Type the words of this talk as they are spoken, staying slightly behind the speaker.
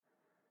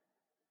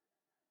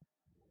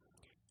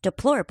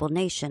Deplorable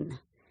Nation,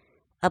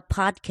 a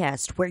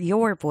podcast where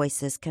your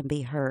voices can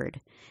be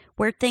heard,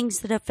 where things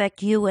that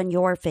affect you and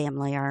your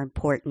family are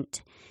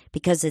important,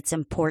 because it's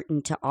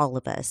important to all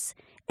of us.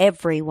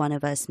 Every one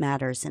of us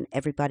matters and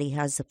everybody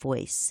has a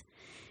voice.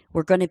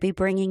 We're going to be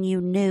bringing you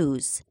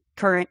news,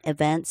 current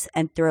events,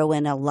 and throw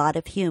in a lot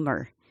of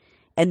humor.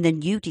 And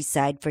then you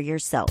decide for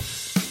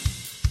yourself.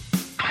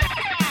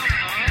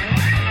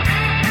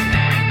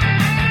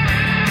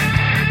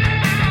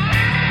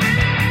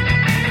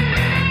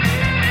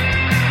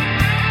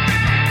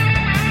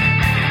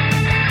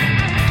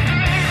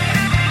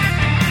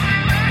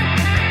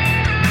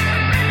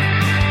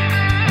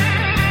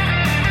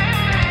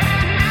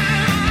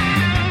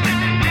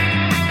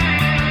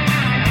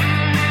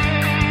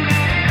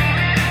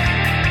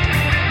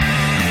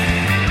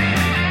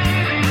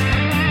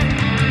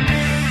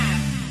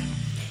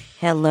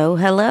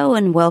 Hello,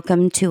 and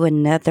welcome to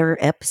another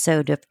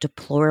episode of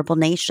Deplorable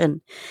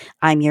Nation.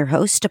 I'm your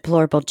host,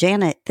 Deplorable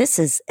Janet. This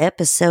is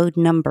episode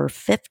number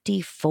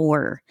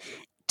 54,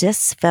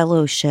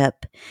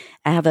 Disfellowship.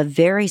 I have a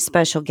very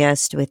special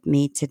guest with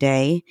me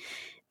today,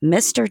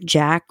 Mr.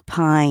 Jack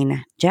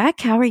Pine.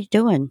 Jack, how are you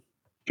doing?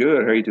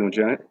 Good. How are you doing,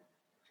 Janet?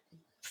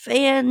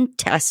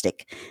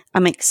 Fantastic.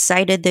 I'm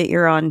excited that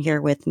you're on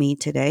here with me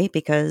today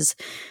because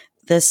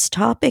this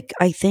topic,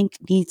 I think,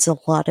 needs a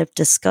lot of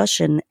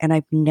discussion, and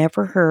I've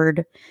never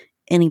heard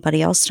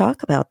anybody else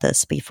talk about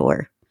this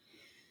before.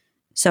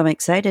 So I'm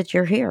excited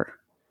you're here.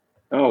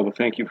 Oh, well,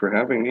 thank you for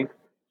having me.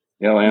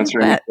 Yeah, I'll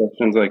answer any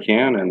questions I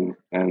can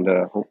and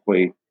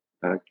hopefully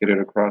get it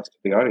across to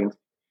the audience.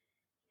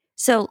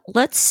 So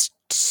let's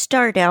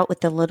start out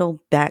with a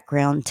little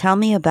background. Tell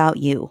me about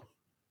you.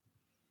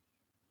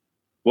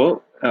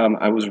 Well,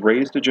 I was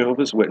raised a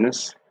Jehovah's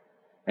Witness,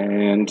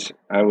 and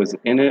I was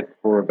in it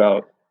for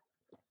about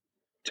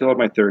till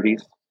my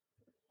 30s,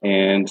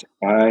 and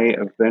I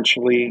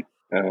eventually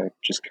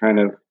just kind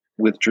of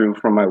withdrew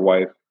from my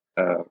wife,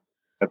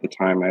 at the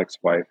time, my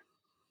ex-wife,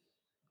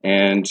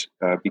 and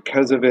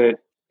because of it,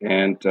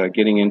 and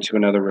getting into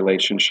another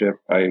relationship,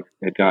 I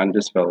had gotten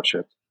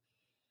disfellowshipped.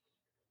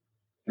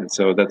 And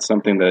so that's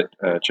something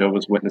that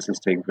Jehovah's Witnesses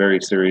take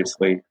very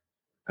seriously.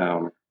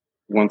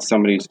 Once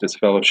somebody's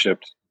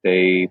disfellowshipped,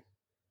 they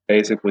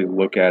basically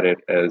look at it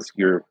as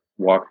you're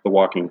the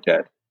walking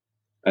dead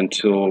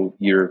until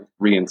you're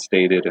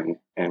reinstated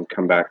and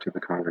come back to the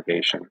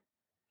congregation.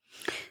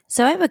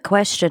 So I have a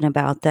question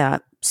about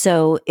that.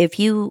 So if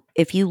you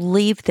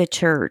leave the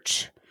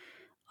church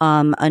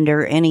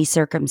under any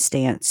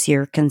circumstance,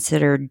 you're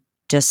considered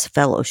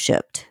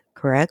disfellowshipped,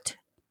 correct?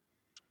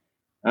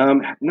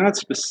 Not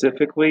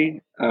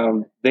specifically.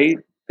 They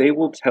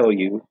will tell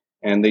you,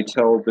 and they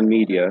tell the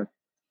media,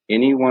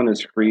 anyone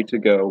is free to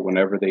go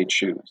whenever they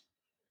choose.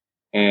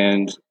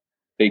 And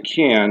they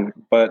can,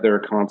 but there are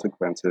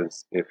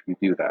consequences if you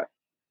do that.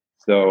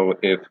 So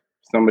if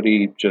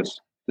somebody just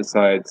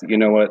decides, you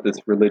know what, this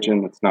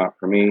religion, it's not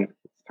for me,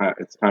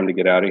 it's time to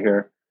get out of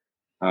here,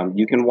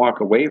 you can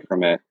walk away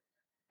from it.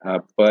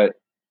 But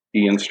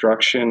the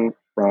instruction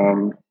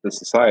from the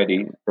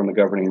society, from the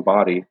governing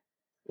body,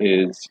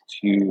 is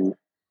to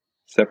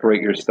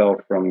separate yourself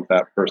from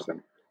that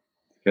person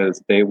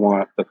because they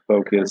want the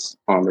focus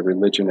on the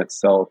religion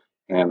itself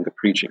and the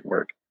preaching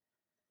work.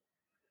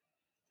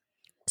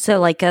 So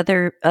like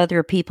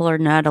other people are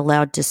not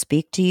allowed to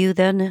speak to you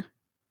then?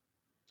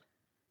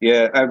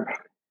 Yeah,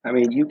 I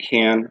mean, you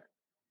can,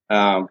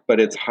 but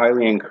it's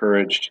highly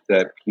encouraged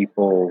that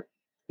people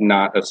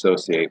not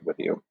associate with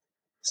you.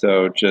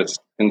 So just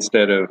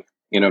instead of,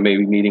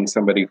 maybe meeting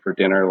somebody for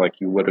dinner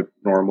like you would have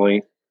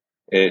normally,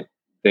 they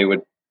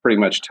would pretty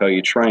much tell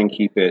you, try and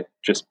keep it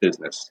just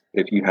business.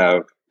 If you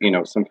have,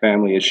 some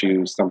family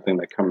issues, something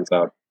that comes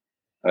up,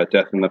 a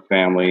death in the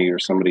family or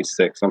somebody's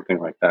sick, something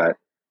like that,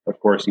 of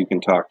course you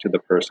can talk to the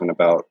person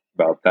about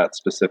that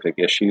specific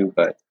issue,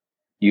 but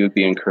you would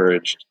be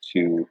encouraged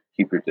to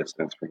keep your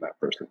distance from that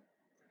person.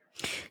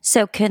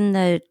 So can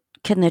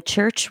the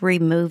church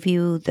remove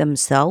you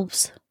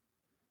themselves?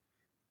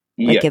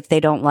 Like if they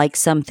don't like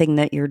something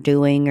that you're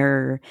doing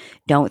or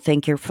don't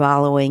think you're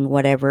following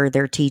whatever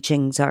their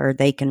teachings are,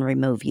 they can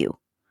remove you.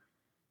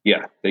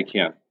 Yeah, they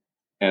can.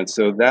 And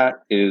so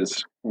that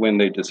is when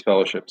they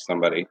disfellowship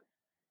somebody.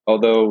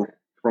 Although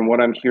from what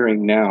I'm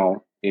hearing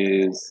now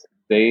is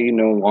they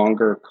no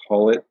longer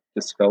call it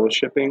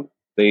disfellowshipping.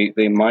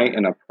 They might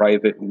in a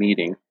private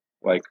meeting,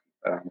 like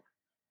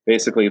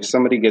basically if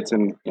somebody gets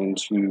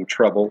into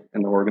trouble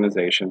in the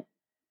organization,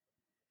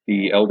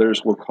 the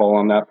elders will call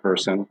on that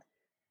person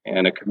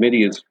and a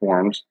committee is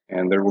formed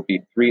and there will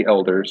be 3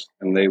 elders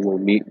and they will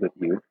meet with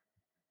you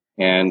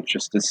and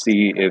just to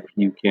see if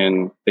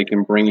they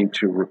can bring you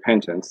to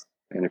repentance.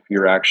 And if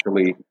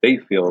they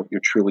feel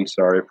you're truly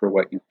sorry for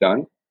what you've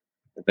done,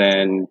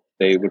 then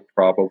they would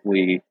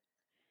probably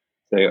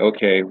say,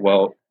 okay,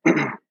 well,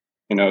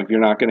 you're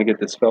not going to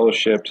get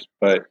disfellowshipped,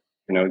 but,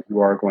 you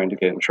are going to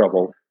get in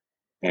trouble.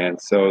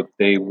 And so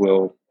they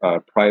will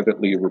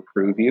privately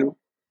reprove you,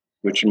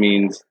 which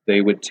means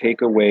they would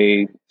take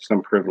away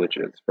some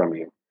privileges from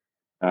you.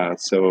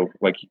 So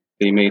like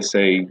they may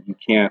say you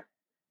can't,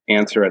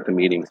 answer at the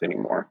meetings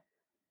anymore,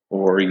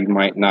 or you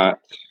might not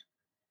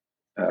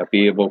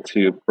be able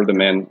to, for the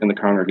men in the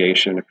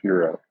congregation, if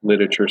you're a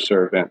literature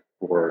servant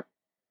or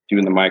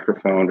doing the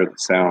microphone or the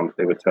sound,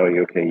 they would tell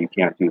you, okay, you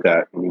can't do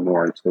that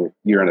anymore until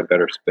you're in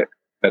a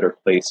better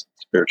place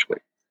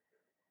spiritually.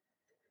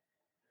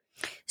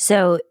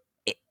 So,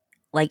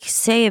 like,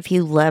 say if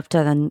you left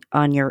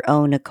on your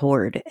own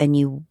accord and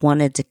you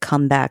wanted to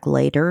come back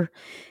later,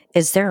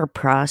 is there a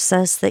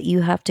process that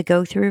you have to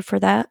go through for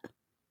that?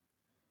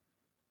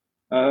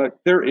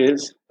 There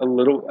is a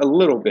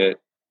little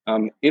bit.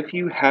 If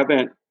you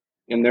haven't,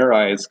 in their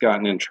eyes,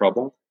 gotten in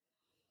trouble,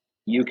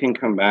 you can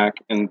come back,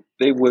 and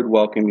they would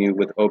welcome you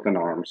with open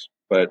arms.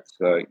 But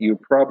you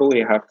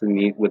probably have to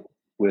meet with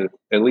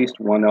at least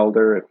one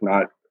elder, if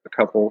not a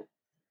couple,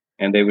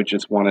 and they would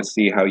just want to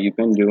see how you've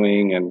been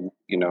doing and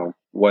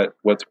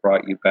what's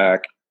brought you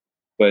back.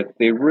 But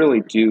they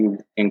really do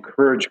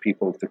encourage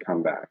people to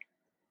come back.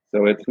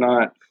 So it's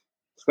not.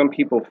 Some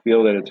people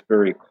feel that it's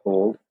very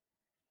cold,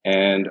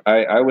 and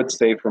I would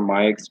say from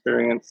my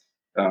experience,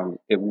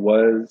 it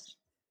was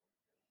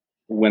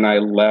when I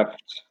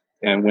left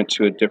and went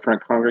to a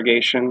different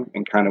congregation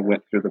and kind of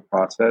went through the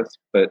process.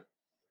 But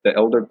the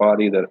elder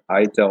body that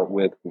I dealt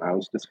with when I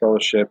was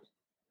disfellowshipped,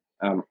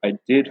 I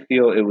did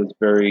feel it was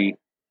very,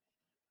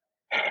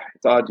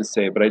 it's odd to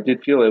say, but I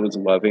did feel it was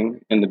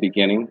loving in the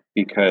beginning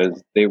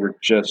because they were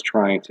just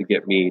trying to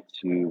get me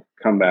to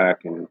come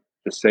back and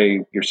to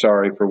say you're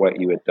sorry for what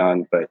you had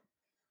done. But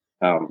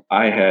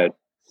I had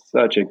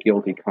such a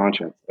guilty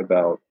conscience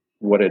about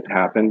what had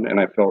happened, and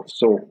I felt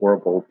so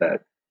horrible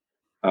that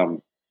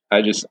um,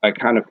 I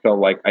kind of felt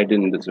like I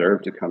didn't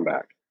deserve to come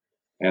back.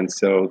 And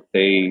so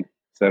they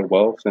said,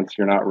 well, since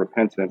you're not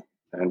repentant,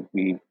 and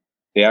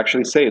they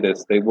actually say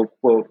this, they will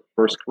quote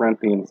 1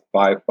 Corinthians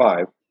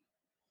 5:5,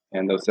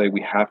 and they'll say,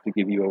 we have to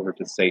give you over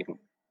to Satan.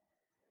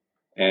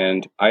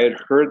 And I had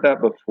heard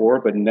that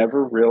before, but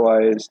never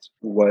realized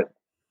what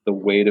the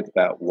weight of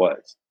that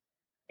was.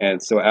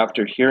 And so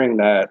after hearing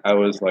that, I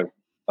was like,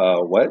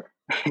 what?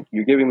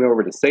 You're giving me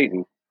over to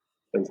Satan?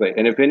 I was like,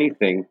 and if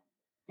anything,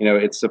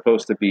 it's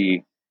supposed to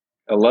be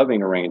a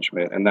loving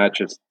arrangement, and that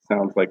just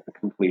sounds like the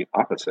complete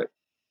opposite.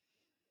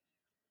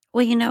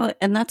 Well,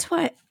 and that's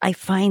what I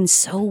find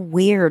so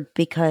weird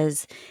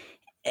because,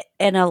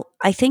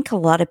 I think a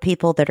lot of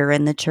people that are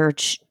in the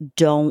church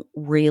don't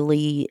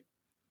really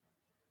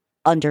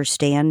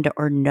understand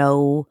or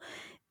know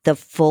the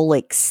full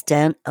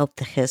extent of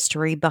the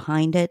history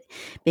behind it.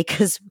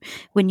 Because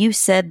when you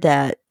said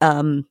that,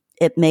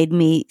 it made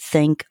me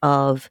think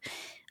of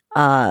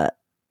uh,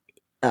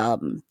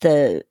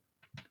 the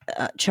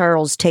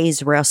Charles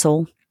Taze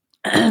Russell,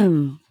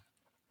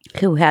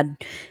 who had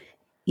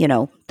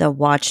the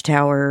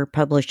Watchtower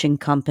Publishing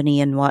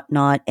Company and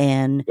whatnot,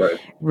 and Right.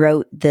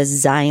 wrote the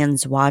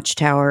Zion's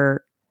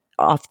Watchtower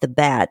off the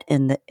bat,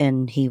 and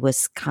he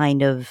was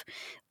kind of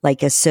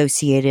like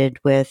associated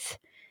with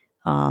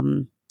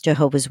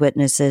Jehovah's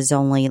Witnesses,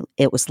 only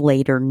it was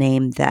later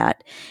named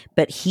that.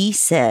 But he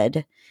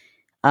said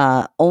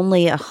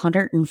only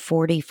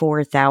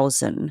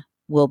 144,000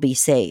 will be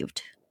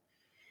saved.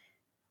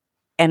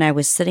 And I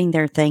was sitting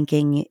there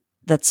thinking,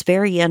 that's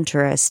very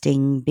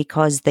interesting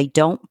because they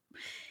don't,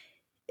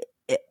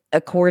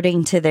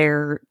 according to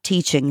their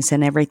teachings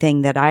and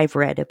everything that I've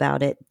read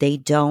about it, they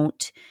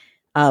don't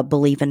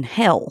believe in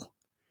hell.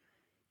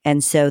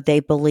 And so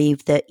they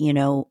believe that,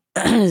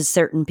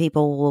 certain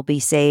people will be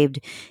saved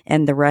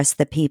and the rest of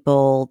the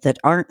people that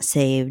aren't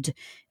saved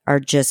are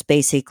just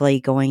basically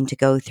going to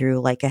go through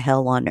like a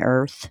hell on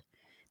earth.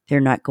 They're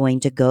not going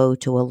to go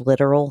to a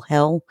literal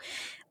hell.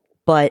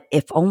 But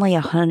if only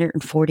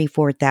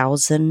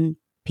 144,000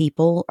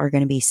 people are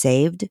going to be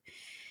saved,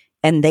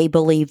 and they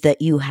believe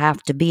that you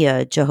have to be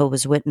a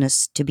Jehovah's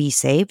Witness to be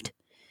saved,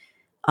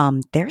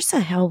 there's a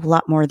hell of a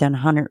lot more than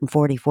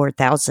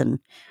 144,000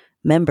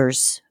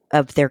 members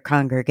of their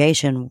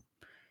congregation.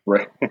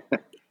 Right.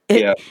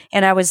 Yeah.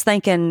 And I was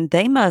thinking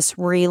they must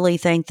really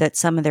think that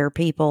some of their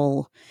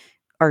people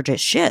are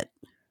just shit.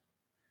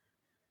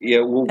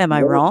 Yeah. Well, Am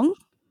I wrong?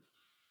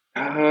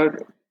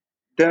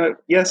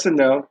 Yes and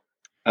no.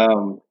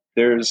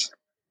 There's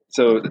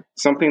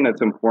something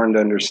that's important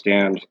to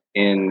understand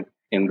in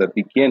the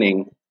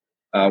beginning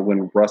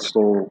when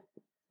Russell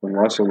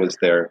was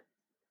there.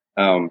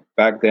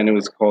 Back then, it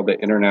was called the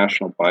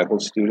International Bible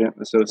Student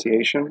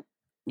Association,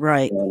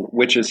 Right.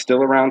 which is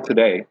still around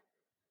today.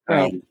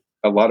 Right.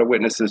 A lot of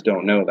witnesses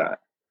don't know that.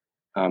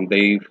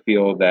 They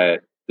feel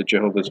that the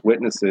Jehovah's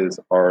Witnesses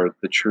are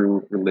the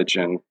true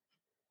religion,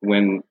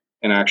 when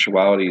in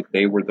actuality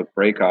they were the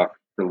breakoff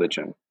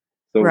religion.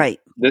 So Right.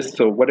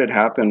 So what had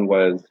happened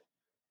was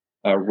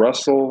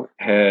Russell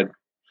had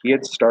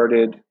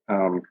started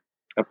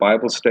a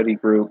Bible study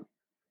group,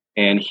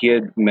 and he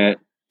had met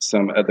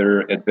some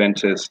other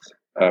Adventist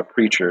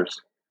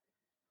preachers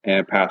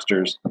and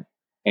pastors,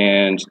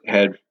 and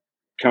had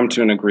come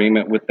to an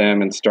agreement with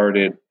them and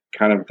started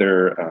kind of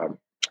their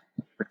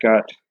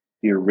forgot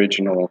the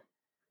original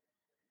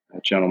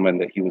gentleman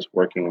that he was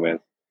working with,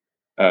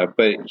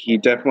 but he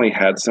definitely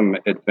had some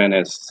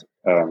Adventist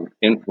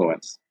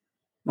influence.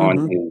 on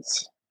Mm-hmm.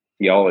 his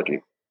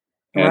theology.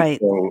 And Right.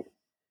 so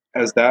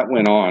as that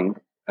went on,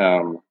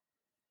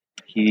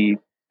 he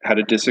had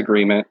a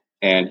disagreement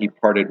and he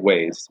parted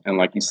ways. And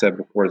like you said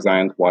before,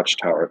 Zion's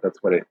Watchtower,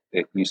 that's what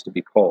it used to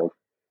be called.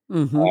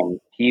 Mm-hmm.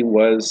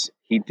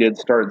 He did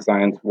start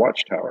Zion's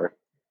Watchtower,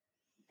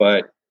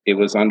 but it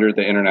was under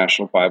the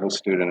International Bible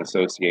Student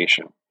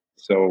Association.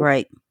 So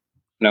Right.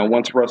 now,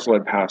 once Russell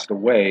had passed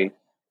away,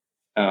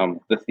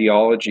 the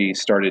theology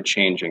started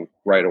changing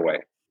right away.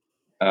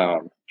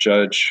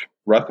 Judge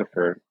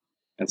Rutherford,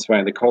 and it's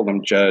funny they called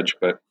him judge,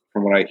 but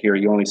from what I hear,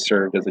 he only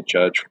served as a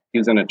judge. He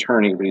was an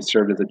attorney, but he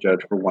served as a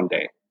judge for one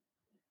day.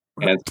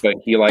 But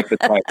he liked the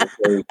title,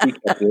 so he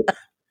kept it.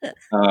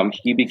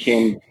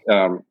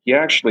 He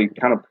actually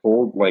kind of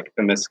pulled like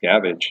the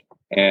Miscavige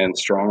and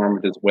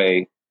strong-armed his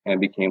way and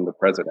became the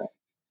president.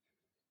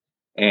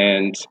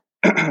 And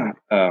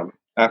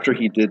after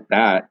he did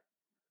that,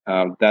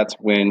 that's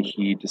when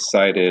he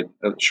decided,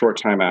 a short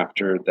time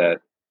after, that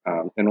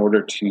in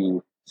order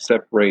to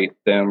separate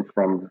them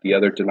from the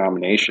other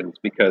denominations,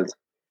 because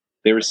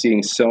they were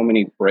seeing so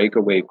many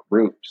breakaway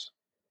groups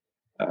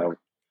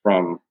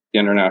from the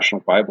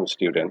International Bible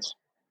students,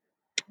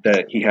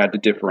 that he had to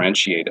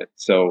differentiate it.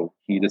 So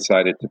he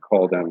decided to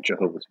call them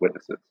Jehovah's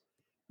Witnesses.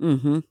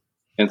 Mm-hmm.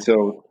 And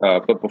so,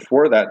 but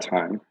before that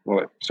time,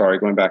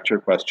 going back to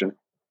your question,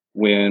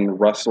 when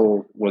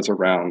Russell was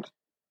around,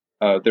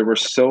 there were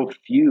so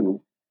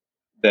few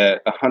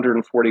that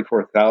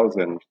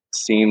 144,000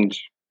 seemed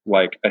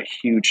like a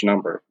huge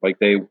number. Like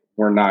they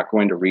were not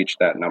going to reach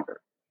that number.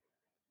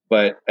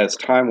 But as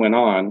time went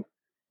on,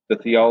 the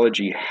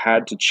theology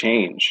had to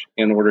change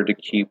in order to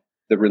keep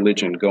the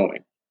religion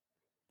going.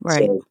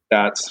 Right. So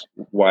that's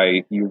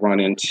why you run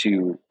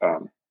into,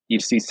 you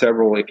see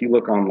several, if you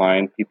look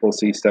online, people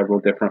see several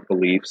different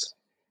beliefs,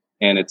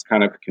 and it's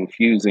kind of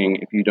confusing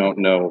if you don't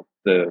know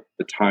the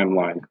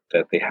timeline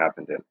that they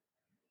happened in.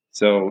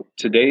 So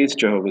today's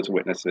Jehovah's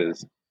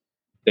Witnesses,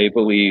 they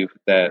believe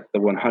that the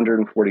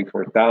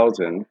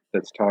 144,000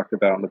 that's talked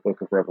about in the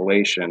book of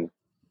Revelation,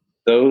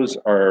 those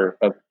are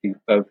of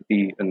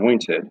the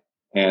anointed,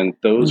 and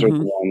those are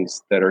Mm-hmm. the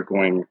ones that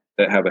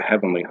have a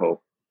heavenly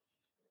hope.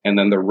 And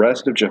then the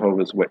rest of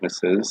Jehovah's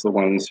Witnesses, the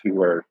ones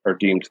who are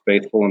deemed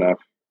faithful enough,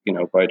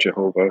 by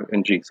Jehovah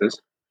and Jesus,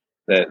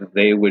 that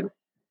they would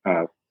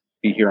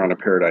be here on a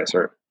paradise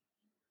earth.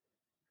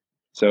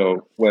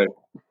 So what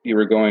you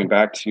were going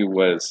back to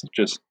was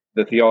just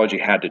the theology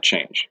had to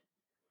change.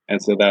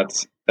 And so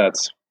that's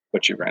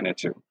what you ran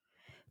into.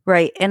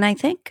 Right. And I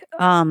think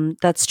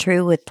that's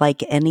true with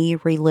like any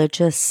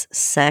religious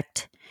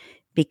sect,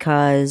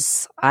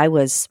 because I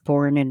was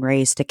born and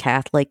raised a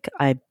Catholic.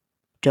 I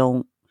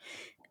don't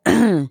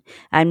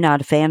I'm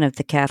not a fan of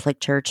the Catholic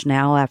Church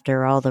now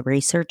after all the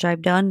research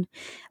I've done,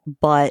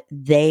 but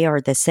they are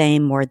the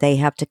same where they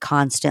have to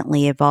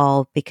constantly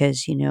evolve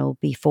because,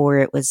 before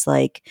it was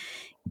like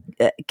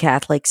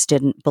Catholics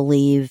didn't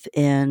believe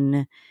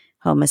in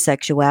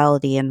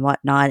homosexuality and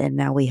whatnot. And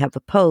now we have a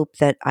pope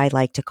that I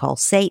like to call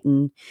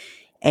Satan.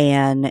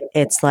 And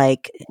it's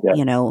like,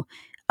 Yeah,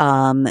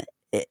 um,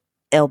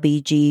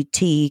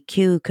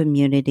 LBGTQ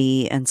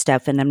community and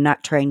stuff. And I'm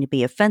not trying to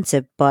be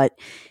offensive, but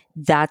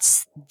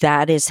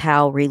that is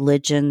how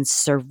religions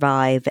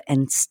survive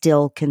and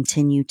still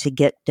continue to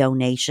get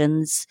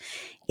donations,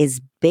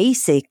 is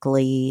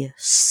basically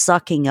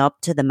sucking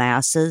up to the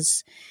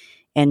masses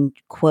and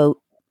quote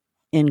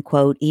end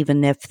quote,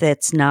 even if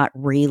that's not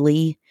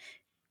really,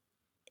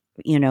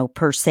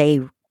 per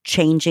se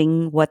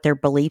changing what their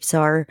beliefs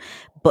are,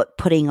 but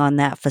putting on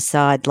that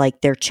facade like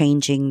they're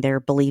changing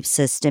their belief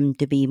system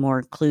to be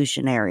more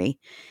inclusionary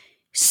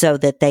so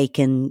that they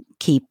can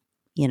keep,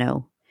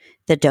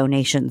 the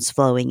donations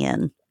flowing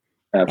in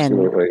and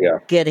absolutely. Yeah,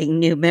 getting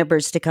new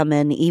members to come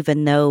in,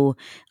 even though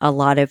a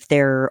lot of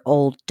their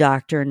old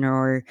doctrine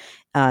or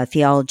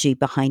theology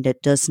behind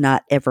it does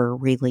not ever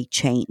really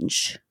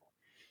change.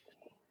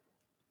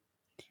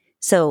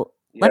 So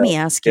let yeah, me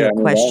ask you yeah. a I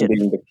mean, that question.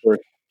 being the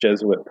first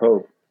Jesuit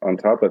pope on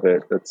top of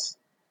it, I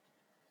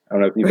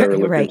don't know if you've ever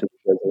looked Right. into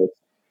the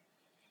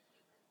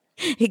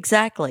Jesuits.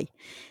 Exactly.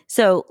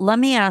 So let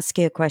me ask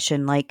you a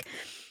question. Like,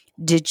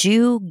 did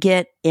you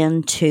get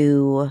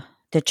into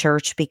the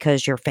church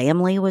because your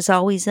family was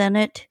always in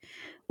it?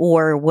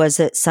 Or was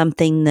it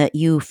something that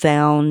you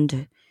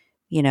found,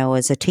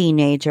 as a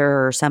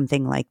teenager or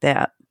something like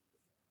that?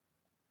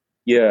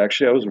 Yeah,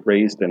 actually, I was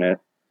raised in it.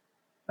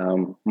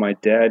 My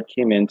dad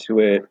came into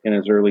it in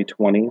his early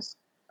 20s,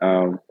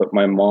 but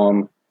my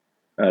mom,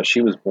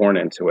 she was born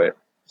into it.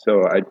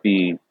 So I'd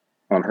be,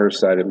 on her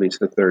side, at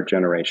least the third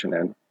generation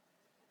in.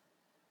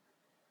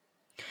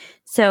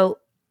 So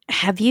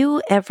have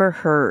you ever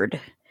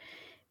heard,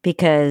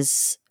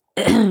 because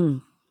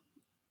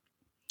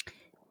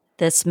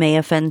this may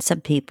offend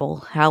some people,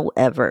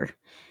 however,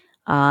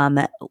 um,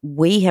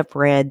 we have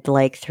read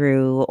like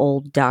through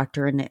old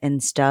doctrine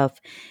and stuff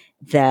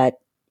that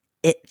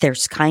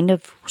there's kind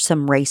of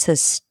some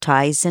racist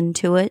ties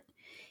into it,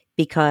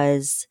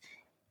 because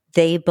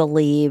they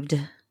believed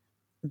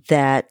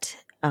that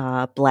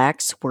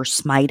blacks were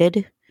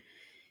smited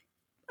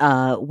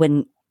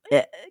when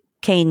uh,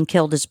 Cain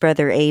killed his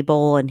brother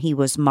Abel and he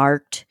was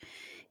marked,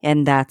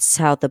 and that's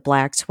how the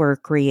blacks were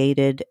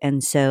created.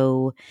 And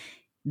so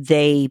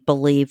they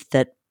believed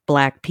that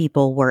black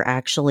people were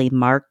actually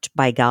marked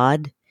by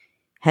God.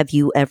 Have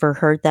you ever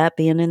heard that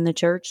being in the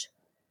church?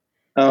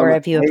 Or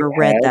have you ever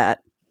read that?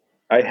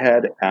 I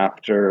had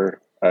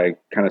after I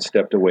kind of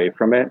stepped away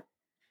from it.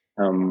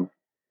 Um,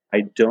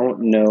 I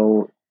don't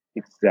know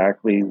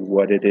exactly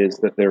what it is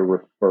that they're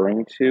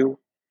referring to,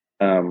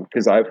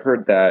 because I've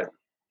heard that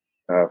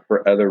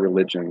for other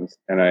religions,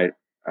 and I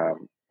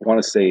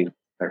want to say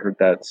I heard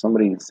that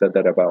somebody said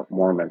that about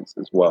Mormons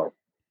as well.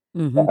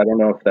 Hmm. I don't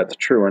know if that's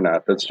true or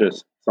not. That's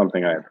just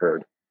something I've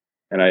heard,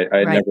 and I had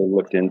Right. never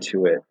looked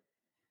into it.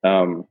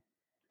 Um,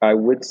 I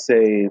would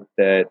say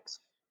that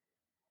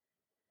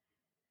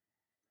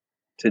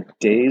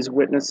today's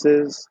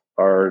witnesses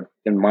are,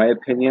 in my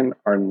opinion,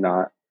 are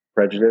not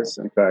prejudiced.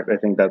 In fact, I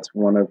think that's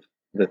one of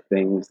the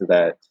things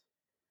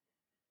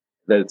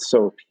that's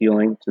so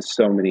appealing to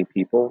so many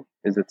people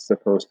is it's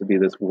supposed to be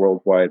this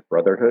worldwide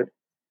brotherhood.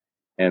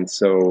 And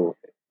so,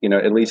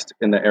 at least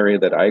in the area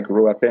that I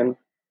grew up in,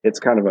 it's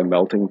kind of a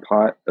melting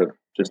pot of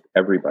just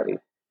everybody.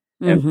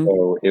 And Hmm.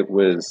 so it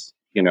was,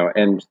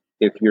 and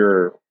if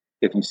you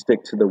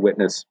stick to the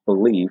witness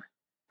belief,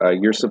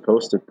 you're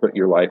supposed to put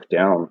your life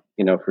down,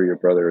 for your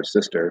brother or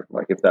sister,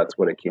 like if that's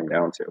what it came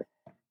down to.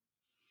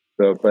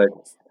 So, but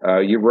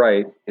you're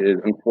right.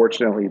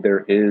 Unfortunately,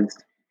 there is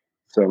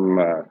some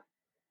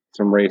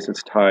some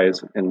racist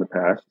ties in the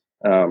past.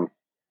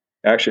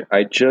 Actually,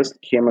 I just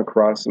came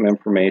across some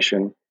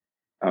information.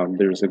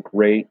 There's a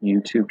great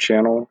YouTube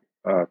channel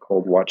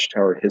called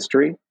Watchtower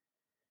History,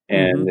 Hmm.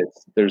 and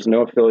there's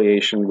no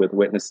affiliation with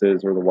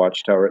Witnesses or the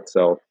Watchtower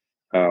itself.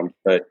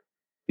 But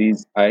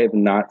I have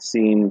not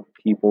seen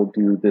people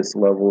do this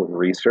level of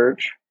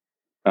research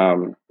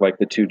like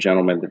the two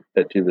gentlemen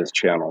that do this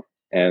channel,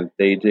 and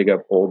they dig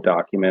up old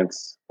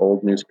documents,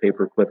 old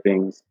newspaper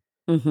clippings,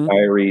 Hmm.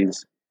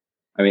 diaries.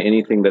 I mean,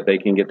 anything that they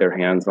can get their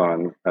hands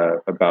on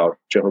about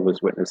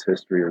Jehovah's Witness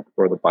history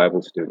or the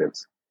Bible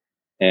students.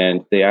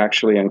 And they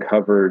actually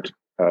uncovered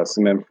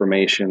some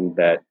information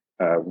that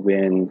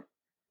when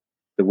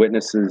the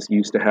Witnesses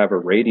used to have a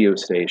radio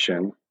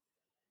station,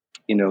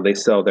 they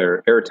sell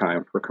their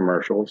airtime for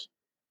commercials,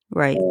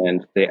 Right.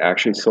 and they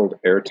actually sold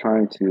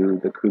airtime to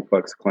the Ku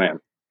Klux Klan.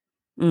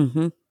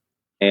 Hmm.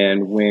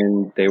 And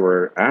when they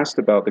were asked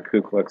about the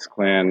Ku Klux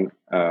Klan,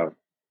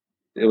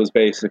 it was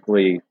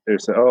basically they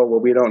said, "Oh, well,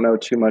 we don't know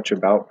too much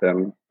about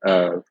them."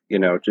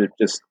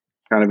 Just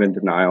kind of in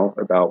denial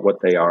about what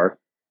they are,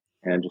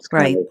 and just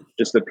kind Right. of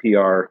just a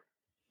PR,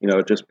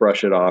 just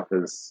brush it off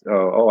as,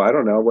 "Oh, I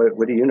don't know.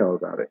 What do you know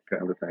about it?"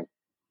 Kind of a thing.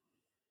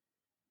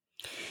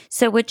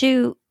 So would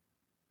you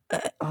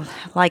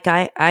like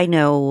I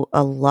know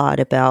a lot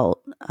about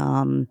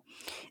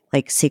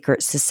like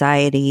secret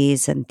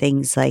societies and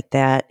things like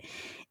that.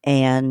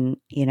 And,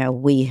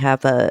 we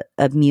have a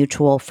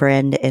mutual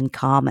friend in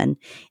common.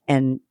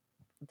 And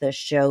the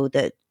show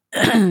that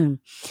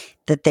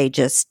that they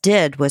just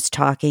did was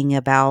talking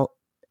about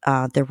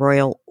the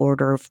Royal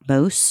Order of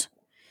Moose.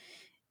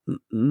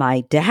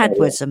 My dad Oh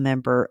was a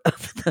member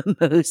of the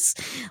Moose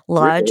yeah,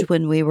 Lodge really?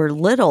 when we were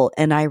little,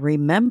 and I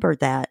remember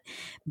that.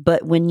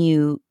 But when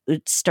you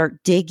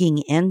start digging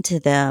into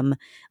them,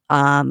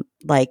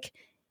 like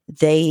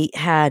they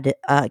had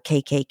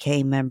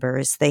KKK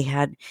members, they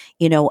had,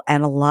 and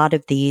a lot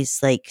of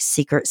these like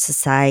secret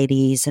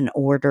societies and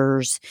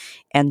orders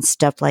and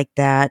stuff like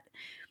that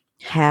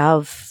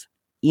have,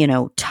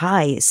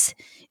 ties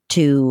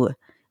to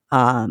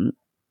um,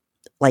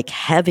 like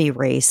heavy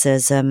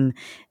racism,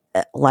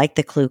 like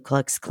the Ku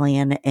Klux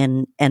Klan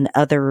and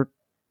other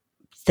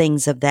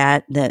things of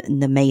that.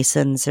 The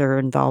Masons are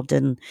involved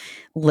in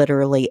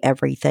literally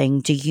everything.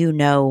 Do you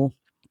know,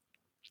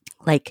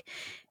 like,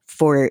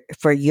 for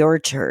your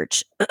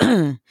church,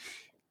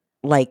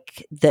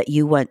 like that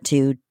you went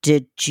to?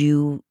 Did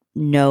you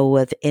know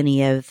of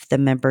any of the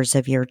members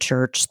of your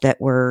church that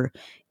were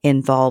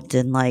involved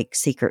in like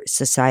secret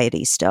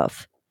society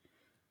stuff?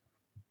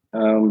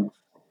 Um,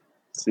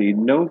 see,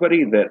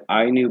 nobody that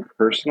I knew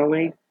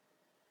personally.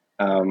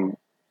 Um,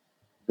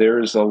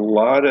 there's a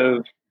lot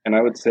of, and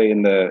I would say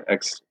in the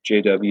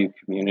XJW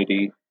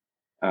community,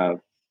 uh,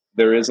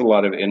 there is a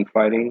lot of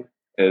infighting.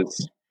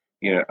 As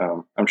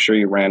I'm sure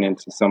you ran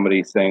into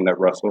somebody saying that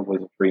Russell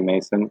was a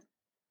Freemason,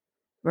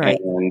 Right.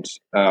 and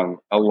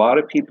a lot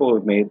of people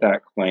have made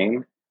that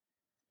claim,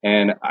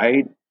 and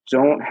I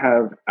don't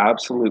have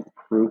absolute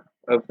proof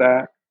of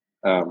that.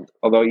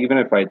 Although even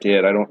if I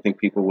did, I don't think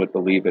people would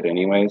believe it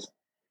anyways.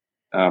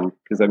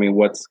 Because I mean,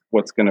 what's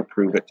going to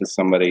prove it to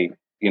somebody?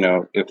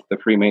 If the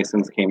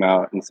Freemasons came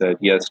out and said,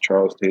 yes,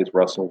 Charles Taze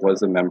Russell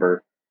was a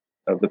member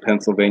of the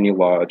Pennsylvania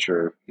Lodge,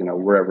 or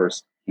wherever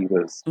he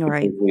was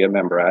Right. supposedly a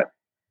member at,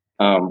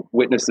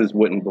 witnesses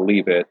wouldn't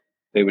believe it.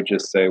 They would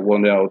just say, well,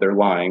 no, they're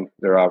lying.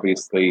 They're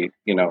obviously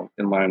in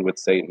line with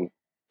Satan.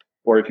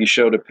 Or if you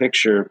showed a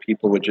picture,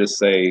 people would just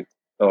say,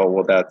 oh,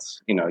 well,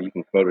 that's you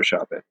can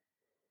Photoshop it.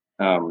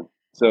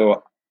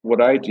 So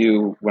what I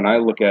do when I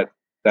look at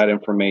that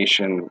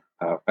information,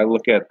 I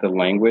look at the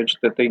language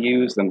that they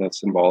use and the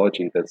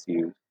symbology that's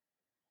used.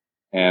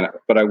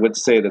 But I would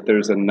say that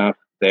there's enough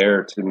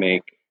there to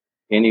make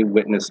any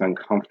witness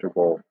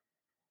uncomfortable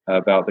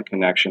about the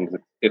connections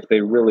if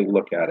they really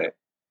look at it.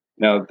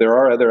 Now, there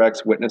are other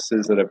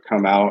ex-witnesses that have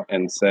come out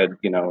and said,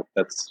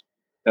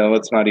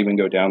 let's not even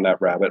go down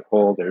that rabbit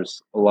hole.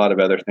 There's a lot of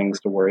other things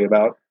to worry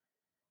about,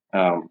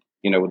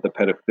 with the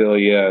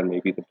pedophilia and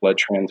maybe the blood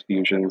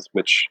transfusions,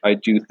 which I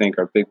do think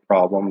are big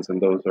problems,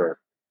 and those are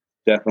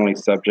definitely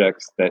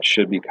subjects that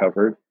should be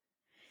covered.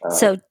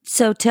 So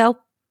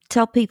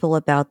tell people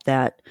about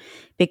that,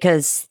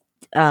 because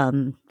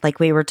like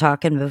we were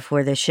talking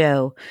before the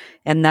show,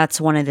 and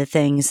that's one of the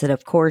things that,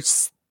 of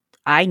course,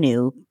 I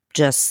knew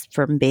just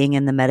from being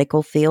in the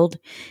medical field,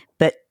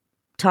 but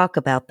talk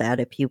about that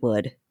if you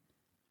would.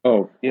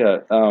 Oh, yeah.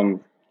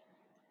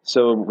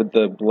 So with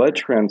the blood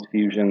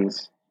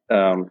transfusions,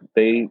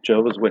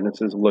 Jehovah's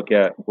Witnesses look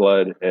at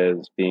blood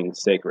as being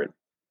sacred.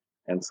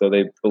 And so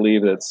they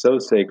believe that it's so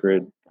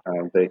sacred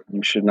that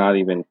you should not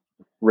even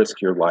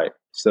risk your life.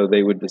 So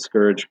they would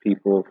discourage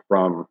people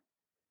from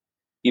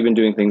even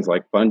doing things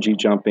like bungee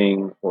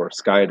jumping or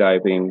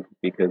skydiving,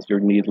 because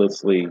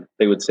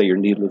they would say you're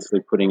needlessly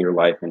putting your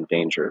life in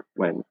danger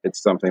when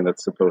it's something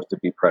that's supposed to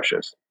be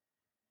precious.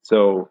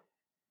 So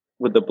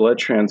with the blood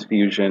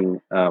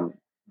transfusion, I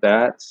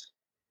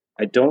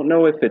don't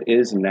know if it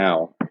is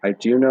now. I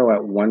do know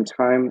at one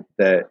time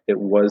that it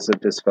was a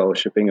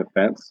disfellowshipping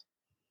offense.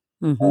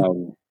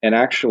 And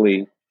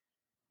actually,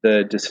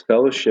 the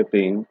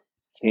disfellowshipping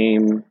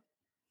came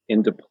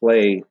into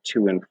play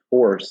to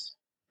enforce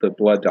the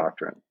blood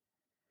doctrine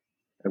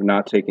of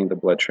not taking the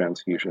blood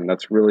transfusion.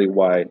 That's really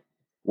why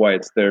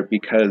it's there,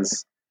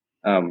 because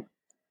I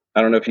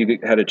don't know if you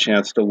had a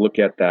chance to look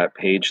at that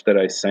page that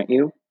I sent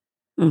you,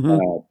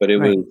 but it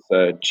Right.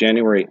 was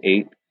January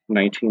 8th,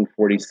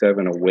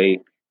 1947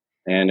 awake,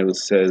 and it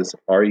says,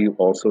 "Are you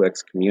also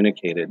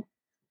excommunicated?"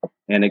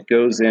 And it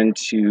goes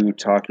into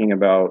talking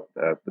about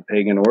the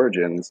pagan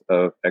origins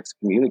of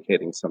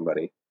excommunicating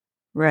somebody.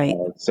 Right.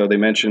 So they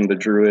mentioned the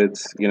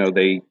Druids,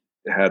 they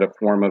had a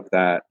form of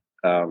that.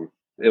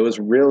 It was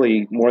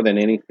really, more than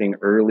anything,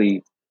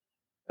 early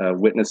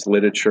witness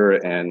literature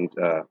and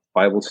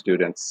Bible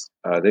students.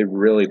 They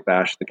really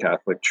bashed the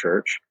Catholic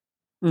Church.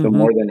 So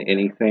more than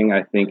anything,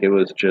 I think it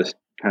was just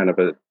kind of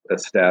a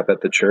stab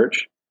at the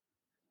church.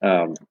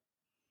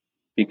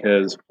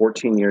 Because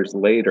 14 years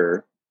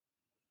later,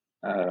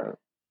 back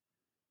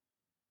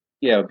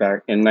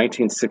in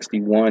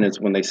 1961 is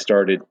when they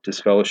started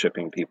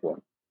disfellowshipping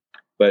people,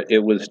 but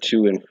it was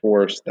to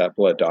enforce that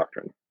blood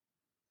doctrine.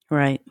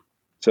 Right.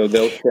 So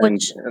they'll send,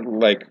 Which,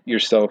 like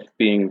yourself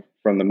being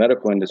from the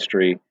medical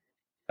industry,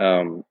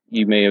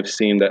 you may have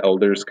seen the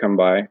elders come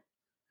by,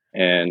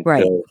 and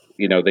right.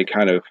 they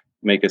kind of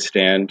make a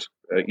stand,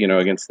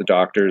 against the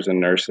doctors and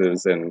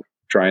nurses and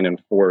try and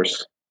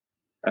enforce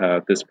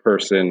this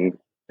person.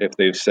 If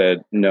they've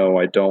said, no,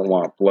 I don't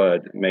want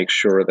blood, make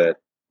sure that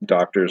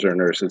doctors or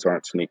nurses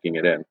aren't sneaking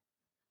it in.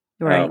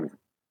 Right.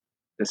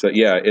 So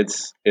yeah,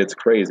 it's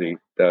crazy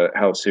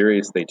how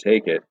serious they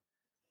take it,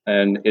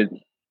 and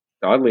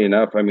oddly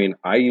enough, I mean,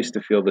 I used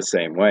to feel the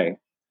same way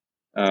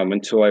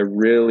until I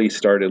really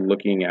started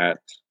looking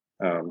at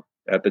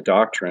the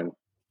doctrine,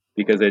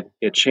 because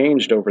it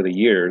changed over the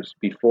years.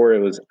 Before, it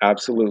was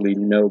absolutely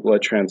no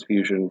blood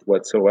transfusion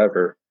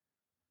whatsoever,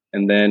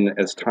 and then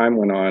as time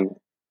went on,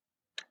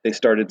 they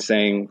started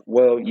saying,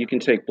 well, you can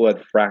take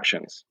blood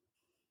fractions.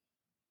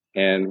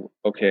 And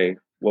okay,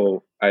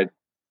 well,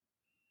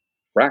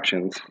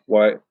 fractions,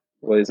 why?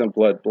 Well, isn't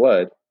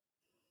blood?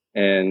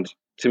 And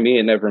to me,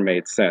 it never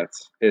made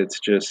sense. It's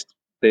just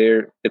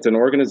it's an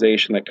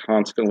organization that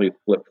constantly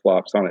flip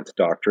flops on its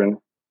doctrine,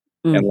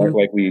 and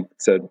like we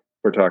said,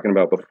 we're talking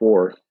about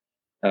before,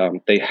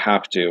 they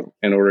have to,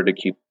 in order to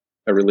keep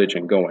a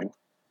religion going.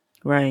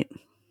 Right.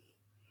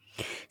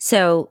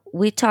 So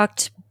we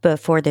talked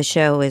before the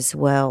show as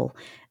well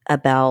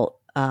about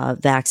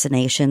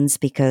vaccinations,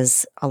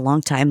 because a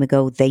long time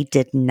ago they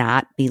did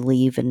not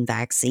believe in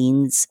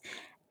vaccines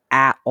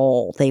at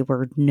all. They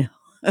were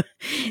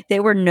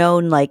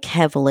known like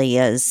heavily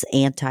as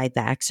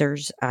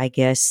anti-vaxxers, I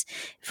guess,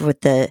 with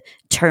the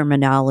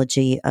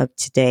terminology of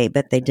today,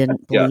 but they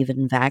didn't Yeah, believe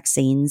in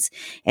vaccines.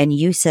 And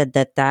you said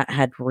that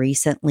had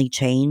recently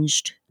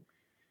changed.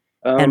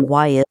 um, And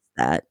why is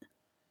that?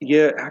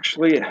 yeah.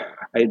 Actually,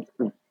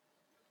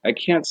 I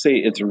can't say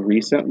it's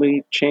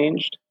recently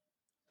changed,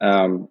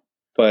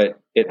 but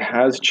it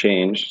has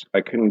changed. I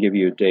couldn't give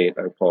you a date.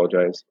 I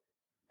apologize.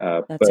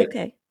 That's But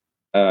okay.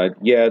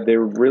 yeah,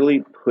 they're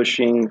really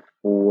pushing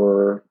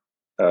for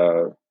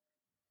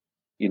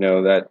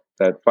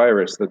that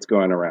virus that's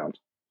going around,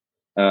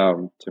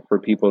 for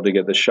people to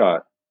get the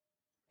shot.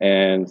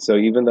 And so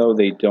even though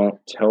they don't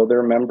tell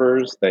their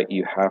members that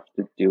you have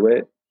to do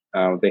it,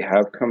 they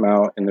have come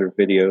out in their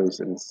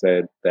videos and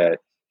said that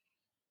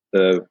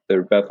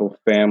their Bethel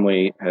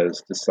family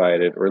has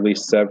decided, or at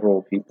least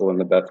several people in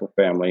the Bethel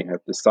family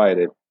have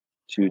decided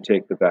to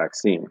take the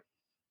vaccine.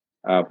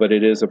 But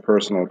it is a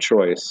personal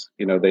choice.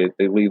 They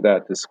leave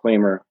that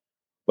disclaimer.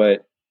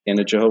 But in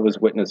a Jehovah's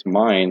Witness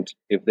mind,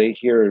 if they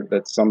hear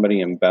that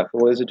somebody in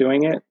Bethel is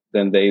doing it,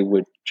 then they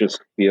would just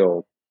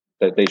feel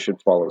that they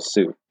should follow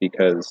suit,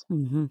 because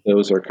Mm-hmm.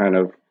 those are kind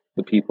of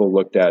the people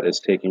looked at as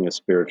taking a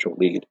spiritual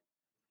lead.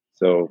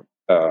 So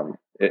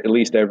at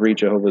least every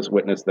Jehovah's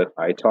Witness that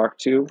I talk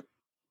to,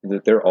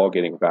 that they're all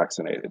getting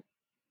vaccinated.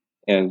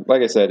 And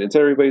like I said, it's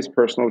everybody's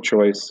personal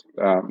choice.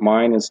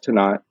 Mine is to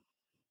not,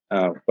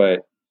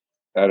 but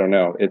I don't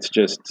know. It's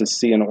just to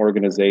see an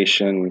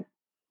organization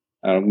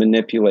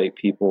manipulate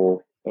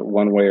people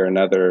one way or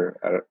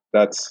another.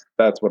 That's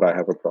what I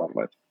have a problem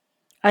with.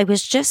 I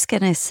was just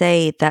going to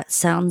say that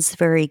sounds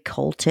very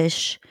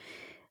cultish,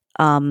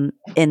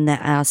 in the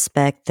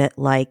aspect that,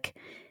 like,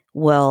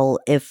 well,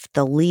 if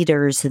the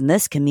leaders in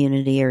this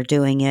community are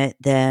doing it,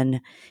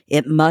 then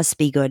it must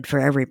be good for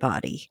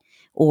everybody.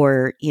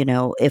 Or,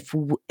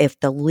 if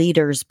the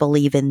leaders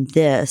believe in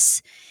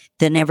this,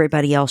 then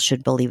everybody else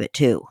should believe it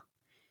too,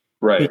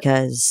 Right.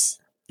 because,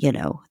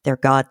 they're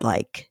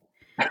godlike.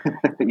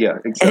 Yeah,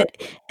 And,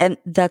 exactly. and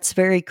that's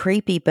very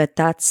creepy, but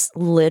that's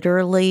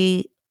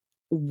literally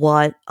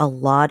what a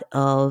lot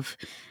of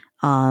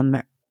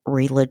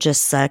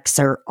religious sects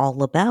are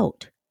all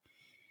about.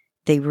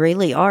 They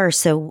really are.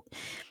 So,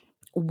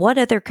 what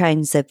other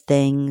kinds of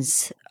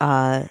things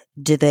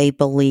do they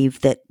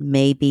believe that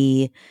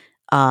maybe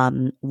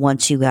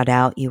once you got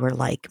out, you were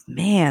like,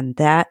 man,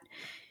 that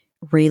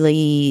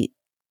really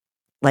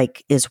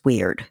like is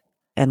weird,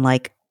 and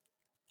like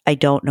I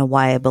don't know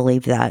why I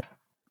believed that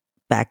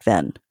back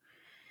then.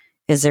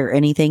 Is there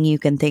anything you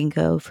can think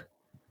of?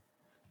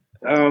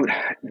 Um,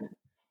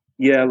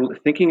 yeah,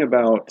 thinking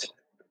about,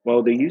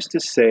 well, they used to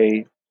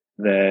say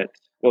that,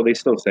 well, they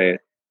still say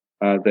it,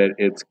 that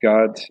it's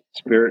God's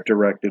spirit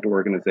directed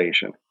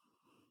organization.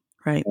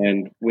 Right.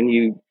 And when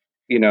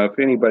if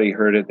anybody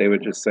heard it, they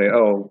would just say,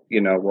 oh,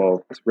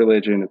 well, it's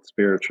religion, it's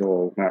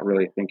spiritual, not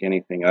really think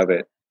anything of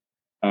it.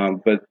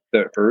 But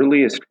the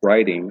earliest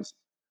writings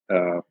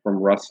from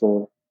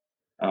Russell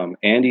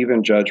and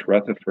even Judge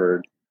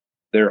Rutherford,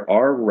 there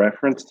are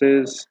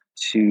references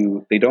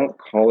to, they don't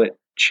call it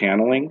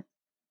channeling,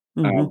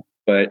 Mm-hmm.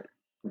 but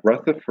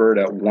Rutherford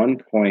at one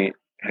point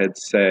had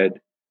said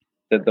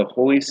that the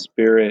Holy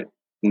Spirit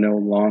no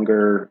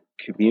longer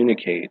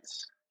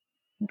communicates,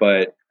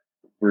 but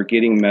we're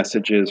getting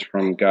messages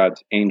from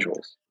God's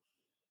angels.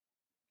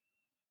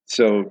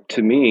 So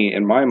to me,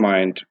 in my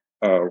mind,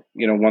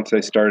 once I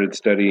started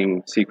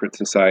studying secret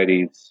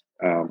societies,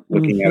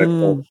 looking at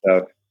occult Mm-hmm.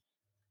 stuff,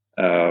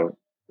 uh,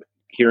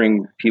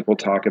 hearing people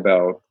talk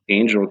about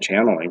angel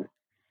channeling,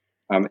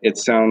 it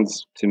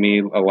sounds to me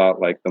a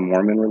lot like the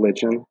Mormon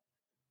religion.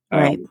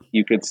 Right.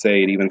 You could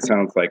say it even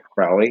sounds like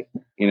Crowley,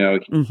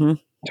 Mm-hmm.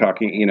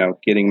 talking,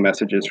 getting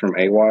messages from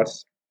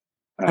AWAS,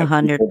 people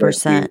that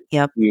 100%.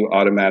 Yep. do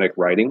automatic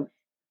writing.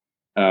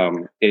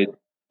 It,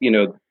 you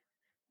know,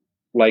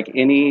 like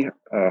any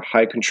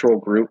high control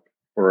group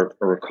or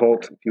a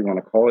cult, if you want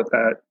to call it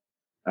that,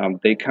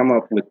 they come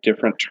up with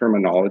different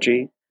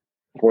terminology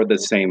for the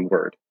same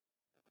word.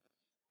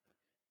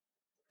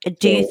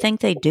 Do you So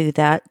think they do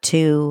that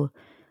to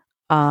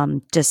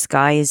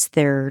disguise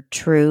their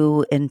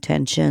true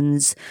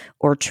intentions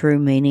or true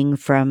meaning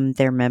from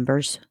their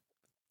members?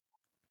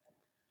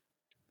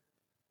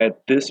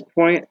 at this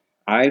point,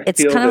 I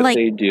It's feel kind of that like,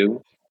 they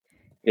do.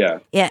 Yeah,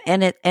 yeah,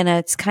 and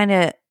it's kind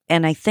of,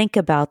 and I think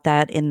about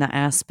that in the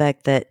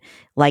aspect that,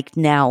 like,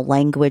 now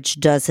language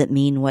doesn't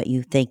mean what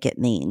you think it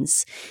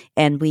means,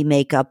 and we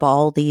make up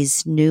all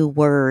these new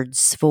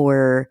words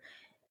for,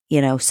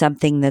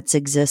 something that's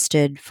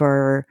existed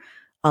for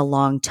a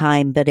long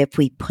time. But if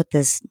we put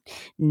this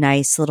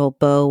nice little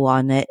bow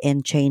on it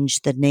and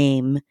change the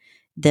name,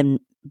 then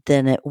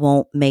it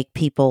won't make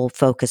people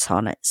focus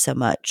on it so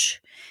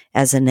much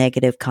as a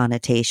negative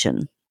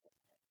connotation.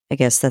 I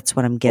guess that's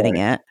what I'm getting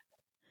right. at.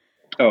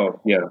 Oh,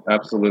 yeah,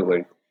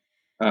 absolutely.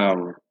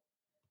 Um,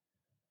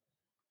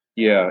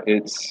 yeah,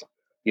 it's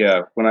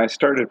yeah. When I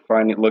started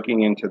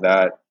looking into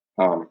that,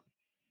 um,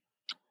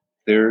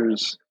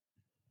 there's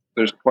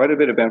quite a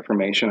bit of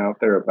information out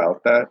there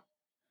about that.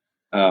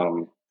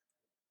 Um,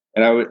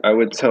 and I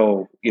would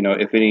tell,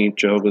 if any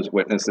Jehovah's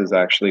Witnesses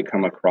actually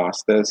come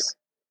across this,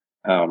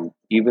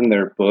 even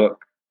their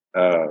book,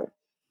 uh,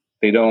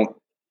 they don't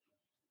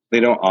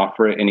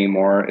offer it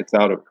anymore. It's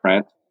out of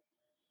print,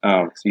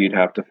 so you'd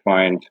have to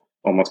find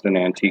almost an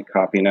antique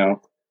copy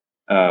now.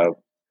 Uh,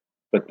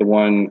 but the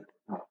one,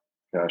 oh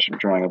gosh, I'm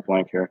drawing a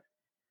blank here.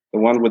 The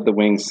one with the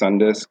winged sun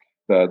disk,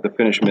 the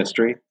Finnish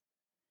mystery.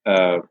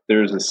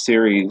 There's a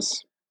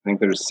series. I think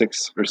there's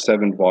 6 or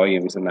 7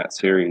 volumes in that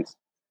series,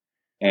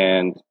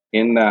 and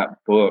in that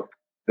book,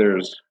 there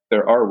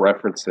are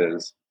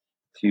references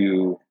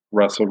to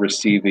Russell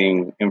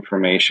receiving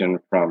information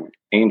from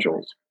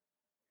angels,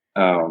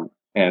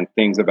 and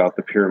things about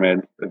the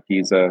Pyramid of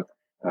Giza.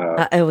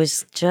 I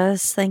was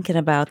just thinking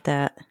about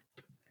that.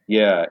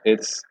 Yeah,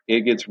 it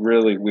gets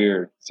really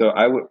weird. So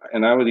I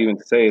would even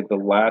say the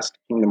last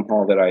Kingdom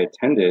Hall that I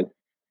attended,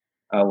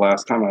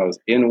 last time I was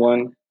in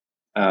one,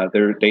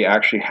 they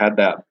actually had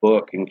that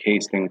book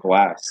encased in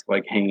glass,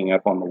 like hanging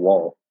up on the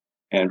wall.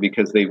 and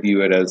because they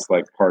view it as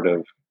like part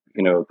of,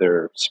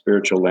 their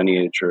spiritual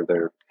lineage or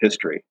their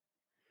history.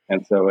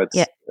 And so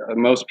Yeah.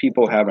 most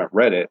people haven't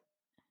read it,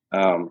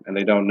 and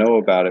they don't know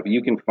about it, but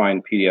you can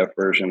find PDF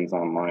versions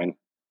online.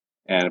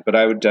 But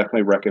I would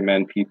definitely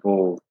recommend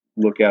people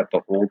look at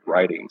the old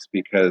writings,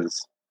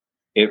 because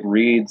it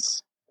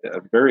reads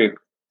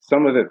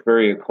some of it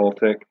very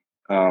occultic.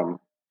 Um,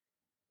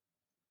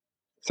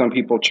 some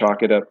people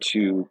chalk it up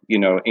to,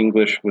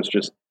 English was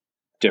just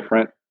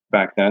different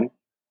back then.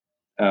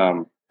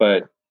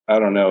 But I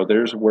don't know,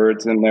 there's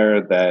words in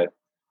there that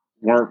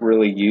weren't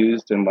really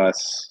used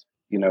unless,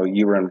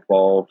 you were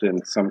involved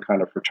in some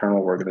kind of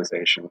fraternal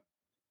organization.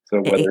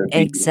 So whether it be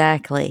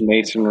Exactly.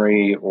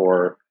 Masonry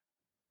or,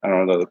 I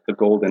don't know, the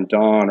Golden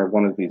Dawn or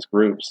one of these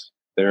groups,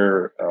 I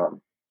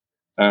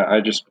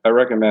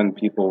recommend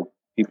people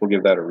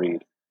give that a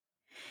read,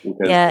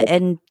 because Yeah,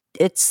 and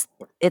it's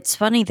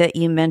funny that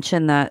you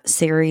mentioned that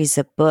series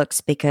of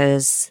books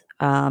because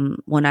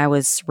when I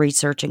was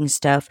researching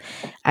stuff,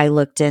 I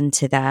looked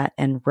into that,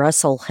 and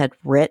Russell had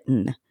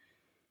written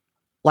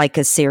like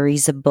a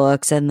series of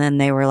books, and then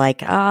they were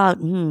like,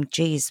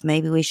 geez,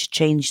 maybe we should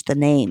change the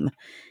name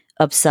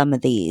of some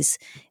of these.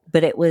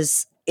 But it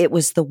was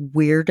the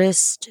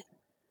weirdest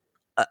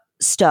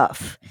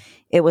stuff.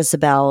 It was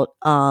about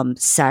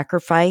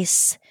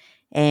sacrifice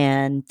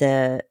and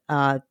the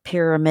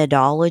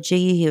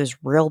pyramidology. He was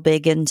real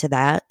big into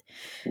that,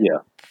 yeah,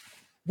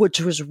 which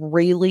was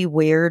really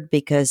weird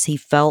because he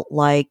felt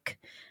like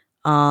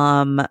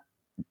um,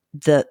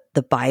 the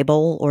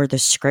Bible or the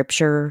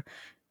scripture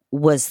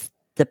was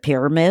the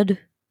pyramid,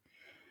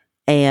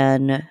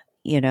 and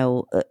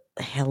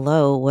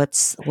hello,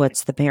 what's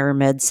the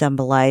pyramid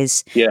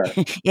symbolize yeah,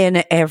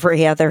 in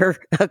every other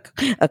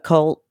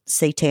occult,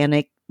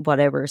 satanic,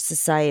 whatever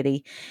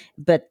society?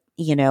 But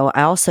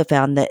I also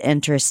found that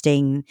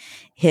interesting,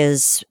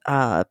 his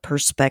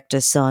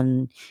perspectives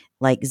on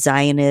like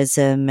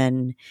Zionism,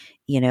 and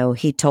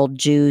he told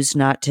Jews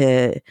not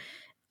to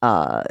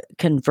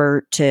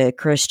convert to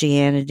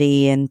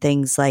Christianity and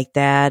things like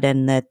that,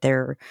 and that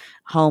their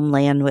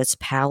homeland was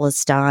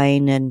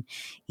Palestine, and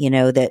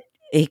that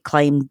he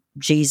claimed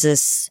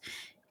Jesus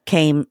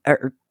came,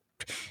 or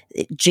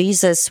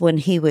Jesus, when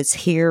he was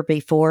here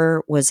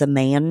before, was a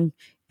man,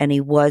 and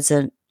he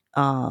wasn't.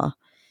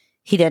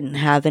 He didn't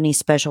have any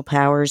special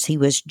powers. He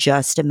was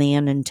just a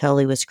man until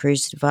he was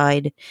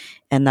crucified,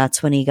 and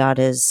that's when he got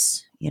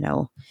his,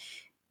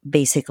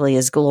 basically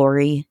his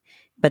glory.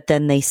 But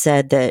then they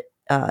said that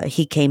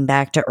he came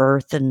back to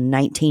Earth in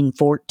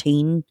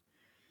 1914.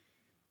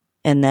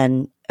 And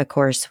then, of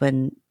course,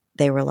 when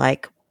they were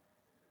like,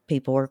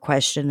 people were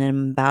questioning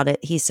him about it,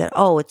 he said,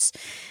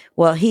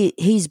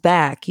 he's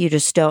back. You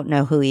just don't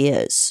know who he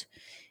is.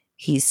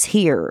 He's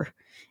here.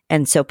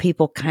 And so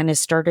people kind of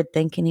started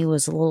thinking he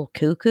was a little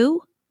cuckoo.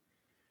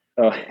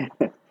 oh,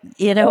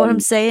 You know what I'm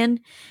saying?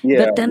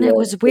 yeah, But then it yeah.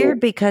 was So, weird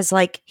because,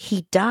 like,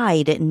 he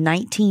died in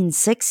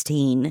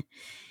 1916.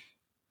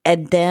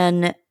 And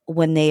then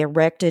when they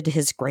erected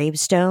his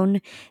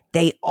gravestone,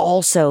 the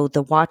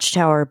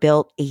Watchtower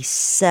built a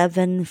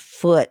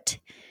 7-foot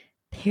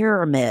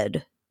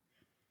pyramid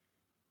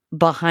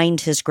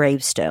behind his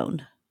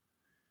gravestone.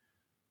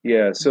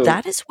 yeah, so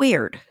That is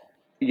weird.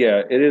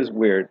 yeah, it is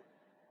weird.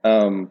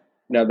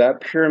 Now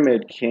that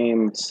pyramid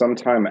came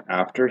sometime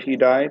after he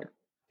died.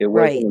 It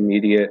wasn't Right.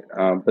 immediate,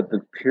 but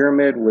the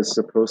pyramid was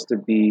supposed to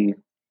be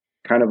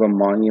kind of a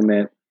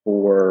monument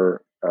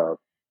for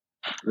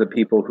the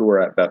people who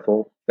were at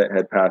Bethel that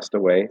had passed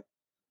away,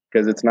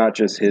 because it's not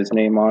just his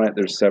name on it.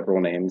 There's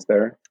several names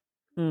there.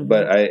 Hmm.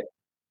 But I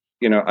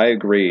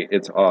agree.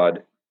 It's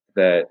odd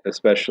that,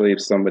 especially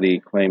if somebody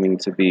claiming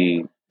to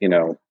be,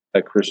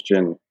 a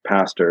Christian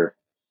pastor,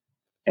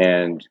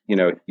 and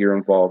you're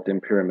involved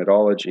in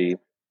pyramidology.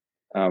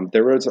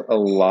 There was a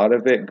lot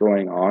of it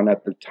going on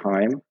at the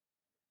time.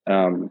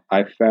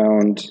 I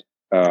found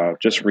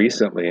just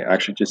recently,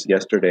 actually just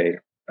yesterday,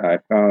 I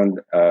found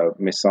a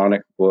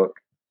Masonic book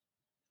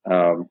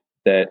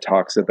that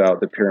talks about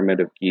the Pyramid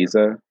of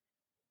Giza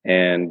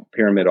and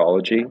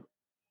pyramidology.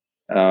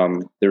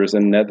 There was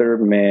another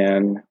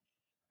man,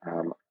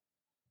 I'm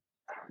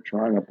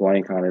drawing a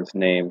blank on his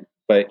name,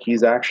 but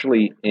he's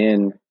actually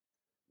in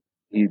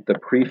the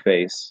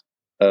preface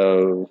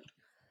of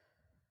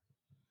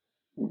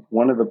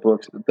one of the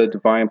books, The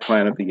Divine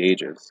Plan of the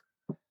Ages.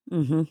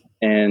 Hmm.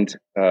 And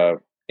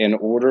in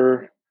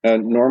order,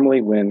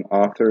 normally when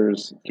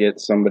authors get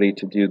somebody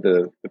to do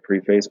the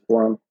preface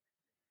for them,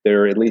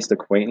 they're at least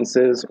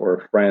acquaintances or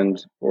a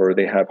friend, or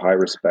they have high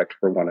respect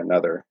for one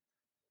another.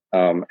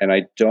 And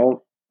I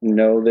don't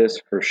know this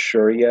for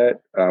sure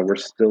yet. We're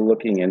still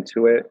looking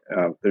into it.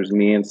 There's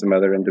me and some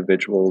other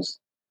individuals.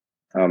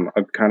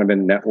 I've kind of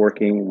been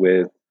networking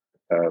with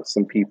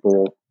some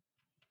people.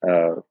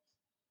 Uh,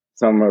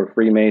 some are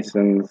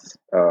Freemasons.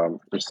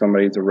 There's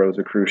somebody who's a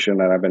Rosicrucian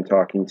that I've been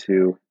talking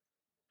to,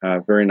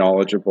 very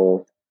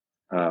knowledgeable.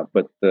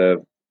 But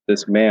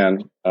this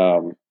man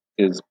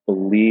is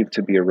believed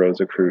to be a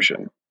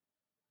Rosicrucian,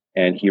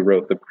 and he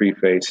wrote the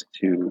preface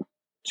to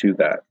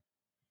that.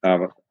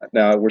 Um,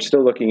 Now we're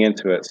still looking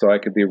into it, so I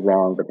could be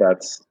wrong, but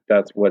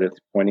that's what it's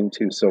pointing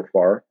to so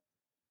far.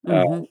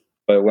 Mm-hmm.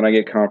 But when I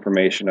get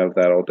confirmation of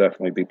that, I'll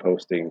definitely be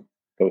posting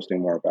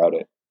more about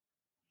it.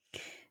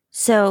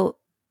 So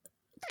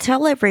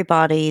tell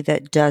everybody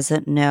that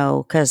doesn't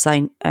know, because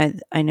I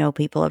know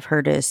people have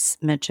heard us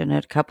mention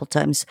it a couple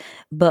times,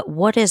 but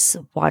what is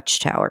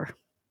Watchtower?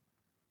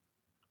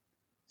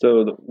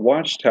 So the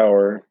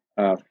Watchtower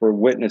for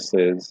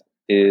witnesses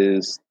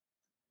is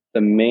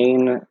the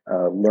main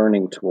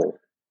learning tool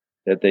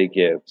that they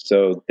give.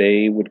 So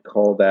they would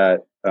call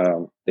that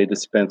they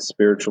dispense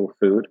spiritual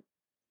food.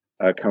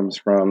 Comes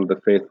from the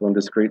faithful and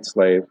discreet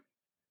slave,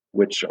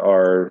 which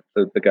are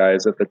the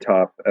guys at the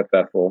top at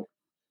Bethel,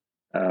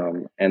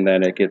 and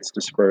then it gets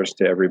dispersed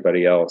to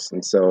everybody else.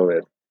 And so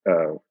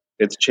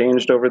it's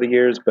changed over the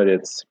years, but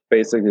it's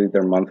basically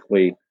their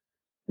monthly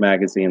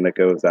magazine that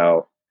goes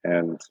out.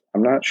 And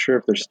I'm not sure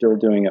if they're still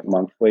doing it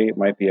monthly. It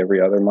might be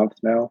every other month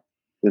now.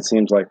 It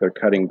seems like they're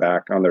cutting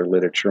back on their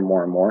literature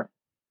more and more.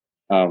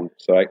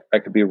 So I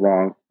could be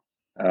wrong.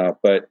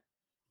 But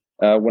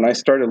when I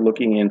started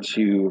looking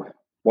into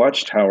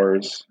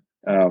watchtowers,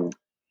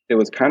 it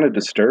was kind of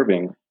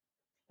disturbing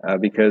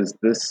because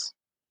this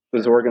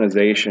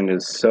organization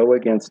is so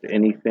against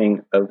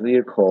anything of the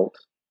occult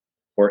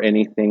or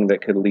anything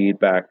that could lead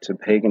back to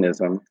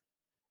paganism.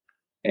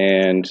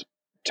 And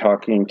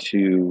talking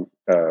to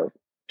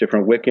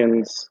different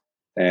Wiccans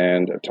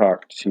and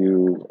talked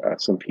to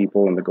some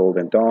people in the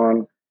Golden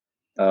Dawn.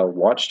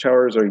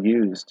 Watchtowers are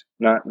used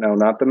not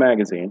the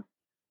magazine,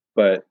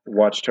 but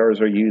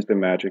watchtowers are used in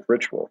magic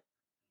ritual.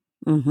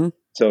 Mm-hmm.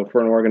 So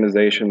for an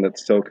organization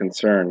that's so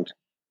concerned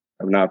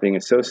of not being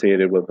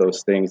associated with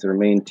those things, their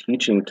main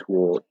teaching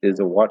tool is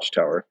a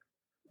watchtower.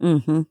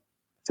 Mm-hmm.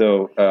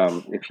 So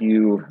if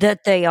you,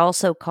 That they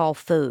also call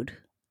food.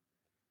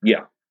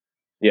 yeah,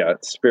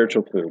 it's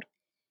spiritual food.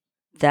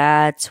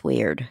 That's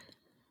weird.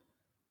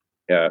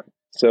 Yeah.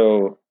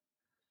 So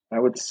I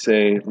would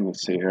say, let me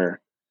see here.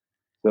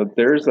 So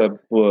there's a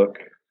book,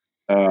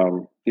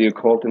 The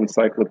Occult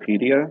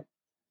Encyclopedia,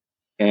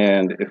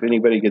 and if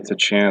anybody gets a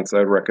chance,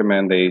 I'd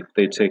recommend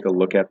they take a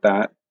look at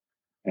that.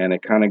 And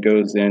it kind of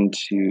goes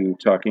into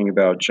talking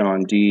about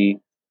John Dee.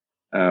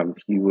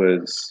 He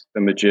was a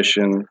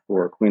magician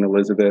for Queen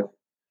Elizabeth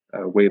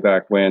way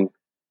back when,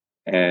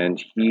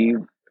 and he,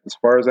 as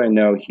far as I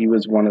know, he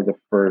was one of the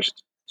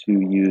first to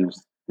use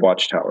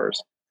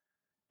watchtowers.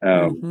 Um,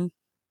 Mm-hmm.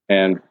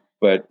 and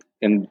but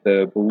in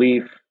the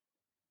belief,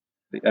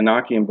 the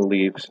Enochian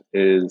beliefs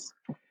is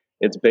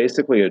it's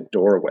basically a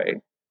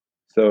doorway.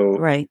 So,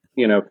 Right.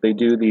 if they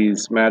do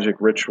these magic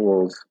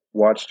rituals,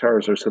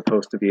 watchtowers are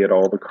supposed to be at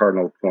all the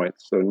cardinal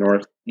points, so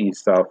north,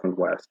 east, south, and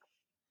west.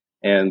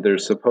 And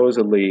there's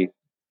supposedly,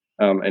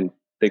 and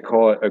they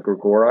call it a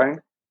Grigori,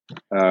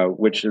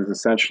 which is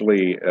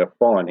essentially a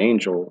fallen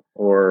angel,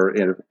 or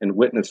in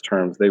witness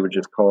terms, they would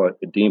just call it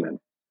a demon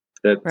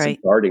that's Right.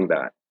 guarding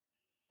that.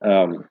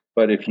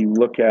 But if you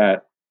look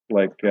at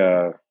like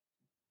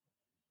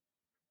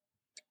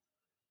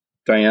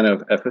Diana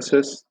of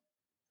Ephesus,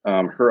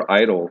 her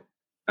idol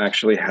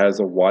actually has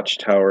a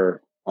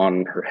watchtower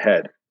on her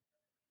head.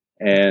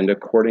 And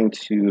according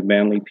to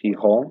Manly P.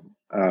 Hall,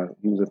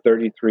 he was a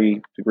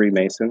 33-degree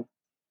Mason,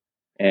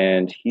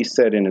 and he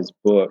said in his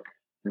book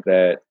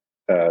that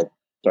uh,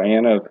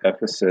 Diana of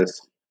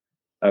Ephesus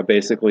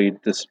basically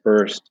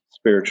dispersed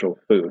spiritual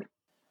food.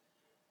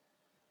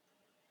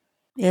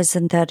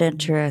 Isn't that Yeah.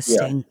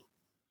 interesting?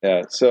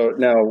 Yeah. So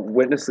now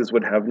witnesses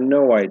would have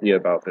no idea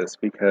about this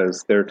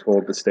because they're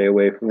told to stay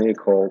away from the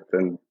occult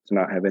and to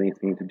not have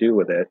anything to do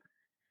with it.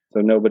 So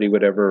nobody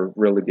would ever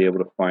really be able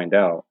to find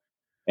out.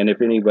 And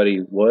if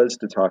anybody was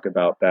to talk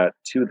about that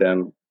to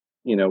them,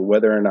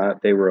 whether or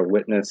not they were a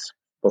witness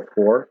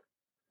before,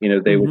 they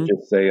would Mm-hmm.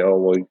 just say, oh,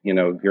 well,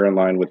 you're in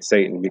line with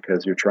Satan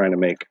because you're trying to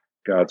make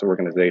God's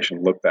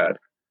organization look bad.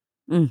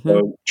 Mm-hmm.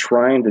 So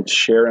trying to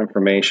share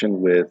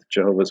information with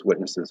Jehovah's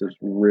Witnesses is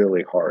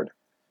really hard.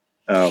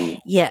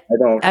 Yeah. I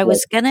don't I like,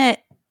 was gonna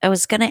I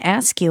was gonna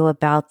ask you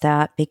about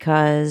that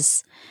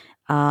because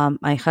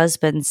my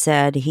husband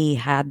said he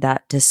had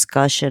that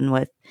discussion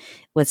with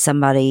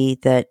somebody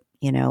that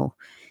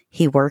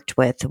he worked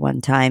with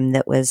one time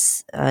that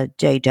was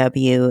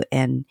JW,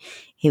 and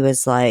he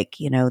was like,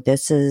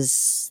 this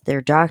is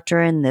their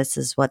doctrine, this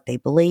is what they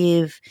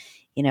believe,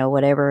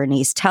 whatever, and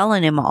he's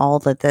telling him all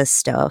of this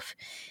stuff,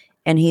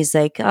 and he's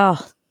like,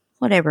 oh,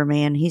 whatever,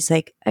 man. He's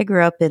like, I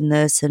grew up in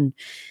this, and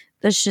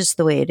that's just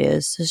the way it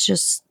is. It's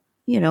just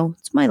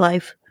it's my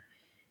life.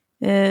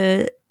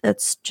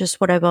 That's just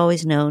what I've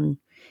always known.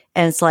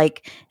 And it's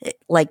like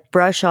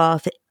brush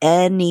off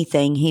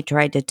anything he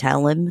tried to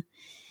tell him.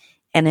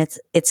 And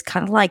it's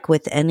kind of like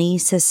with any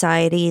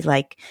society,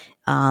 like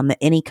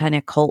any kind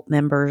of cult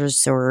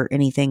members or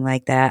anything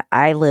like that.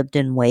 I lived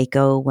in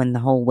Waco when the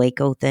whole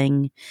Waco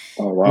thing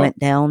oh, wow. went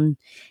down,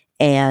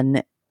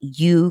 and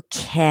you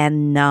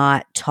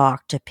cannot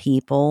talk to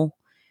people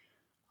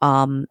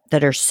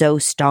that are so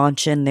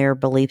staunch in their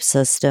belief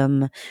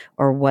system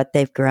or what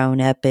they've grown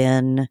up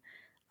in.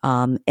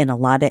 In a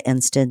lot of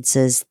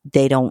instances,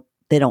 they don't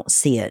don't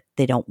see it.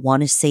 They don't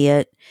want to see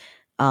it.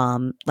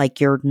 Like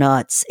you're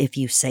nuts if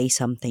you say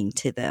something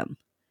to them.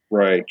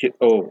 Right.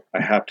 Oh,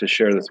 I have to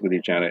share this with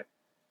you, Janet.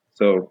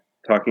 So,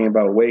 talking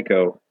about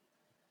Waco,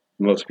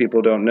 most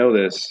people don't know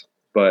this,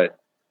 but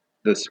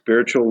the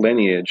spiritual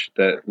lineage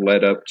that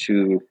led up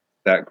to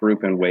that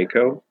group in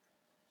Waco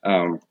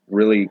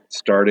really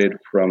started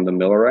from the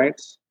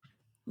Millerites.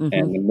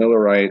 And the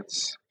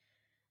Millerites,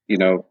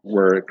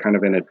 were kind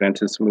of an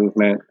Adventist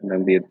movement, and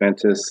then the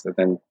Adventists, and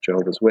then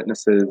Jehovah's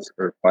Witnesses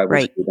or Bible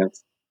Right.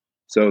 students.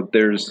 So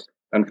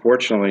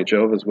unfortunately,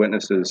 Jehovah's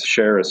Witnesses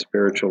share a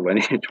spiritual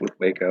lineage with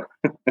Waco.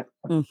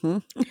 I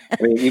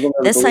mean, even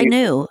though This I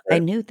knew. I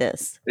knew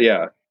this.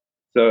 yeah.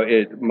 So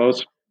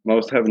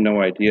most have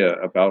no idea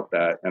about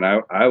that, and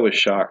I was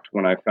shocked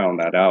when I found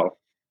that out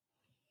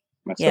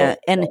myself. Yeah,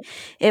 and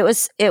it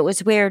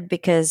was weird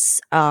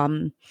because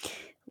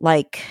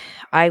like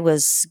I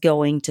was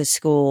going to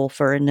school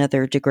for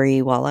another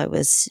degree while I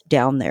was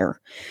down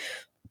there,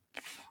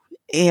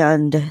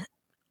 and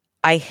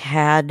I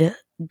had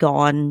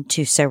gone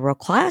to several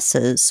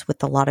classes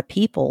with a lot of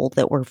people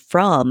that were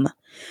from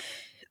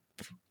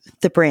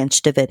the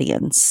Branch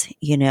Davidians,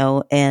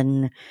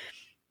 and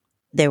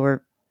they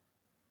were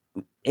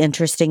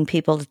interesting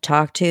people to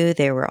talk to.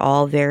 They were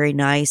all very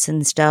nice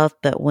and stuff,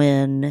 but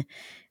when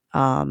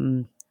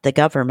the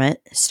government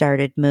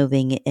started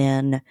moving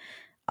in,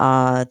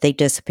 they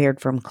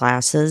disappeared from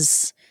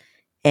classes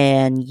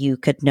and you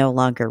could no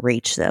longer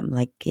reach them.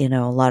 Like, a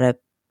lot of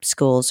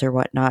schools or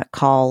whatnot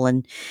call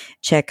and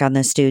check on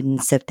the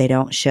students if they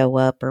don't show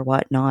up or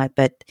whatnot,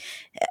 but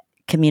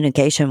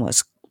communication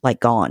was like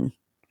gone.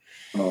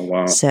 Oh,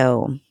 wow.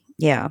 So,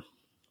 yeah,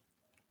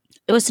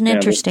 it was an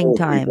interesting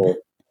time.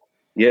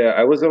 Yeah,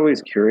 I was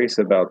always curious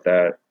about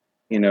that,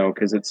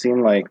 because it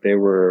seemed like they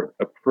were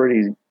a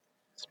pretty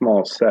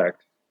small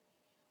sect,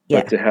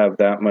 Yeah. but to have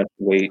that much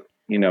weight,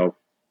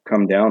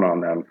 come down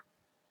on them.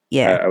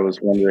 Yeah. I was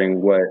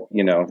wondering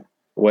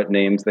what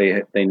names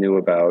they knew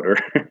about, or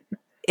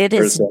it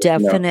is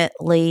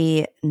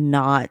definitely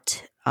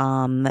not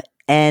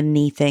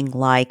anything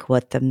like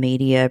what the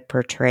media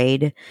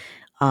portrayed.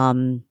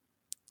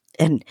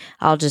 And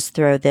I'll just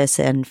throw this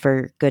in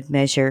for good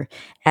measure.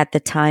 At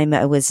the time,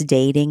 I was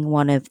dating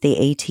one of the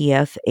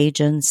ATF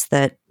agents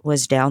that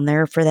was down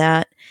there for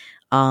that.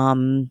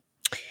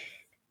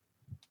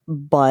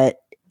 But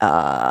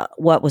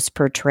what was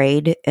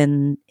portrayed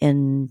in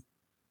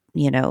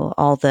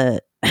all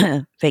the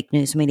fake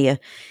news media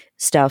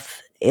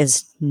stuff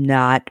is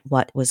not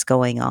what was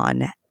going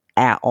on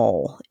at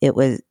all.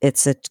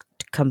 It's a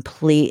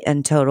complete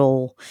and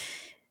total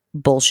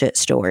bullshit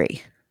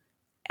story.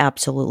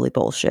 Absolutely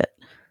bullshit.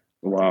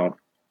 Wow.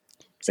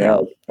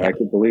 So, yeah, I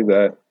could believe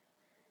that.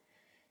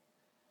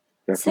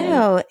 Definitely.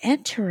 So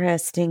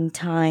interesting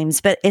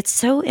times, but it's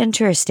so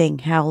interesting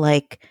how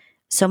like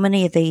so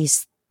many of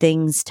these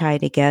things tie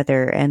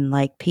together and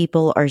like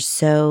people are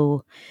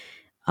so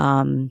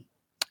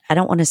I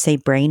don't want to say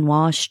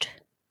brainwashed.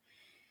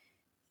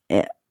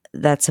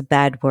 That's a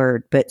bad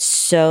word, but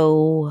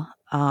so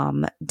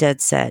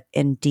dead set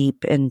and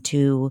deep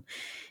into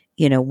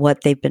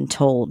what they've been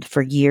told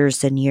for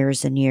years and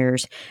years and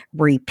years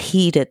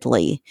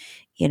repeatedly,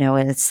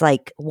 and it's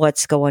like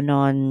what's going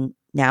on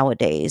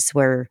nowadays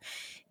where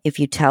if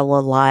you tell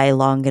a lie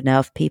long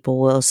enough,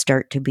 people will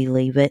start to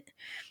believe it.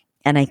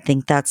 And I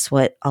think that's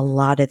what a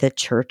lot of the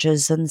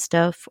churches and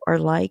stuff are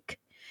like.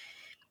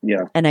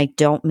 Yeah. And I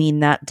don't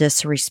mean that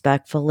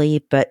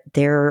disrespectfully, but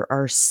there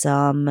are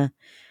some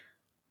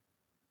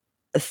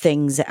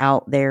things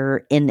out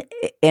there in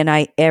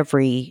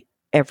every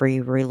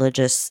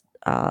religious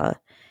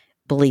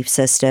belief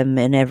system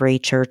in every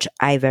church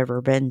I've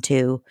ever been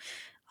to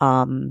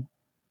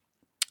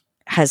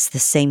has the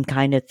same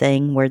kind of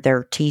thing where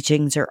their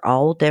teachings are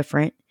all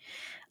different.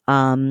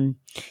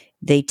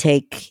 They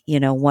take,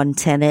 one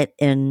tenet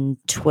and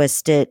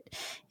twist it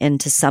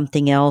into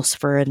something else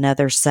for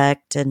another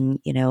sect. And,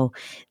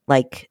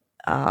 like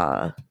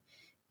the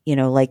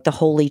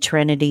Holy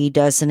Trinity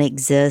doesn't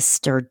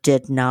exist or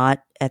did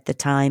not at the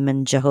time.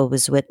 And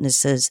Jehovah's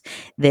Witnesses,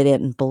 they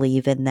didn't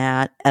believe in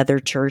that. Other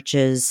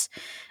churches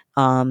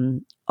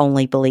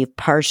only believe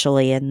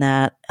partially in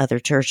that. Other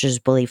churches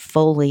believe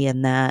fully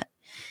in that.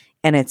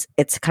 And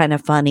it's kind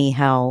of funny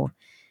how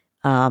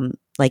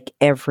like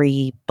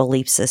every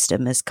belief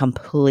system is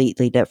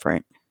completely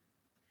different.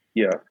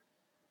 Yeah.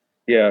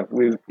 Yeah.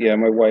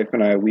 My wife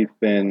and I, we've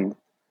been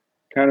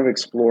kind of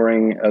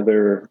exploring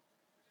other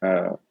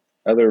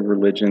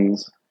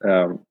religions.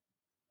 I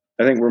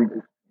think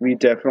we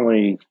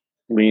definitely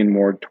lean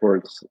more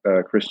towards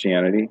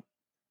Christianity,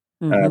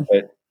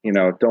 but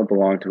don't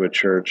belong to a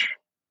church.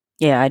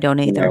 Yeah, I don't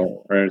either.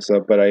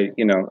 But I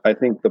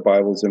think the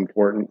Bible is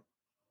important.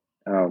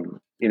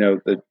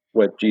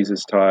 What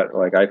Jesus taught,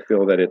 like I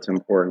feel that it's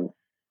important,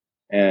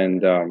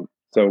 and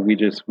so we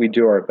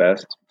do our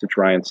best to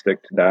try and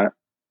stick to that,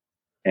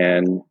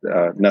 and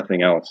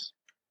nothing else.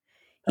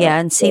 Yeah,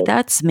 and see,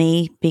 that's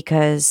me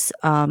because,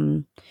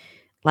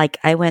 like,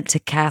 I went to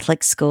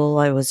Catholic school.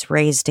 I was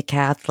raised a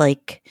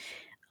Catholic.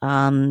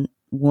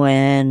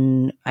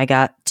 when I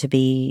got to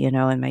be, in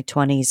my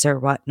 20s or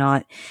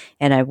whatnot,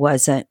 and I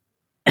wasn't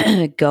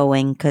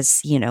going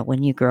because,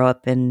 when you grow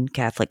up in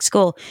Catholic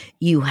school,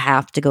 you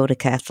have to go to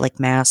Catholic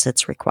Mass.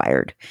 It's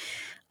required.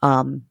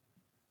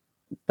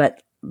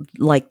 But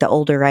like the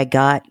older I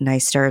got and I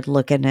started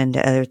looking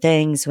into other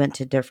things, went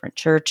to different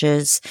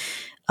churches,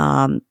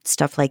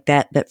 stuff like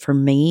that. But for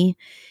me,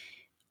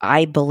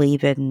 I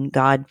believe in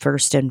God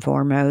first and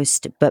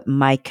foremost, but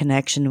my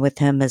connection with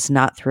Him is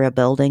not through a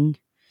building.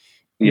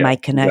 Yeah, My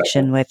exactly.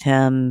 connection with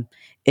Him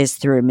is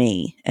through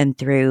me and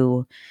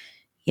through,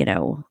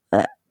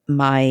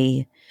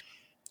 my,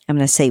 I'm going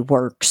to say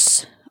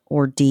works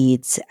or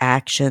deeds,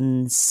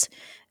 actions,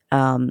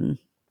 um,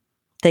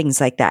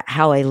 things like that,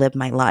 how I live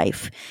my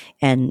life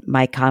and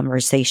my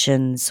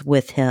conversations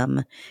with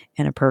Him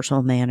in a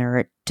personal manner.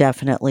 It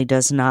definitely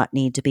does not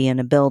need to be in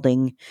a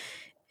building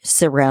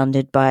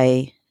surrounded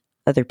by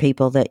other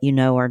people that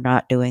are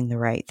not doing the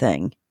right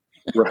thing.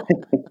 Right.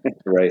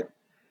 Right.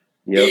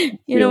 Yep.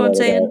 You See a know what I'm lot of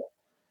that. saying?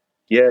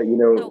 Yeah,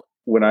 So,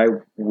 when I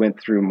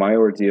went through my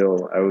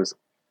ordeal, I was,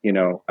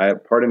 I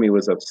part of me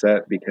was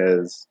upset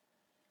because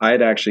I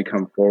had actually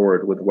come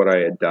forward with what I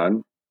had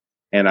done,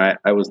 and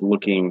I was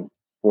looking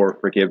for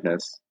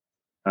forgiveness.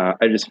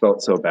 I just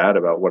felt so bad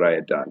about what I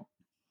had done.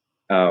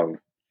 Um,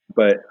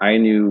 but I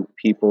knew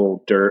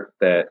dirt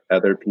that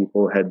other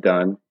people had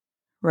done,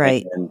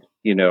 right. and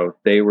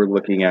they were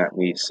looking at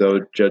me so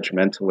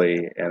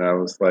judgmentally, and I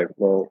was like,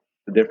 well,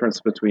 the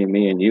difference between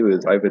me and you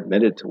is I've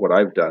admitted to what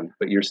I've done,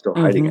 but you're still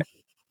hiding Mm-hmm. it.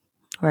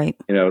 Right.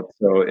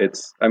 So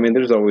I mean,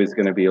 there's always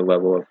going to be a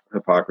level of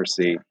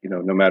hypocrisy,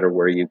 no matter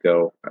where you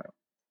go.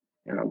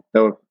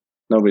 No,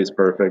 nobody's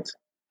perfect,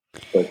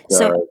 but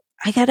So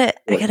I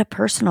what- got a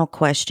personal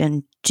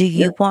question. Do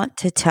yeah. you want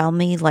to tell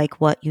me like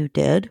what you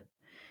did,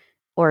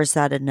 or is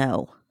that a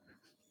no?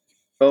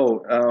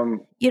 Oh,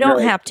 You don't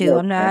no, have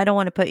to. no, I don't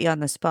want to put you on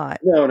the spot.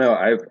 no.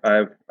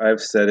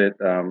 I've said it.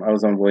 I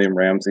was on William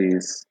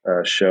Ramsey's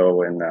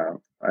show, and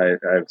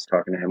I was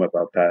talking to him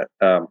about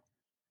that.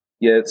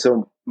 Yeah.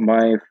 So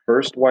my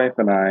first wife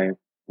and I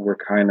were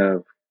kind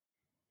of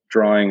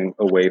drawing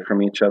away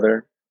from each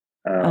other.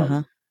 Um,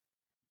 Uh-huh.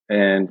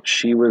 and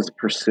she was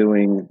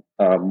pursuing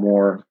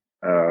more.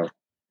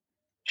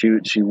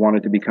 She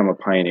wanted to become a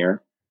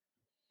pioneer,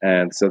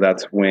 and so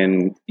that's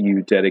when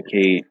you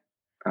dedicate.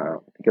 I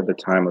think at the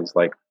time it was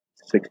like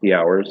 60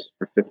 hours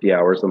or 50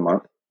 hours a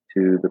month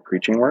to the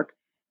preaching work.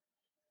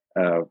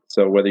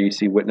 So whether you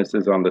see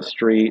witnesses on the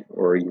street,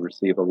 or you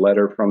receive a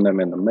letter from them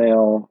in the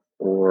mail,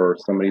 or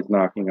somebody's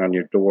knocking on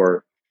your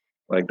door,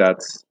 like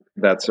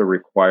that's a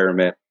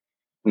requirement.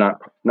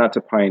 Not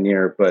to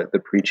pioneer, but the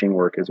preaching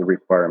work is a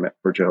requirement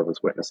for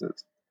Jehovah's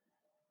Witnesses.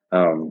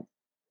 Um,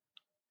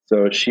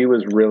 So she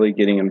was really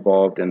getting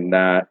involved in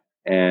that,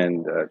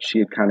 and she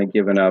had kind of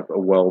given up a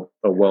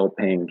well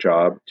paying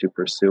job to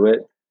pursue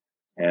it.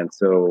 And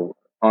so,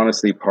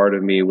 honestly, part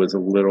of me was a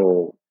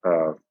little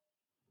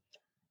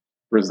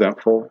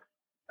resentful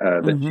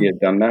that she Mm-hmm. had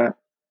done that,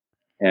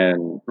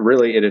 and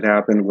really, it had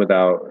happened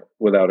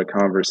without a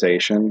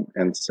conversation.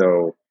 And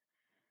so,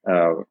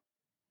 uh,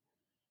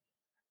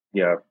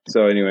 yeah.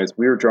 So, anyways,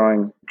 we were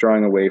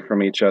drawing away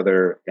from each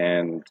other,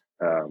 and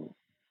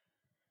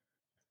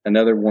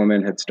another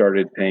woman had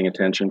started paying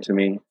attention to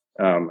me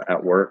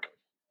at work,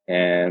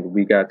 and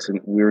we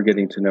were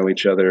getting to know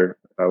each other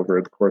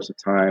over the course of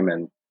time,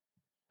 and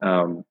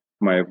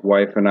my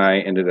wife and I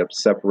ended up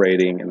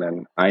separating, and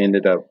then I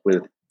ended up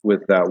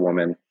with that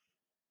woman,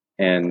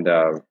 and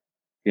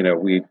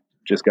we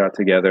just got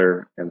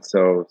together. And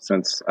so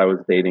since I was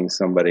dating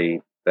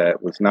somebody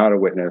that was not a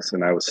witness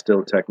and I was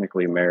still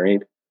technically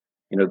married,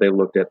 they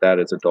looked at that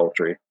as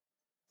adultery.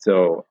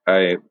 So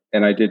I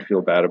did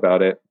feel bad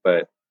about it,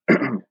 but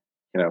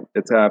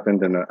it's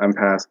happened, and I'm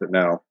past it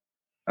now.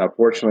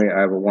 Fortunately, I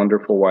have a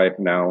wonderful wife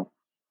now,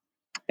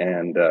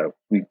 and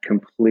we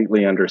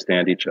completely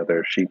understand each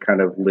other. She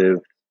kind of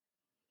lived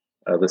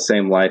the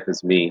same life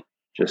as me,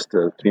 just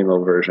a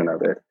female version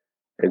of it.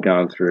 Had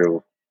gone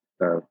through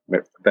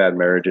bad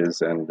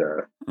marriages and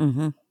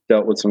Mm-hmm.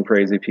 dealt with some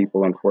crazy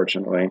people,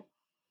 unfortunately.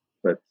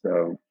 But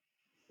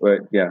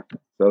yeah,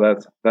 so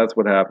that's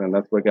what happened.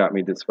 That's what got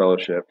me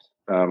disfellowshipped.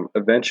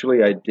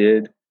 Eventually, I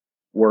did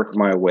work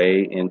my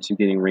way into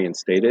getting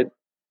reinstated.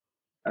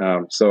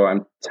 So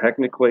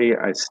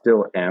I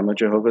still am a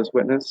Jehovah's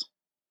Witness,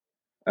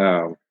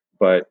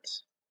 but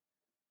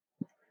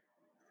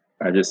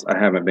I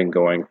haven't been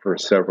going for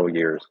several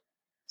years.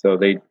 So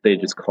they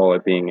just call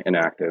it being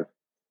inactive.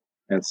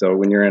 And so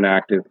when you're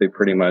inactive, they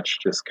pretty much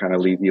just kind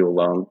of leave you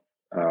alone.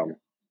 Um,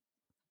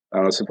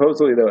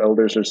 Supposedly the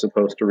elders are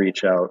supposed to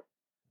reach out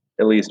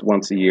at least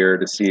once a year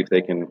to see if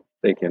they can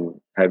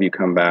have you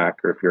come back,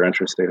 or if you're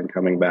interested in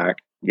coming back,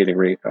 getting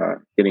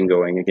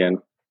going again.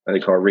 They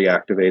call it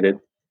reactivated.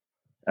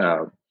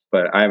 Uh,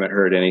 but I haven't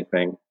heard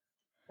anything.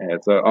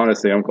 And so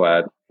honestly, I'm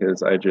glad,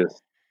 because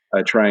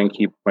I try and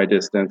keep my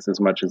distance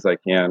as much as I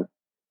can.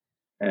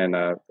 And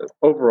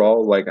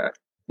overall, like I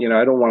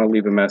don't want to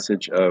leave a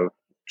message of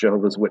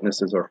Jehovah's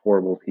Witnesses are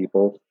horrible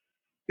people,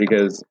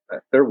 because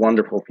they're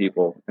wonderful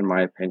people in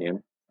my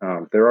opinion.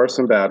 There are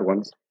some bad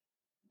ones,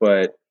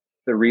 but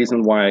the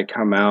reason why I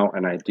come out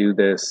and I do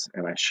this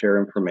and I share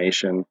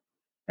information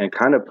and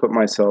kind of put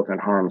myself in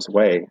harm's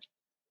way,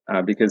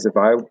 because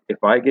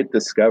if I get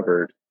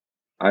discovered,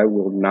 I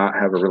will not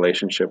have a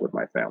relationship with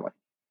my family.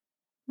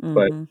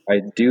 But Mm-hmm.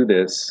 I do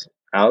this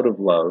out of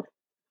love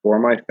for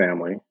my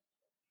family,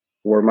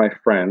 for my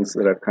friends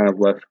that I've kind of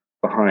left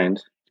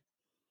behind,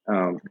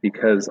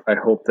 because I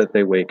hope that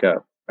they wake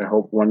up. I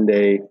hope one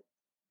day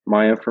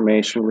my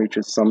information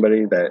reaches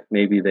somebody that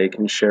maybe they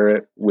can share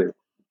it with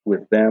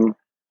them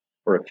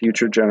for a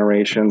future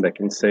generation that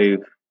can save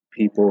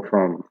people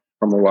from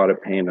a lot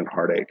of pain and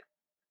heartache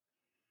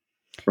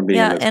from being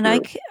in Yeah, this and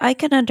group. I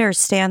can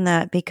understand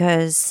that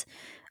because,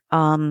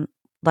 um,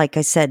 like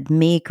I said,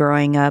 me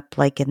growing up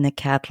like in the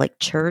Catholic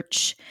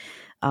Church,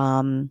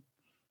 um,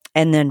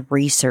 and then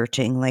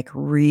researching like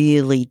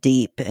really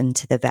deep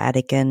into the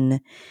Vatican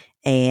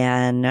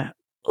and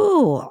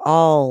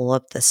all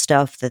of the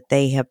stuff that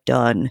they have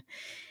done.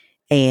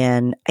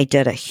 And I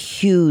did a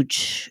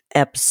huge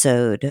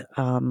episode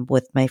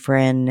with my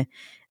friend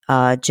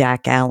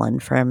Jack Allen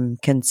from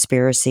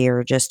Conspiracy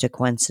or Just a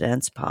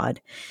Coincidence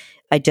Pod.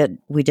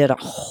 We did a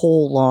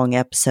whole long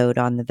episode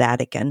on the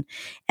Vatican,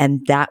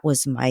 and that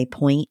was my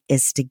point,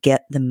 is to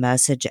get the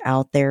message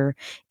out there.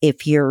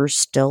 If you're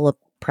still a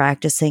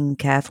practicing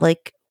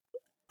Catholic,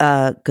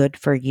 good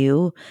for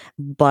you,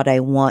 but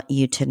I want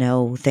you to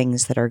know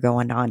things that are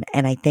going on.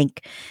 And I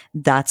think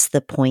that's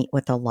the point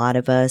with a lot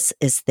of us,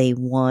 is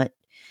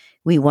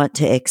we want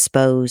to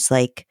expose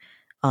like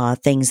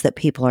things that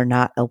people are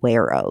not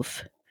aware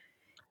of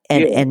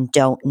Yeah, and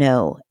don't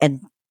know.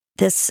 And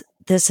this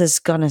is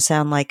going to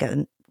sound like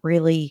a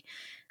really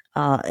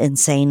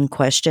insane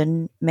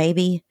question,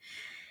 maybe,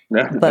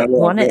 not but at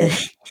all. Go.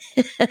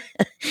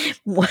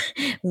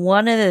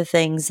 one of the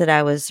things that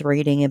I was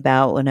reading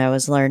about when I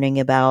was learning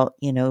about,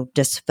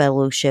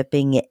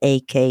 disfellowshipping,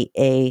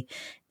 aka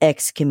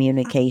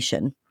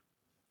excommunication,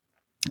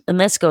 and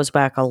this goes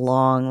back a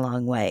long,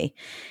 long way.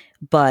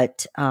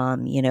 But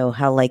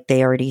how like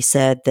they already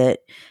said that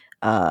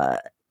uh,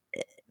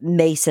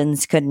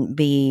 Masons couldn't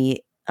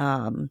be.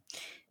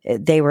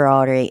 They were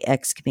already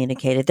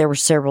excommunicated. There were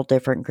several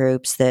different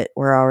groups that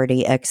were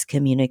already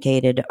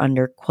excommunicated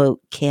under,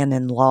 quote,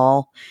 canon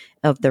law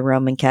of the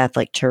Roman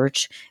Catholic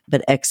Church.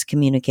 But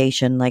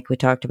excommunication, like we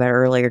talked about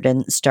earlier,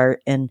 didn't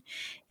start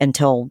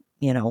until,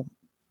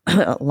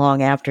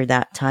 long after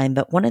that time.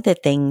 But one of the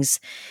things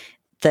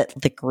that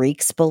the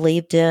Greeks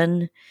believed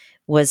in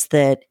was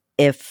that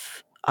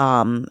if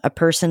a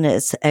person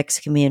is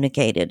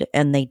excommunicated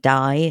and they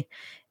die,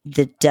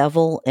 the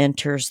devil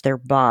enters their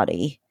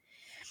body,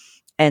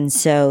 and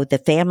so the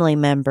family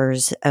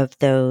members of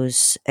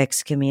those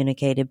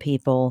excommunicated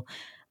people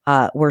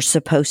were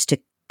supposed to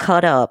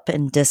cut up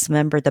and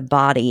dismember the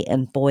body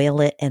and boil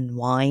it in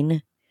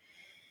wine.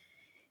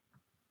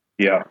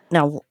 Yeah.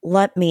 Now,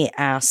 let me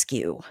ask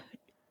you,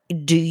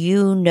 do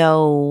you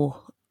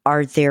know,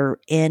 are there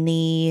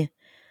any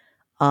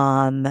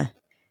um,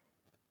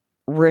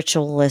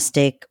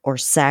 ritualistic or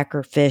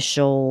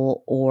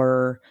sacrificial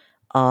or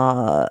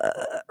uh,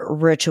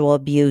 ritual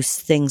abuse,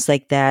 things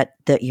like that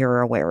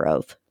you're aware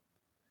of?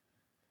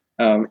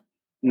 Um,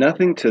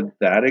 Nothing to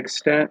that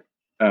extent,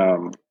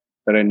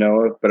 that I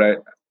know of, but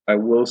I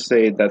will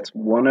say that's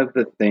one of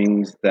the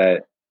things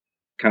that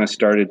kind of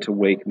started to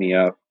wake me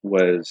up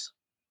was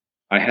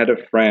I had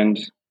a friend,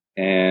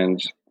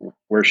 and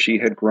where she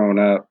had grown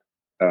up,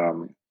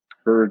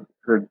 her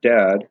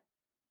dad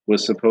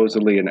was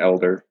supposedly an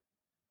elder,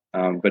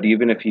 but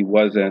even if he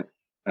wasn't,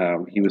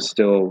 he was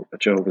still a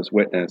Jehovah's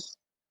Witness.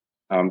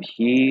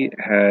 He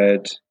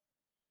had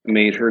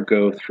made her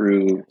go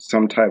through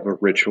some type of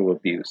ritual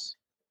abuse.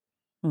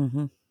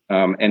 Mm-hmm.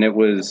 And it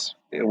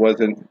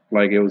wasn't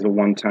like it was a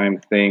one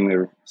time thing. There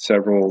were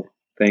several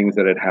things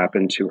that had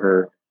happened to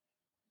her,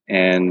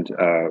 and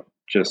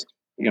just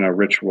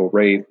ritual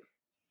rape,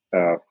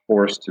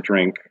 forced to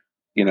drink,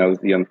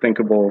 the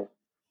unthinkable.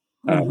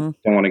 Mm-hmm.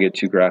 Don't want to get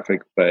too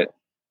graphic, but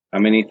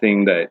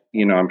anything that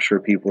I'm sure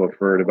people have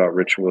heard about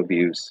ritual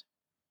abuse,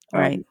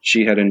 Right.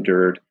 she had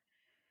endured.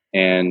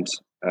 And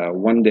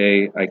one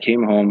day I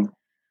came home,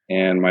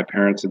 and my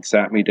parents had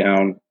sat me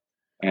down,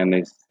 and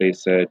they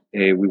said,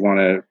 "Hey, we want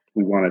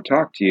to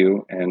talk to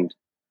you." And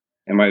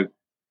my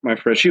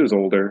friend, she was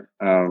older,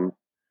 and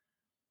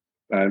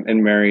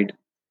married,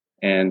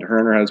 and her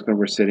and her husband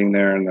were sitting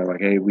there, and they're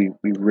like, "Hey, we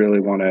really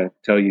want to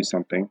tell you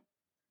something."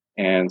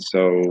 And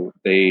so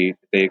they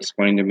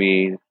explained to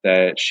me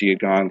that she had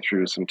gone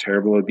through some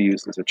terrible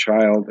abuse as a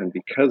child, and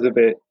because of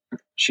it,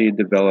 she had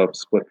developed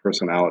split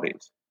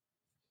personalities.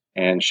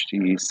 And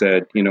she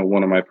said,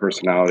 one of my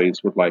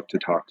personalities would like to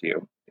talk to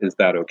you. Is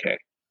that okay?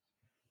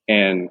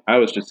 And I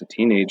was just a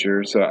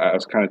teenager, so I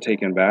was kind of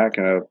taken back,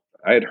 and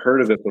I had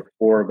heard of it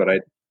before, but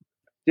I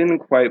didn't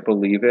quite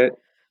believe it,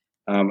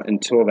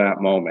 until that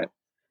moment.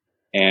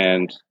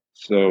 And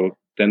so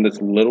then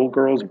this little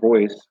girl's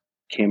voice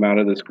came out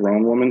of this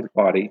grown woman's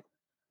body,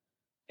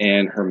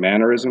 and her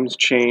mannerisms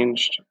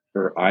changed,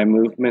 her eye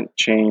movement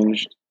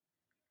changed.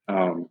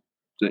 Um,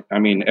 I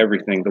mean,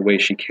 everything, the way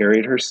she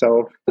carried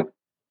herself,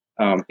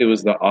 it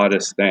was the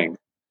oddest thing.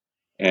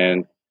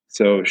 And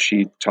so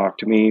she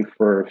talked to me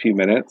for a few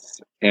minutes,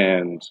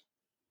 and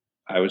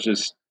I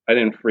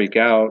didn't freak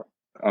out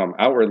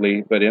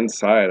outwardly, but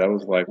inside I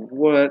was like,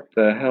 what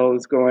the hell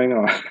is going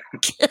on?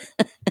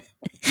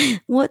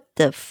 What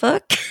the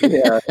fuck?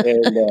 Yeah.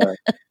 And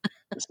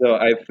so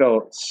I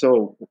felt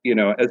so,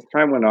 as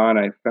time went on,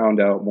 I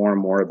found out more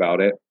and more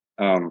about it.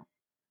 Um,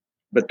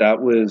 but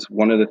that was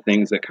one of the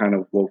things that kind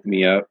of woke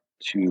me up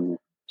to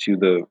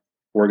the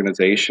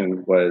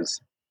organization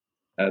was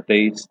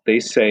they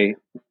say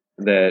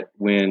that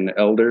when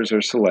elders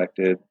are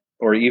selected,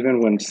 or even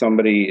when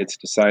it's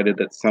decided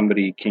that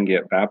somebody can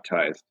get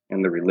baptized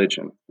in the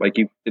religion,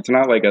 it's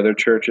not like other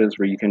churches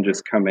where you can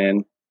just come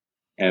in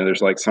and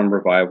there's like some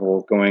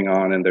revival going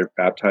on and they're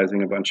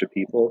baptizing a bunch of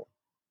people.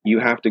 You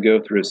have to go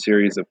through a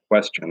series of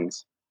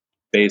questions,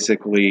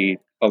 basically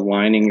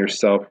aligning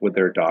yourself with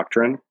their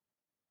doctrine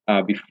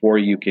before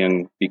you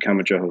can become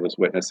a Jehovah's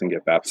Witness and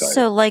get baptized.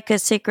 So, like a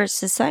secret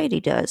society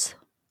does.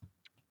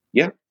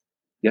 Yeah,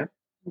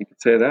 you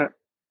could say that.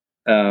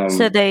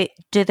 So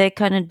do they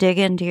kind of dig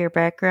into your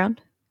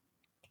background?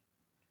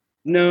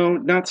 No,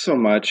 not so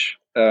much.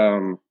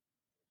 It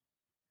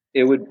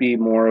would be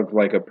more of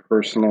like a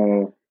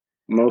personal.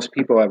 Most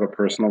people have a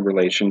personal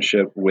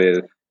relationship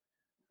with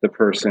the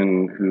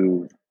person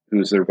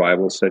who's their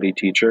Bible study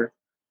teacher.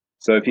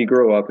 So if you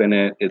grow up in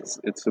it, it's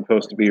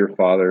supposed to be your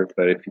father.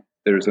 But if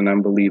there's an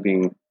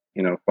unbelieving,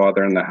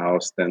 father in the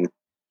house, then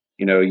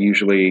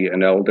usually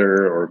an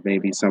elder or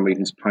maybe somebody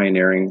who's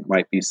pioneering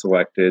might be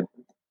selected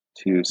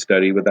to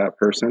study with that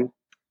person.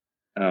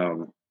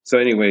 So,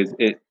 anyways,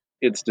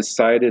 it's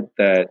decided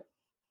that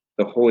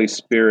the Holy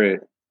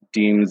Spirit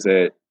deems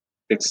it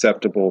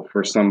acceptable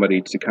for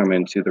somebody to come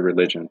into the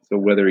religion. So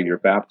whether you're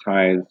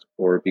baptized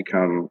or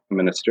become a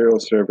ministerial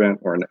servant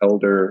or an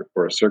elder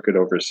or a circuit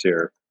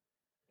overseer,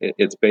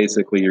 it's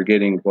basically you're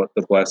getting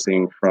the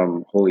blessing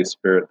from Holy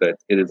Spirit that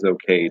it is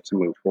okay to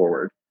move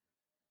forward.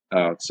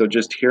 So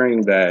just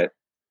hearing that,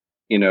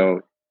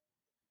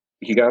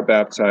 he got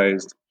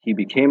baptized, he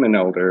became an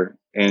elder,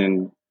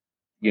 and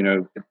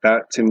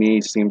that to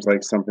me seems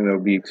like something that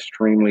would be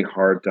extremely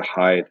hard to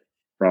hide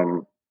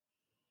from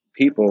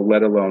people,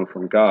 let alone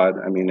from God.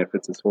 I mean, if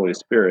it's His Holy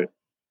Spirit.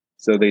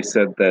 So they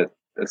said that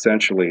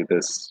essentially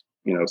this,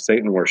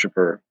 Satan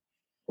worshiper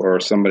or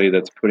somebody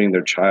that's putting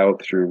their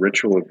child through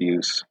ritual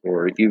abuse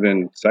or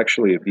even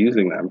sexually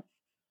abusing them,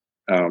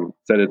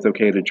 said it's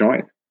okay to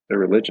join their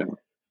religion.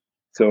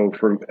 So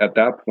at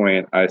that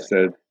point, I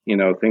said,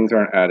 things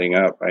aren't adding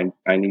up.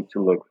 I need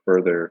to look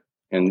further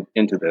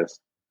into this.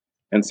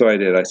 And so I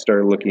did. I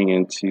started looking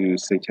into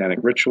satanic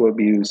ritual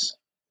abuse,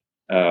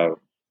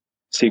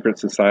 secret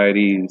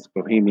societies,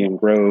 Bohemian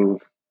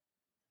Grove.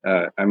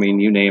 I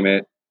mean, you name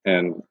it.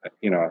 And,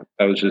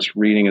 I was just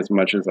reading as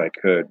much as I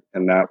could.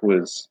 And that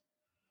was,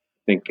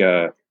 I think,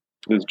 it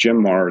was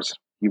Jim Mars.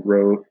 He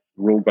wrote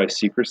Ruled by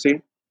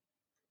Secrecy.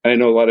 I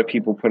know a lot of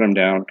people put him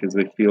down because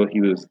they feel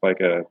he was like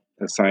a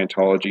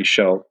Scientology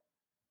shell.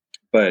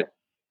 But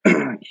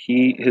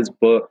his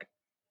book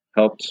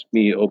helped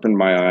me open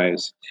my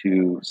eyes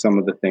to some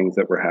of the things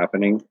that were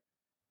happening.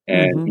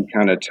 And he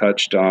kind of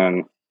touched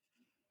on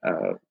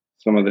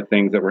some of the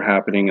things that were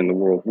happening in the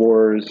world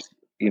wars,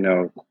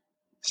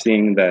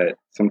 seeing that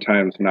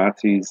sometimes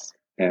Nazis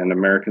and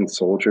American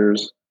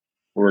soldiers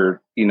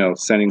were,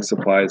 sending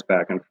supplies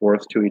back and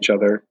forth to each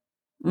other.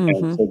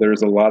 And so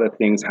there's a lot of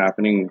things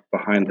happening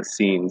behind the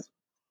scenes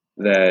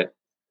that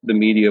the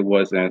media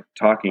wasn't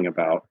talking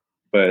about,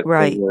 but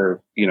Right.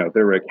 there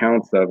were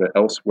accounts of it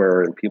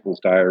elsewhere in people's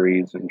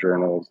diaries and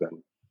journals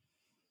and,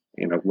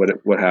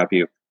 what have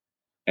you.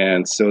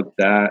 And so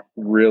that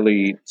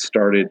really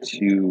started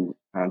to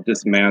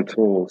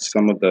dismantle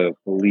some of the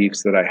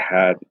beliefs that I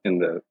had in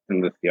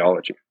the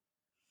theology.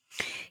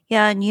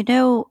 Yeah,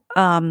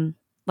 and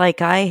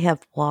like I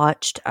have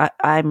watched,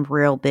 I'm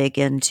real big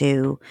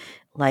into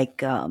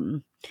like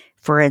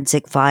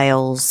forensic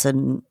files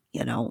and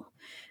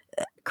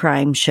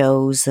crime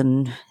shows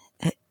and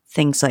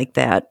things like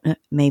that.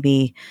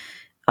 Maybe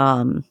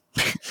um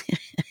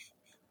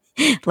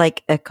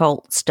like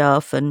occult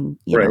stuff and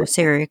Right.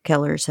 serial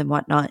killers and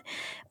whatnot.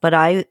 But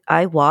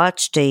I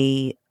watched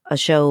a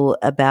show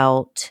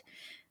about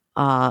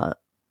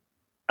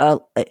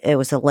it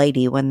was a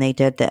lady when they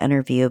did the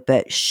interview,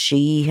 but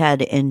she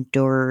had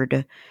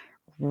endured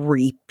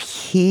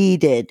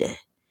repeated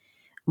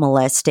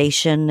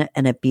molestation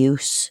and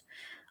abuse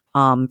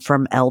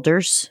from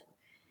elders,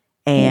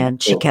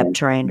 and she kept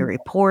trying to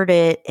report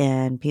it,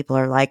 and people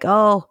are like,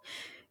 "Oh,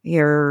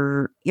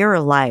 you're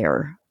a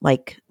liar.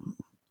 Like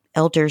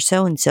elder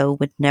so and so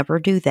would never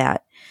do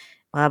that."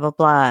 Blah blah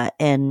blah,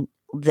 and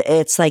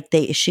it's like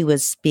she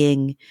was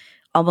being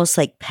almost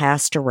like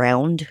passed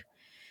around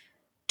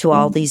to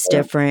all these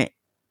different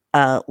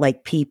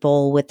like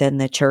people within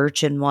the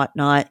church and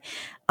whatnot.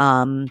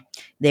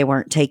 They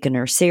weren't taking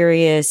her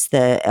serious.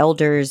 The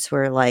elders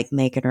were like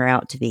making her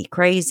out to be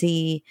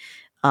crazy.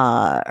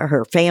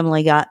 Her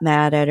family got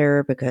mad at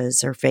her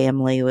because her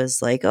family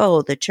was like,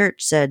 oh, the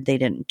church said they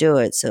didn't do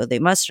it, so they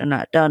must have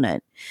not done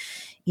it,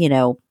 you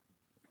know,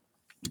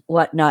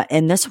 whatnot.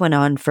 And this went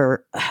on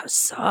for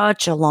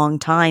such a long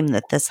time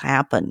that this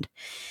happened.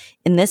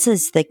 And this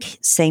is the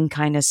same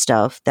kind of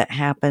stuff that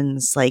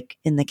happens like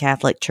in the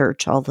Catholic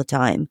Church all the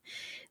time,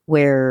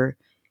 where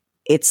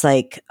it's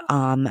like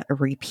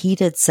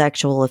repeated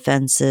sexual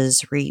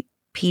offenses,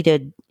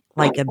 repeated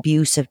like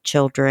abuse of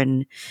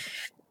children,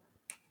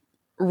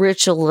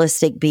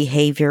 ritualistic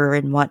behavior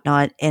and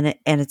whatnot, and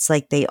it's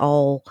like they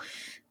all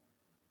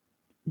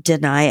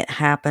deny it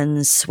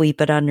happens, sweep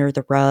it under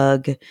the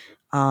rug,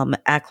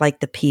 act like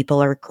the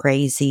people are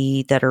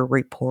crazy that are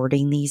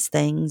reporting these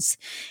things.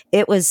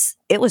 It was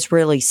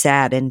really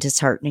sad and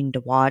disheartening to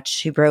watch.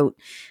 She wrote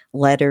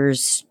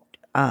letters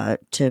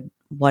to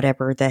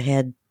whatever the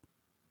head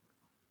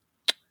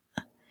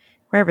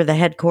wherever the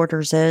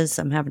headquarters is.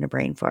 I'm having a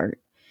brain fart.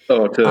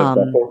 Oh, to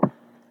Bethel?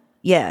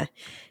 Yeah.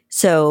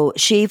 So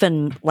she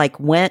even like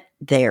went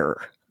there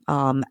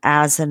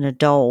as an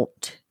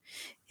adult,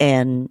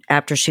 and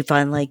after she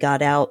finally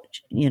got out,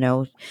 you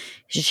know,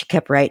 she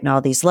kept writing all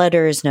these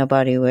letters.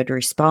 Nobody would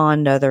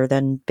respond other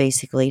than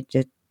basically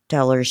to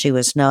tell her she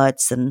was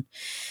nuts, and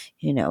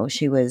you know,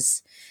 she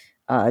was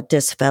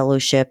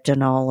disfellowshipped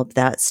and all of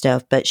that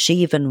stuff. But she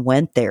even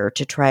went there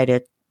to try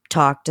to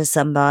talk to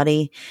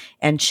somebody,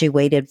 and she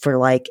waited for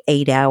like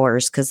 8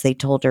 hours because they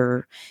told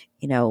her,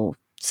 you know,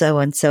 so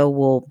and so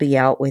will be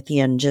out with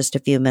you in just a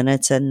few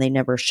minutes, and they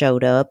never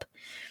showed up.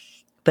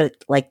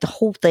 But like the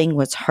whole thing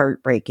was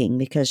heartbreaking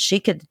because she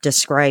could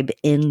describe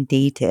in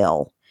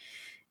detail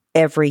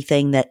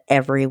everything that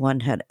everyone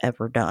had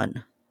ever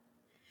done.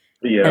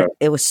 Yeah. And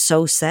it was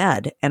so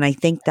sad. And I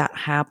think that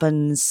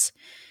happens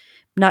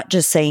not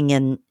just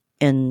saying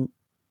in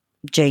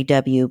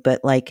JW,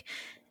 but like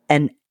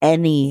in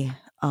any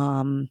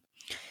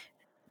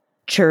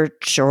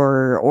church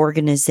or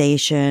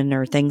organization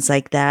or things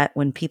like that.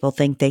 When people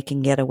think they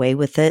can get away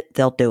with it,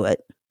 they'll do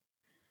it.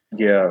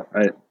 Yeah.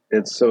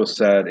 It's so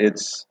sad.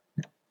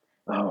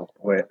 Oh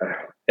boy,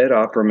 Ed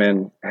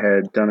Opperman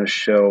had done a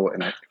show,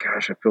 and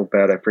gosh, I feel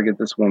bad. I forget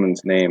this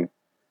woman's name.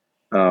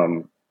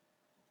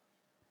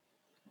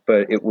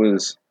 But it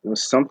was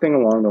something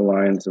along the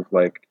lines of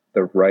like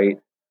the right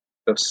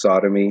of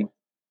sodomy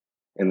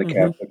in the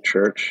Catholic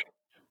Church,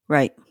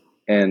 Right.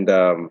 and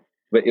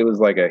but it was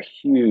like a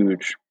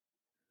huge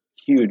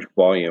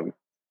volume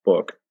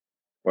book,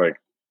 like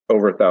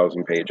over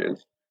 1,000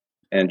 pages,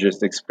 and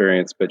just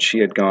experience. But she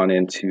had gone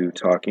into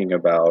talking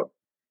about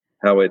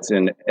how it's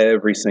in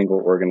every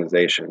single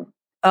organization.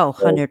 Oh,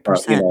 So,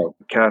 100%.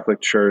 Catholic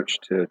Church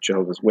to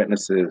Jehovah's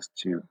Witnesses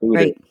to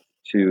Buddhist Right.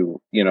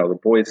 to the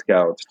Boy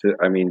Scouts to,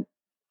 I mean,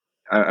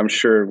 I'm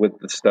sure with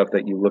the stuff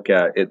that you look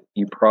at,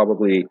 you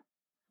probably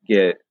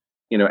get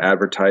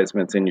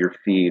advertisements in your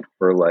feed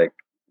for like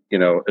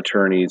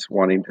attorneys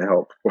wanting to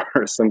help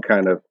for some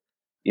kind of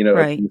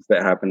Right. abuse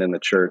that happened in the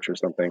church or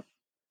something.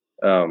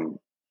 Um,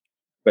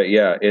 but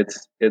yeah,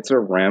 it's a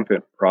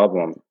rampant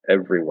problem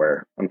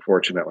everywhere,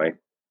 unfortunately,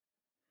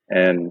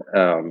 and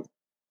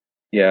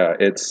yeah,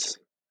 it's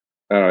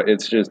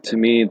just, to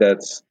me,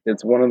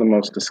 it's one of the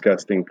most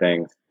disgusting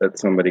things that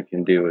somebody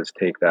can do is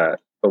take that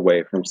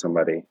away from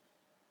somebody.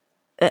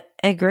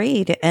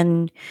 Agreed.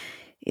 And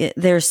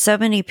there's so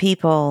many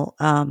people,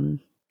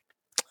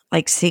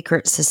 like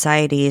secret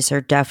societies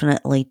are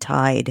definitely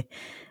tied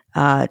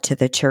to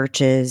the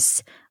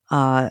churches,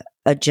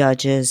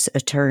 judges,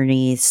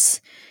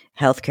 attorneys,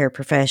 healthcare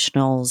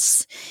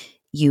professionals,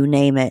 you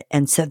name it.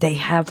 And so they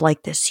have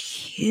like this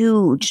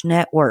huge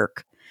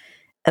network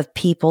of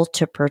people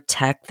to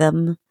protect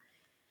them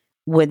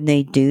when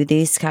they do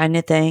these kind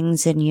of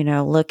things. And, you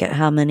know, look at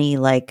how many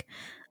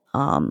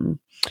um,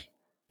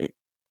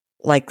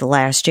 like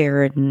last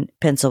year in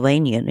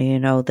Pennsylvania, you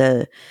know,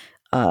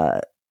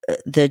 uh,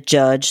 the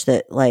judge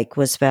that like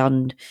was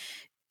found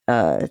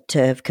to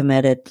have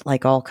committed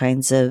like all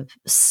kinds of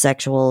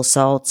sexual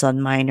assaults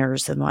on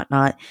minors and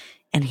whatnot,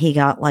 and he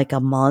got like a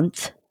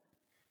month,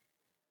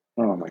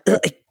 Oh my God.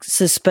 like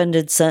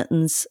suspended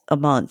sentence, a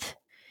month.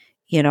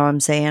 You know what I'm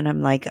saying?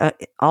 I'm like,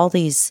 all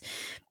these,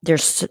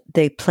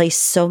 they place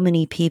so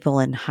many people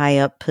in high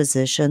up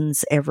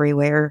positions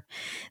everywhere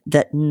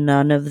that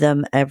none of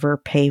them ever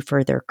pay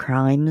for their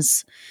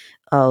crimes.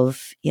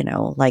 Of, you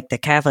know, like the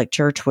Catholic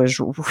Church was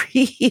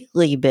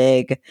really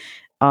big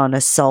on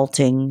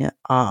assaulting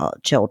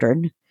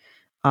children,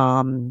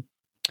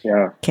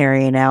 Yeah.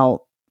 carrying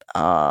out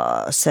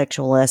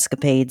sexual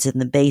escapades in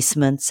the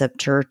basements of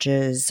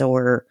churches,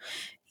 or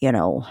you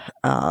know,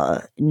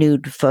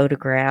 nude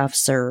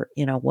photographs, or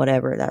you know,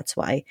 whatever. That's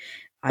why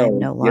I am Oh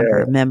no yeah. longer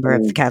a I member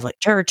of the mean,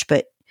 Catholic Church.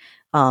 But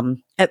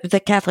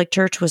the Catholic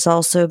Church was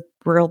also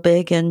real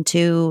big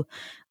into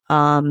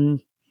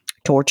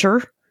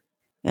torture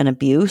and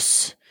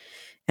abuse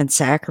and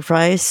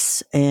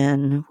sacrifice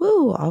and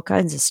all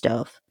kinds of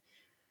stuff.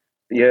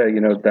 yeah,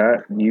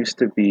 that used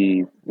to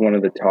be one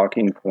of the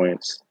talking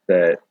points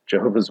that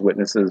Jehovah's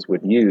Witnesses would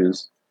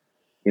use,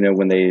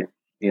 when they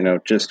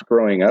just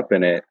growing up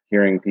in it,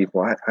 hearing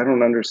people, I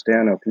don't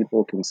understand how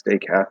people can stay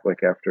Catholic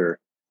after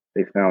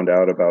they found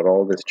out about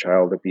all this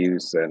child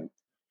abuse. And,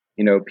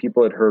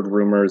 people had heard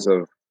rumors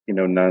of,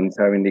 nuns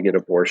having to get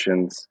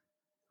abortions,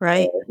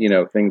 Right.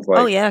 things Oh,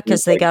 like, yeah, things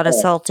because they like got that.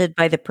 assaulted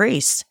by the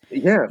priest.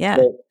 Yeah. Yeah.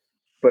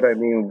 But I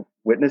mean,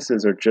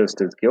 witnesses are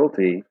just as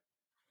guilty.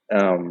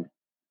 Um,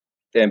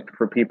 and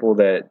for people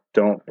that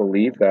don't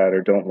believe that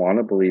or don't want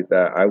to believe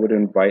that, I would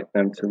invite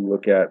them to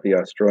look at the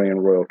Australian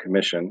Royal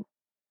Commission.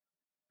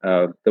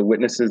 The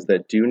witnesses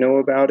that do know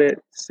about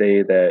it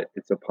say that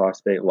it's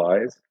apostate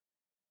lies.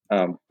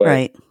 But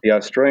Right. the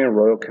Australian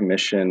Royal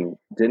Commission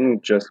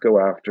didn't just go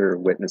after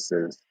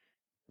witnesses.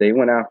 They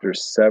went after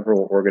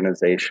several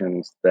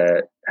organizations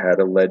that had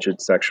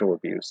alleged sexual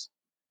abuse.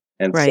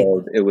 And Right.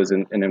 so it was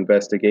an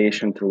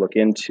investigation to look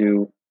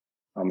into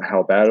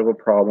how bad of a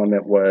problem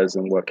it was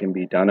and what can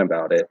be done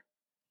about it.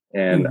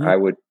 And Mm-hmm. I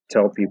would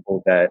tell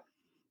people that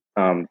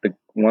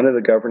one of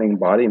the governing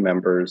body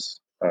members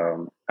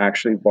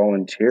actually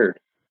volunteered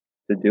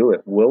to do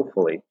it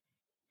willfully,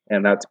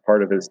 and that's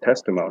part of his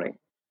testimony.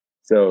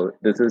 So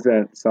this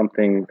isn't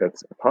something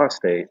that's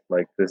apostate.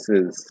 Like, this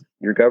is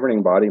your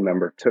governing body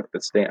member took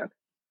the stand.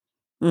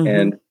 Mm-hmm.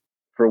 And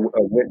for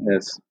a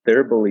witness,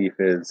 their belief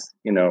is,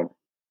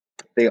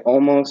 they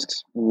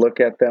almost look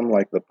at them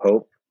like the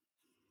Pope.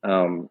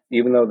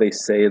 Even though they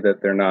say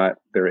that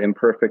they're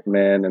imperfect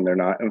men and they're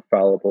not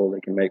infallible,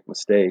 they can make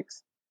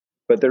mistakes,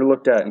 but they're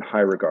looked at in high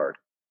regard.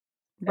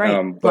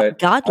 Right. But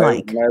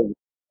Godlike.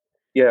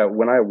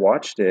 when I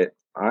watched it,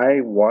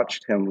 I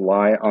watched him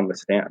lie on the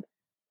stand.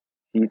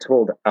 He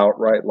told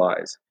outright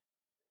lies.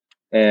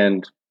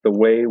 And the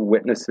way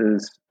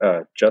witnesses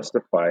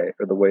justify it,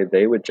 or the way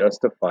they would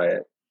justify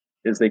it,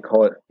 is they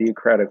call it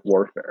theocratic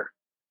warfare.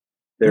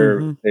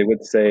 Mm-hmm. They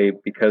would say,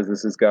 because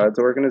this is God's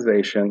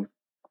organization,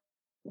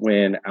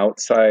 when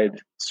outside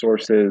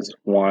sources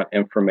want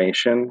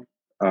information,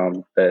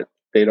 that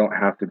they don't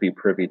have to be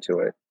privy to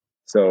it.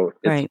 So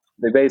Right.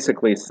 they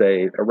basically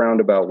say a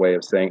roundabout way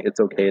of saying it's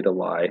okay to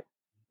lie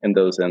in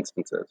those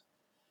instances.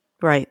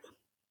 Right.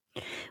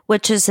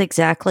 Which is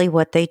exactly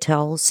what they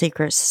tell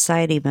secret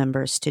society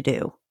members to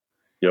do.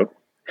 Yep.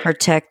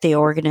 Protect the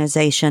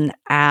organization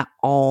at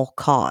all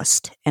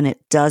cost. And it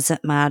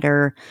doesn't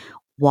matter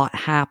what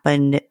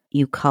happened.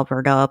 You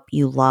covered up,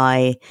 you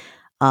lie.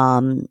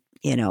 Um,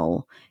 you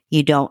know,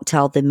 you don't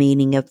tell the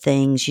meaning of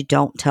things. You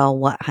don't tell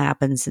what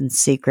happens in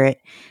secret.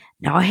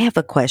 Now, I have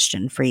a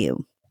question for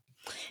you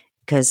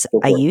because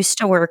I Before. used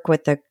to work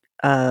with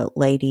a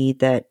lady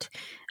that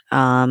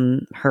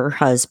her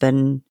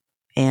husband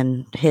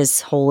and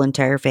his whole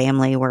entire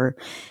family were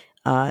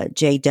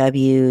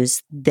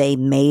JWs. They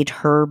made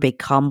her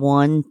become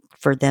one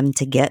for them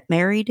to get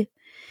married.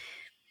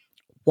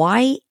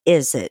 Why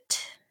is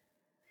it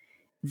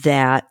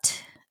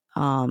that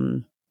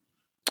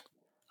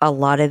a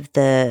lot of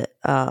the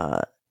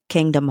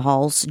Kingdom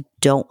Halls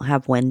don't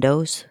have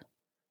windows?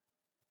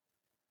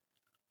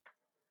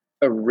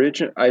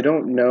 I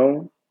don't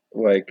know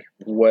like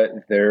what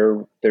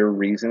their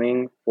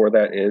reasoning for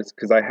that is,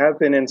 because I have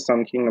been in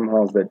some Kingdom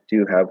Halls that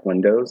do have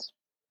windows.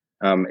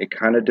 It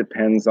kind of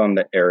depends on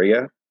the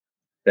area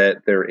that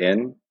they're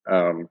in.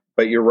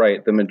 But you're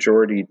right, the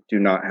majority do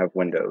not have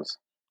windows.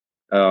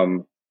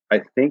 I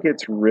think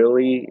it's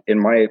really, in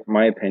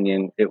my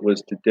opinion, it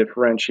was to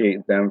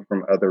differentiate them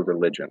from other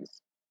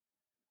religions.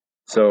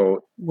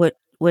 So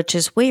Which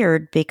is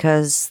weird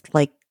because,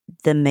 like,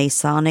 the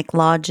Masonic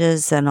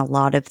lodges and a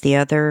lot of the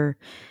other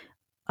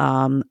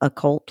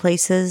occult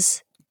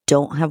places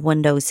don't have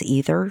windows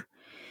either.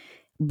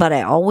 But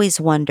I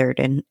always wondered,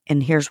 and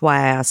here's why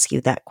I ask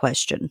you that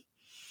question.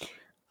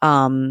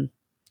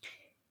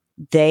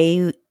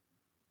 They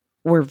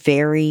were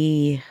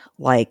very,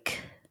 like,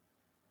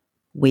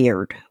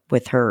 weird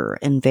with her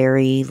and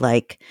very,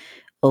 like,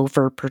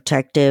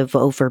 overprotective,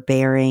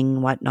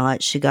 overbearing,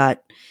 whatnot. She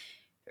got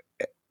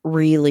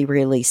really,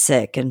 really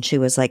sick and she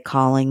was like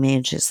calling me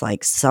and she's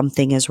like,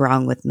 something is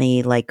wrong with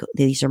me. Like,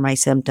 these are my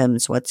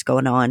symptoms. What's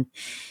going on?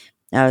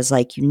 I was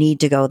like, you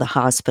need to go to the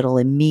hospital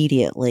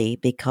immediately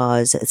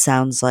because it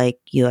sounds like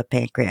you have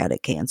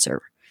pancreatic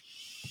cancer.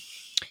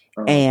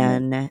 no.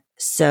 And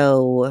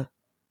so,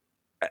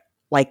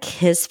 like,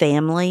 his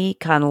family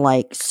kind of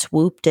like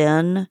swooped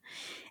in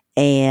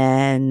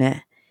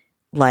and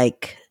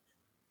like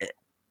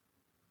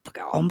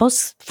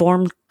almost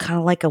formed kind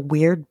of like a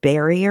weird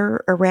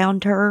barrier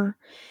around her,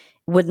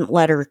 wouldn't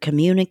let her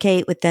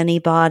communicate with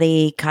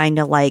anybody, kind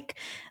of like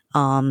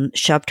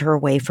shoved her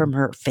away from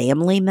her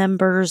family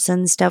members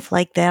and stuff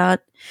like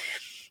that.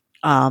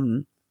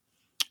 Um,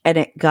 and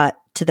it got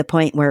to the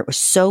point where it was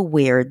so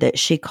weird that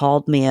she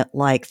called me at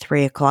like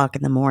 3 o'clock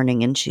in the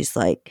morning and she's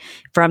like,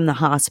 from the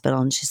hospital,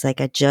 and she's like,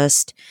 I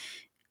just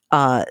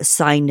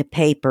signed a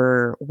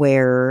paper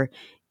where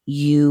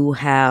you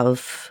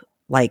have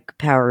like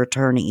power of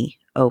attorney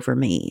over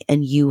me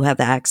and you have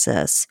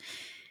access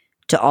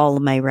to all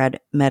of my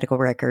medical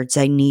records.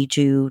 I need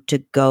you to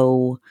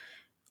go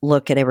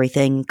look at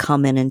everything,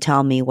 come in and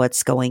tell me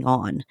what's going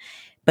on.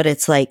 But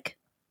it's like,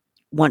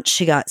 once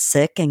she got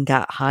sick and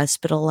got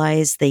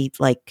hospitalized, they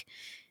like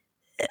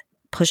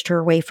pushed her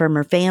away from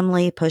her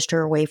family, pushed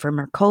her away from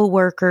her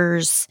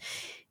coworkers,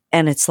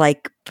 and it's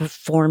like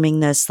forming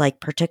this like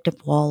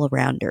protective wall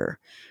around her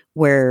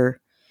where,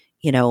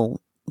 you know,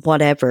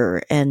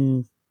 whatever.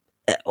 And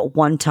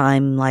one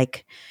time,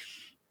 like,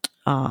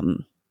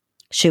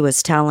 she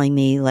was telling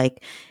me,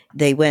 like,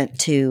 they went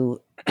to,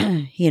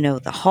 you know,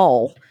 the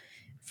hall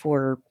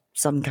for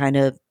some kind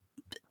of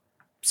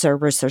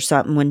service or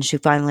something when she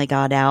finally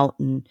got out,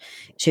 and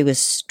she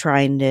was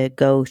trying to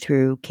go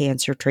through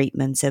cancer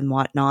treatments and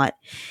whatnot.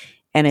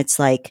 And it's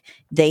like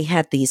they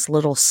had these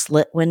little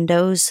slit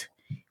windows,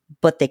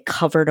 but they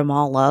covered them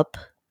all up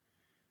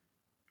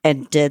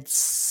and did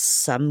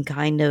some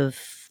kind of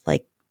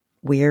like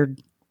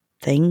weird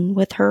thing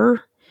with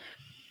her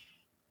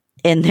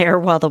in there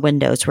while the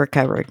windows were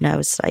covered. And I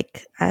was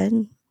like, I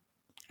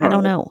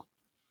don't know.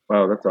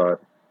 Wow, that's odd.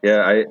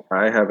 Yeah,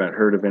 I haven't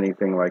heard of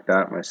anything like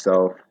that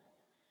myself.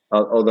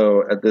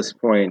 Although at this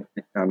point,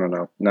 I don't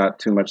know, not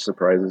too much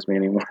surprises me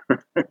anymore.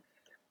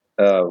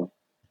 um,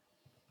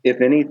 if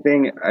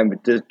anything, I'm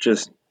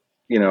just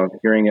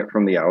hearing it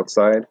from the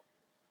outside.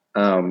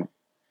 Um,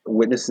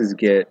 Witnesses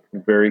get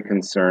very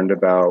concerned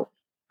about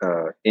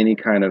any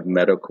kind of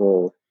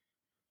medical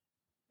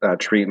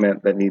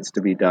treatment that needs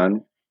to be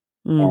done.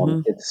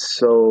 Mm-hmm. It's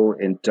so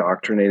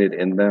indoctrinated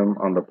in them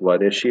on the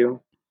blood issue,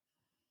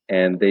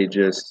 and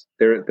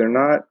they're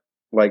not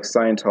like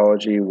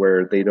Scientology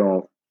where they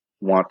don't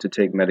want to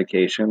take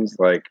medications.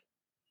 Like,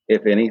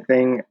 if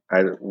anything,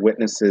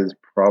 witnesses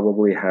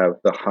probably have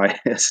the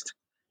highest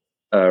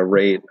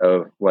rate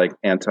of like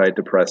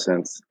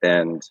antidepressants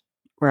and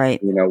Right.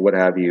 what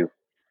have you.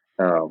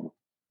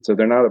 So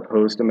they're not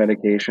opposed to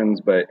medications,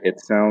 but it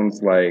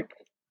sounds like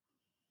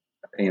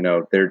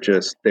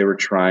they were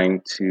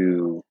trying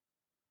to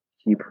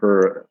keep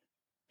her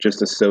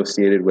just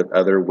associated with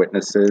other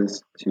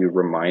witnesses to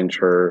remind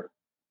her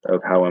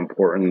of how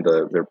important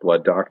their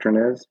blood doctrine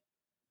is.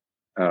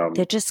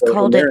 They just So in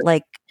called it their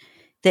like,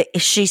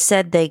 she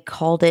said they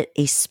called it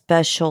a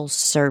special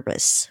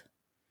service.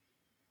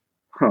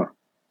 huh, a And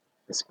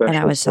I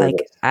special was like,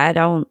 service. I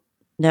don't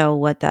know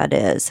what that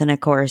is. And of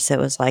course, it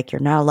was like,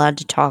 you're not allowed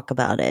to talk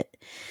about it.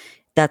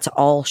 That's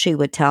all she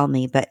would tell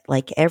me. But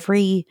like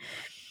every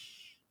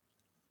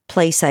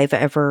place I've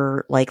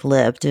ever like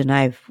lived, and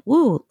I've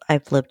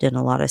lived in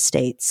a lot of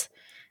states.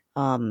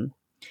 Um,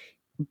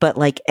 but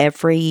like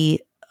every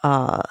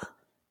uh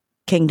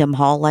Kingdom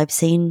Hall I've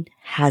seen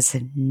has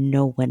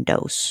no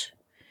windows.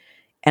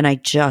 And I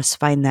just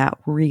find that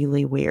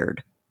really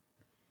weird.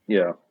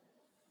 Yeah.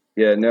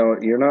 Yeah, no,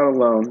 you're not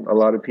alone. A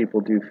lot of people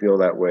do feel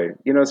that way.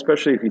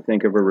 Especially if you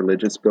think of a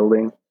religious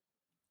building.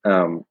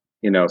 Um,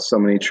 so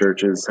many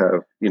churches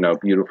have,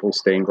 beautiful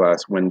stained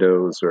glass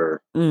windows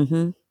or,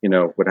 Mm-hmm.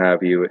 what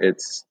have you.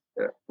 It's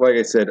like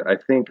I said, I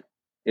think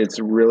it's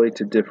really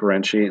to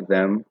differentiate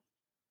them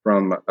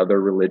from other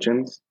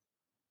religions.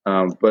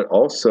 But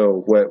also,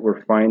 what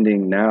we're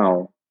finding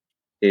now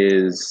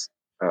is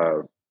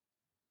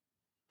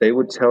they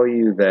would tell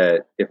you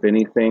that if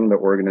anything, the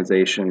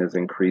organization is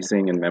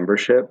increasing in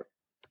membership.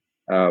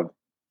 Uh,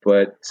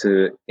 but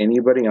to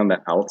anybody on the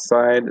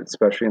outside,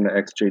 especially in the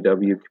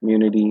XJW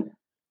community,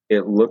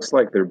 it looks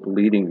like they're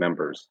bleeding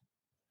members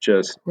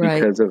just Right.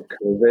 because of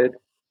COVID.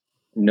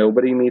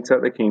 Nobody meets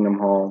at the Kingdom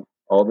Hall.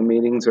 All the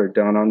meetings are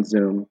done on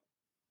Zoom,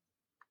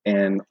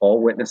 and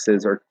all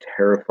witnesses are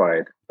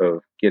terrified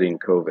of getting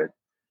COVID.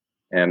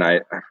 And I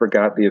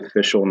forgot the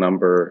official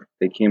number.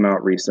 They came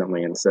out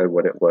recently and said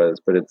what it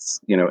was, but it's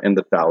in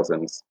the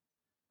thousands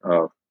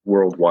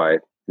worldwide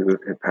who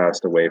had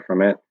passed away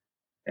from it.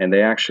 And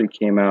they actually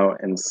came out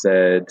and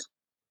said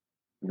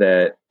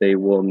that they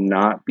will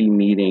not be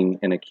meeting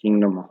in a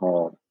Kingdom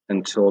Hall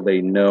until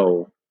they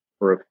know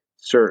for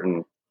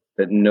certain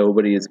that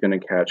nobody is going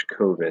to catch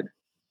COVID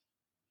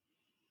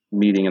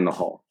meeting in the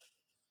hall.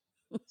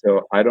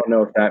 So I don't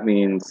know if that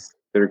means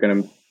they're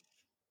going to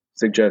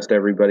suggest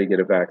everybody get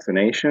a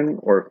vaccination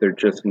or if they're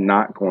just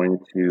not going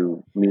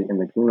to meet in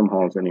the Kingdom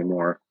Halls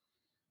anymore.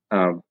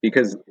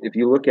 Because if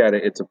you look at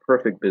it, it's a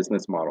perfect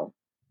business model.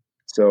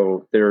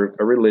 So they're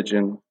a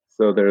religion,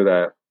 so they're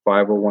that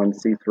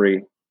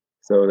 501c3,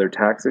 so they're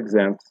tax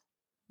exempt.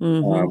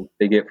 Mm-hmm.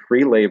 They get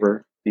free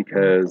labor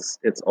because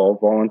it's all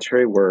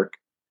voluntary work.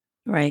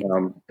 Right.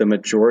 The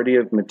majority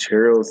of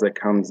materials that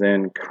comes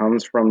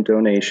from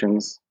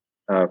donations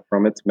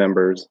from its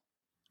members,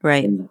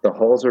 Right. and the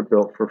halls are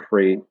built for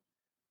free.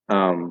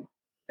 Um,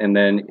 and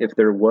then if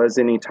there was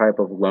any type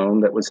of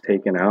loan that was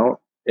taken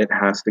out, it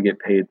has to get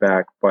paid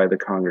back by the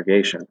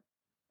congregation,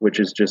 which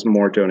is just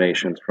more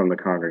donations from the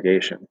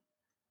congregation.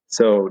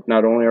 So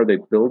not only are they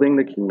building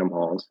the Kingdom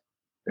Halls,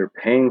 they're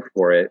paying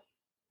for it,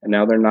 and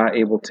now they're not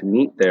able to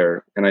meet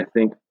there. And I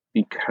think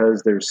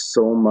because there's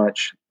so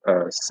much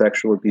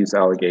sexual abuse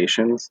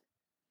allegations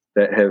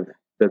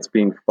that's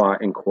being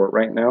fought in court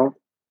right now,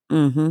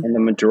 Mm-hmm. and the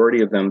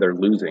majority of them they're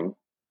losing.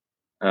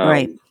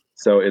 Right.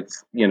 So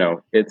it's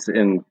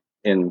in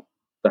the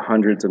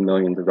hundreds of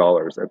millions of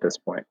dollars at this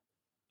point.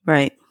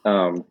 Right.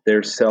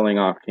 They're selling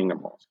off Kingdom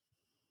Halls,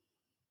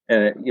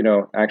 And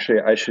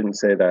actually, I shouldn't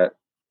say that.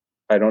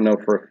 I don't know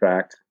for a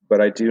fact,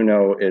 but I do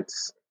know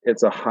it's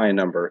a high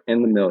number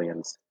in the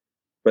millions.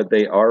 But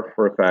they are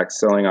for a fact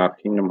selling off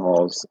Kingdom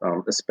Halls,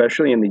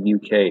 especially in the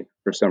UK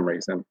for some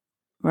reason.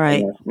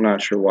 Right. I'm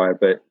not sure why,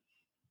 but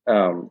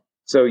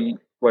so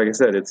like I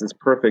said, it's this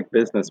perfect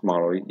business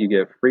model. You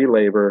get free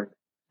labor,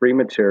 free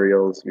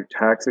materials, you're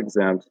tax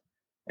exempt,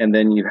 and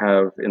then you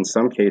have, in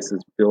some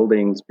cases,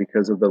 buildings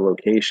because of the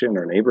location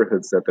or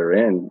neighborhoods that they're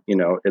in.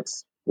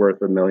 It's worth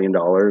 $1 million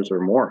or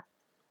more.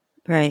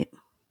 Right.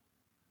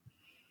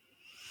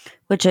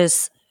 Which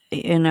is,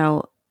 you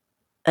know,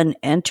 an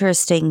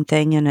interesting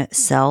thing in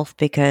itself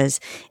because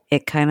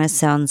it kind of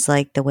sounds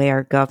like the way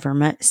our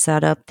government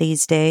set up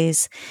these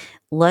days.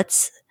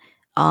 Let's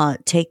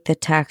take the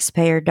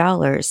taxpayer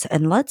dollars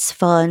and let's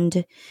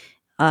fund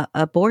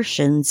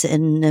abortions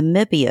in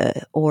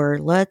Namibia, or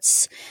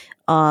let's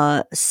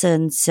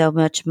send so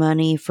much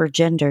money for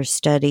gender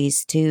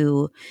studies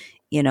to,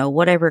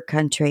 whatever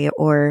country,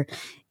 or,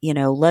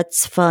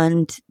 let's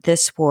fund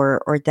this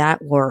war or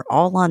that war,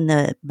 all on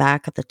the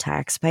back of the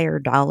taxpayer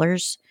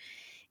dollars.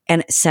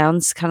 And it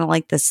sounds kind of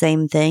like the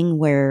same thing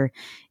where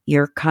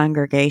your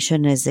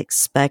congregation is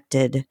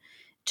expected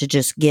to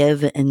just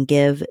give and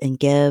give and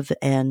give.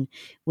 And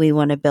we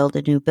want to build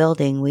a new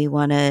building. We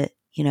want to,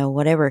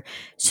 whatever.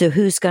 So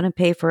who's going to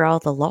pay for all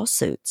the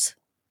lawsuits?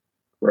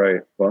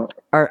 Right. Well,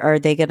 Are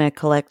they going to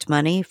collect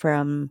money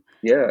from,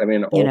 yeah. I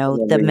mean, the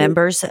ultimately,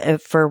 members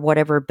for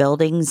whatever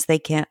buildings they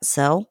can't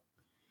sell?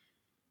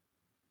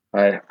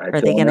 I Are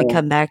they don't going to know.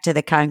 come back to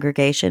the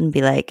congregation and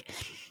be like,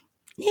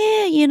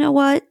 yeah, you know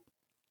what?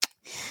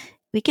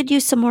 We could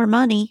use some more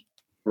money.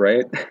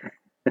 Right.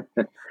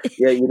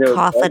 Yeah.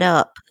 Cough it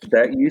up.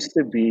 That used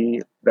to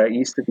be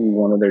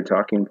one of their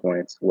talking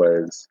points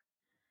was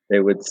they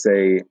would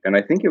say, and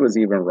I think it was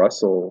even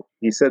Russell.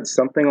 He said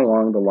something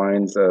along the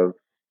lines of,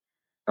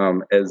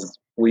 "As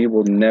we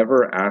will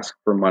never ask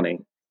for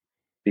money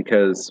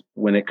because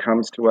when it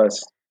comes to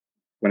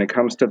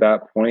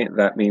that point,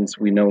 that means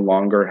we no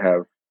longer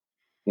have,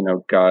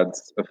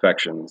 God's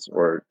affections,"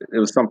 or it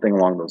was something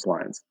along those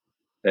lines.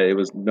 That it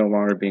was no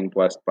longer being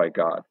blessed by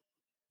God.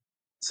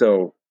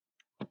 So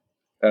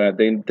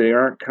they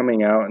aren't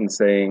coming out and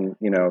saying,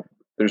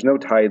 there's no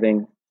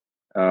tithing.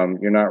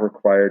 You're not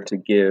required to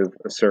give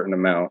a certain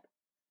amount,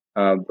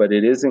 but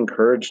it is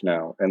encouraged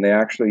now, and they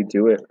actually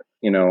do it,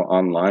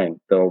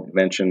 online. They'll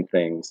mention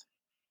things,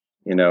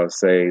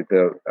 say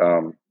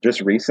the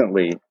just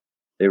recently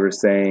they were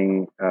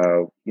saying,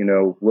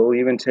 we'll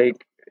even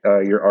take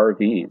your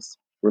RVs.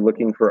 We're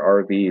looking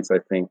for RVs. I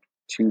think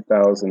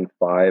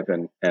 2005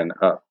 and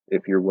up,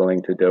 if you're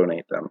willing to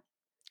donate them.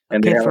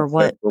 And they Okay, for haven't said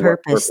what for what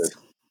purpose? purpose.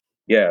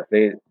 Yeah,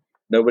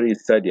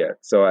 nobody's said yet.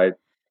 So I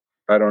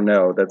don't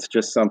know. That's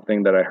just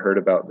something that I heard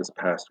about this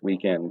past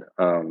weekend.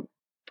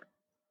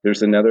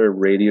 There's another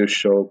radio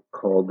show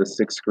called The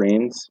Six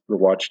Screens, The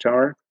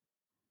Watchtower,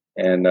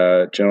 and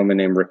a gentleman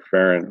named Rick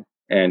Farron,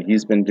 and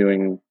he's been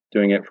doing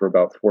it for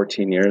about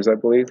 14 years, I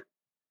believe.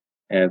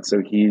 And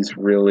so he's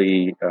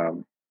really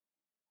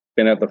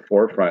been at the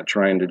forefront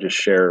trying to just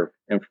share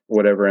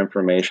whatever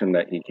information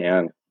that he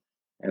can.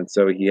 And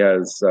so he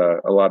has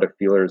a lot of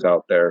feelers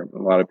out there,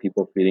 a lot of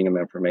people feeding him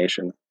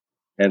information.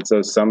 And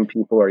so some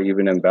people are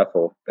even in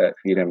Bethel that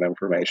feed him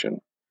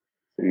information.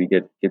 So you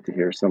get to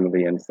hear some of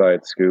the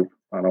inside scoop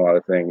on a lot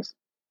of things.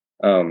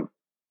 Um,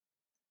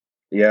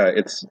 yeah,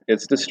 it's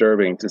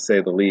disturbing to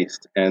say the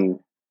least, and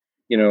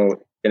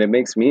it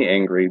makes me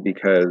angry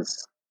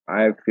because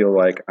I feel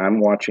like I'm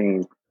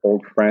watching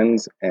old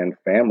friends and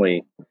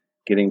family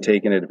getting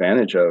taken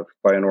advantage of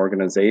by an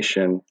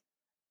organization,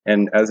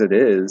 and as it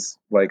is,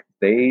 like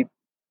they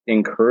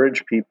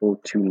encourage people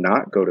to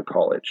not go to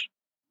college.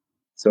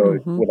 So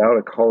Mm-hmm. without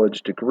a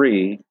college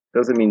degree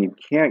doesn't mean you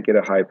can't get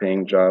a high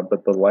paying job,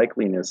 but the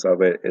likeliness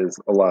of it is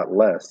a lot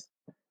less.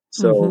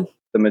 Mm-hmm. So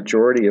the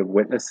majority of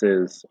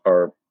witnesses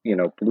are,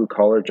 blue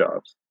collar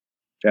jobs,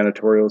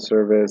 janitorial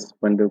service,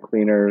 window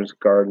cleaners,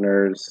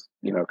 gardeners,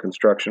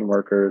 construction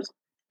workers.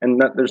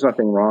 And there's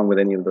nothing wrong with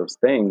any of those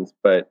things,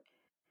 but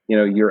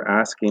you're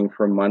asking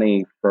for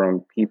money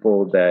from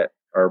people that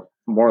are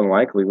more than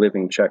likely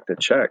living check to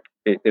check,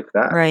 if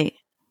that. Right.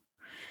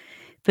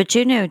 But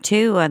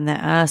too, on the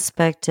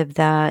aspect of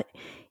that,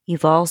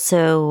 you've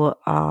also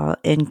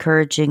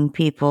encouraging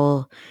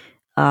people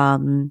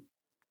um,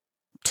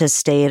 to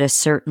stay at a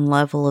certain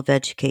level of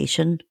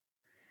education.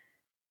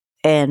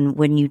 And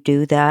when you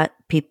do that,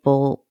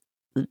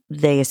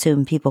 they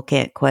assume people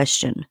can't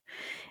question,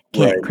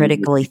 can't Right. You just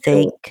critically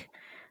feel it.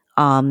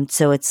 think.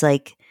 So it's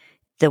like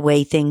the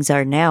way things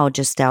are now,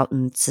 just out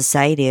in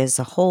society as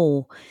a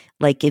whole,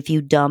 like if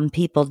you dumb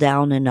people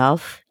down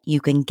enough,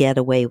 you can get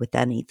away with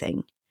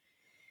anything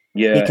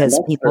Yeah, and because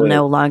that's people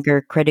no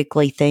longer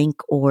critically think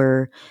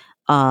or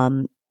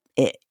um,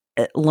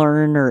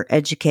 learn or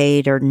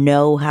educate or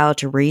know how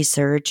to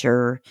research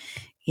or,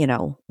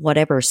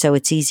 whatever. So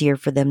it's easier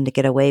for them to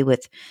get away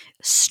with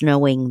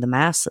snowing the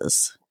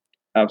masses.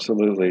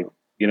 absolutely.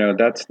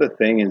 That's the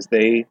thing is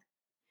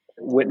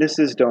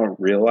witnesses don't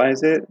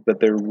realize it,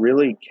 but they're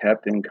really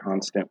kept in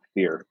constant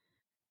fear.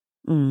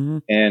 Hmm.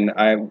 And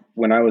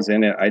when I was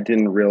in it, I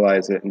didn't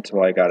realize it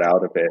until I got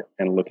out of it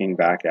and looking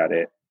back at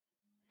it.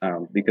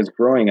 Because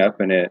growing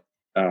up in it,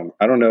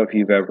 I don't know if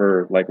you've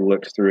ever like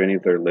looked through any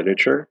of their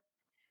literature,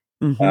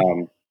 Hmm.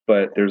 um,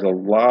 but there's a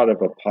lot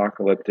of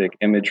apocalyptic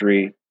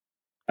imagery.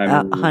 I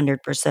mean,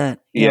 100%.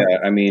 Yep. yeah,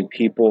 I mean,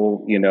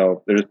 people,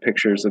 there's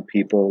pictures of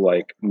people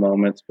like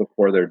moments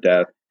before their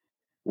death,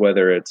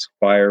 whether it's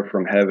fire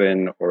from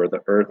heaven or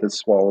the earth is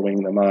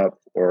swallowing them up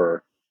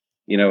or,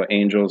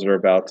 angels are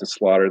about to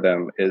slaughter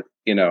them.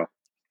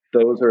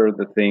 Those are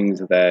the things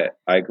that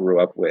I grew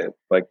up with.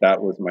 Like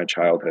that was my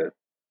childhood.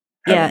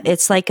 Yeah, Having,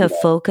 it's like you a know,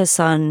 focus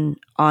on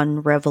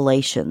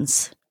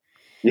revelations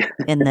yeah,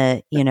 and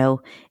the,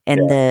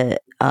 and yeah,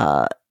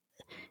 the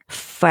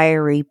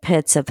fiery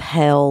pits of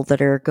hell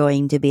that are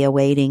going to be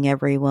awaiting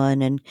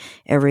everyone, and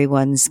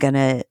everyone's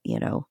gonna,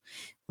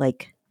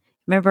 like,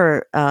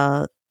 remember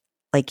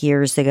like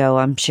years ago,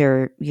 I'm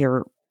sure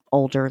you're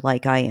older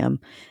like I am,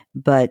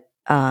 but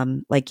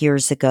like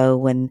years ago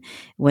when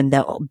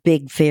the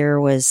big fear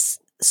was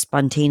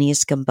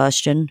spontaneous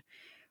combustion,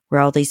 where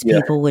all these yeah,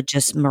 people would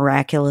just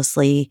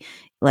miraculously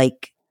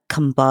like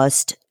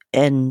combust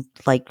and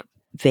like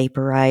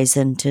vaporize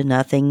into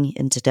nothing,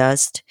 into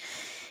dust.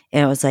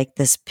 And it was like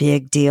this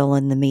big deal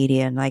in the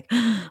media, and like,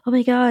 oh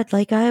my God,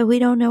 like, we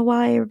don't know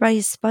why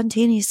everybody's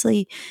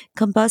spontaneously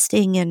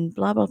combusting and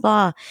blah, blah,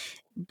 blah.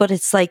 But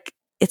it's like,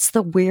 it's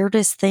the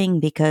weirdest thing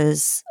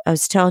because I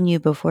was telling you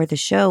before the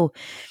show,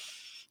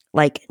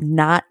 like,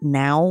 not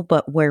now,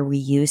 but where we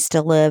used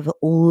to live,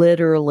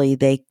 literally,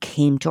 they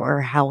came to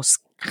our house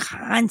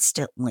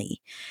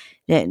constantly.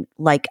 And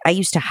like, I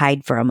used to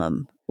hide from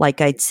them.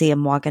 Like, I'd see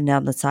them walking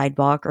down the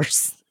sidewalk or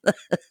something.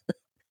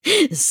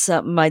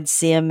 I'd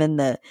see them in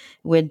the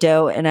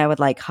window and I would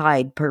like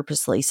hide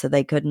purposely so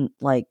they couldn't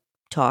like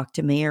talk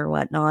to me or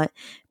whatnot.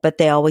 But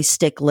they always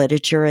stick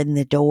literature in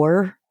the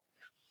door,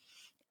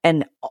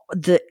 and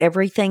the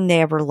everything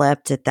they ever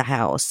left at the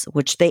house,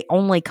 which they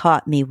only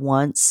caught me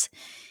once,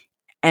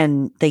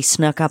 and they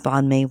snuck up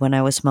on me when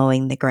I was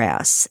mowing the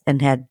grass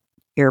and had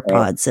oh,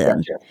 earpods in.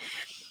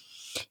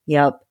 gotcha.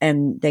 Yep,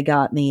 and they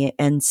got me,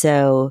 and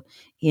so,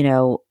 you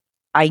know,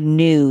 I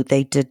knew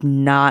they did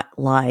not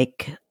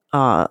like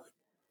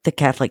the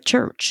Catholic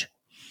Church.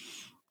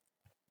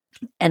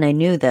 And I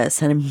knew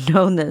this and I've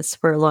known this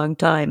for a long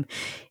time.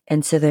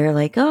 And so they're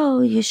like,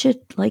 "Oh, you should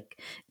like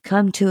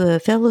come to a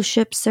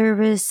fellowship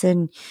service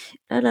and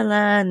la la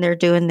la," and they're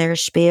doing their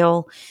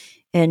spiel.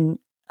 And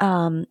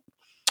um,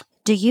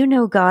 do you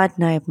know God?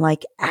 And I'm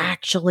like,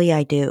 actually,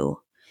 I do.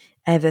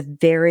 I have a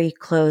very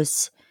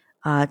close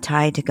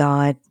tie to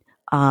God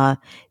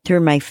through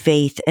my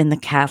faith in the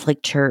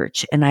Catholic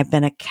Church, and I've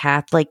been a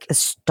Catholic, a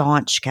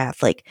staunch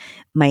Catholic,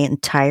 my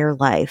entire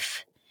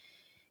life.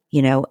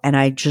 And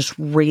I just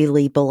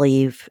really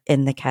believe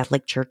in the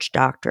Catholic Church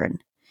doctrine.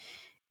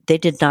 They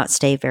did not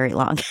stay very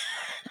long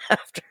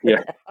after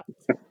Yeah, that.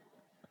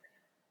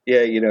 yeah.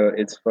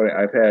 It's funny.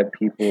 I've had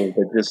people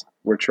that just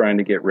were trying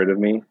to get rid of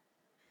me,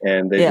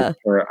 and they just Yeah.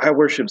 were, I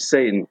worship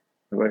Satan.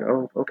 I'm like,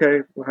 oh,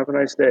 okay. Well, have a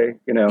nice day.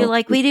 You're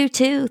like, we do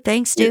too.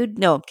 Thanks, Yeah. dude.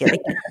 No, I'm kidding.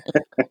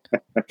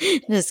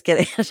 Just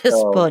kidding. Just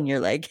Oh, pulling your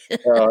leg.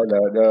 oh, no,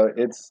 no.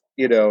 That's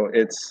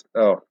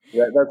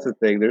the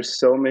thing. There's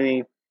so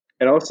many,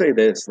 and I'll say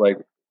this, like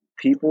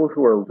people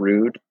who are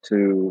rude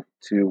to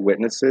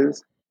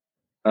witnesses,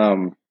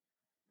 um,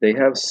 they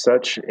have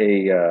such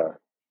a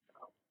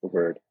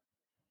word.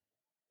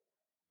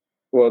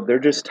 Well, they're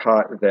just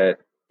taught that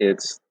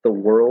it's the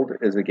world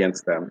is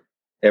against them.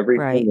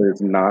 Everything Right. that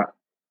is not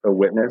a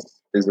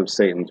witness is of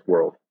Satan's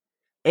world.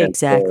 And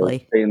so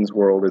Exactly. Satan's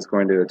world is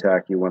going to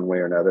attack you one way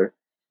or another.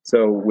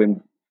 So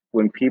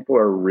when people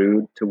are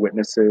rude to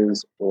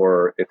witnesses,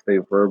 or if they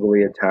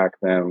verbally attack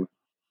them,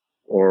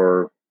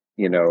 or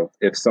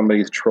if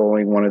somebody's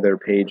trolling one of their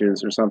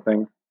pages or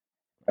something,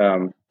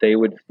 they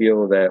would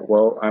feel that,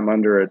 well, I'm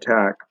under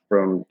attack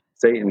from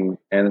Satan,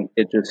 and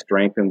it just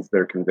strengthens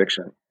their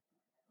conviction and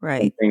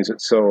Right. things.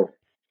 So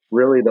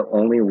really, the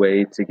only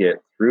way to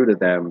get through to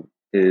them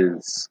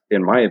is,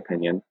 in my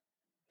opinion,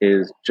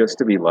 is just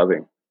to be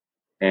loving,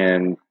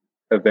 and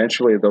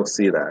eventually they'll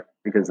see that,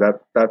 because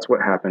that's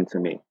what happened to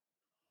me.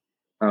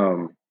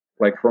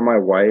 Like for my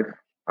wife,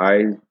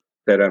 I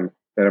that I'm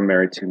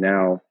married to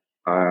now,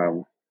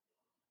 um,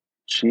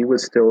 she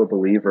was still a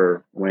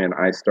believer when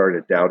I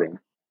started doubting,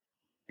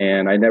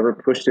 and I never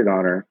pushed it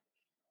on her.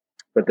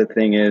 But the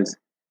thing is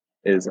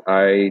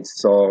I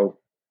saw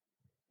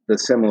the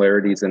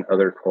similarities in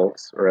other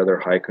cults or other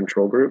high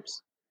control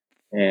groups,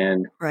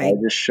 and I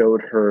Right. just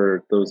showed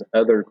her those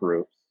other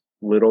groups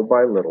little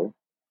by little,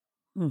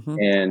 Hmm.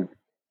 and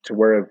to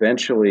where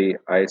eventually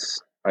I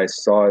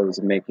saw it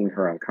was making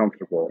her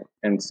uncomfortable.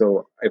 And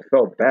so I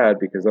felt bad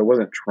because I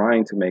wasn't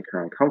trying to make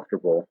her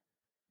uncomfortable,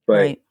 but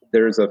Right.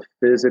 there's a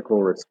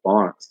physical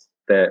response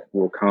that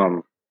will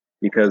come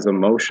because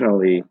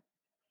emotionally,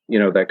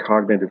 that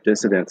cognitive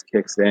dissonance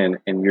kicks in,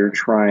 and you're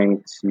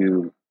trying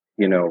to,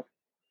 you know,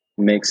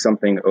 make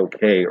something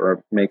okay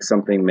or make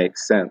something make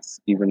sense,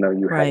 even though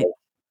you have Right.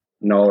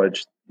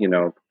 knowledge,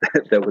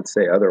 that would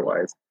say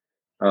otherwise.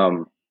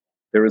 Um,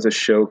 there was a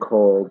show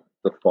called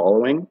The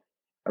Following.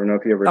 I don't know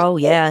if you ever Oh,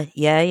 saw it.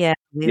 yeah.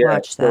 We Yeah,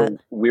 watched that. so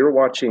we were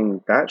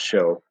watching that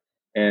show,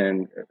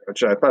 and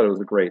which I thought it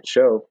was a great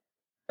show.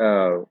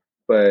 Uh,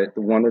 but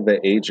one of the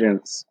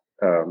agents,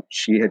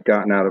 she had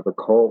gotten out of a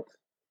cult,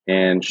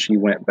 and she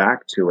went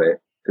back to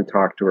it to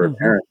talk to her Hmm.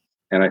 parents.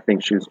 And I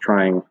think she was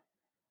trying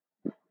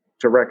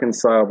to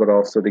reconcile, but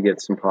also to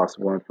get some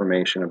possible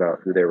information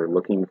about who they were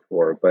looking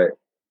for. But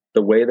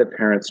the way the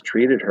parents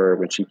treated her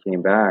when she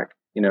came back,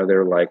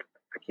 they're like,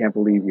 "I can't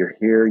believe you're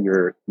here.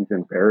 You've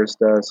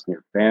embarrassed us and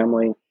your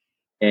family."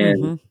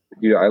 And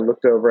Hmm. I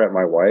looked over at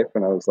my wife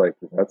and I was like,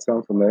 "Does that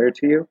sound familiar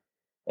to you?"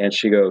 And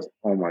she goes,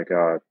 "Oh my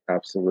God,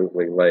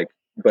 absolutely!"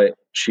 But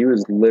she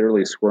was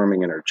literally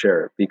squirming in her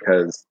chair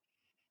because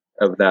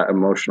of that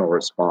emotional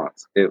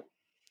response.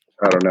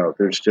 I don't know.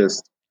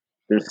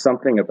 There's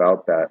something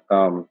about that.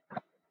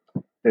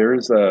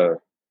 There's a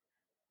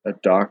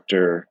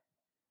doctor,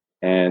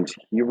 and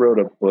he wrote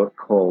a book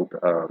called,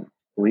 I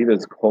believe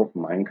it's called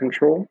Mind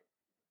Control.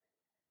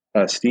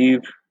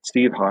 Steve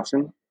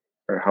Hassan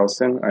or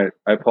Hausen.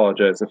 I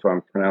apologize if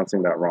I'm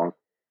pronouncing that wrong.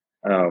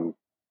 Um,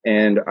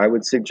 and I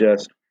would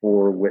suggest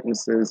for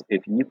witnesses,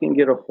 if you can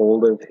get a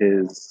hold of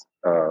his,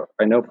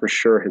 I know for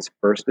sure his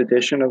first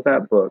edition of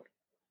that book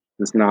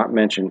does not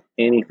mention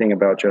anything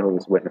about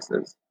Jehovah's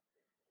Witnesses,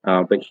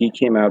 but he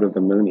came out of the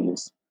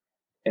Moonies,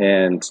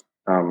 and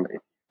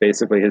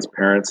basically his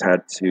parents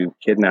had to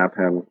kidnap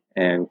him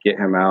and get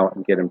him out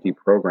and get him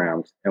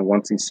deprogrammed. And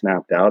once he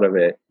snapped out of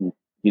it,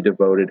 he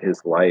devoted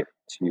his life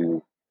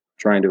to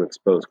trying to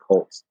expose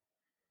cults.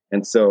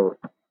 And so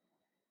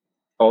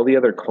all the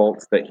other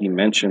cults that he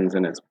mentions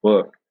in his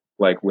book,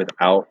 like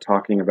without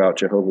talking about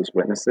Jehovah's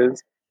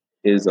Witnesses,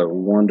 is a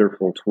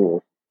wonderful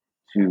tool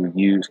to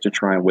use to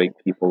try and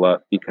wake people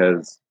up,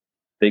 because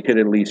they could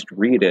at least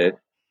read it,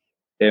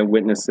 and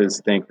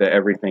witnesses think that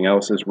everything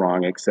else is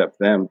wrong except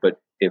them. But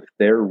if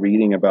they're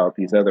reading about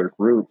these other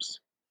groups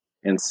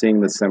and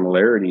seeing the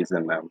similarities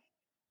in them,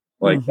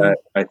 like Hmm. that,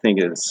 I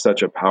think is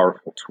such a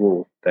powerful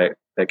tool that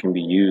can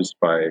be used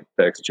by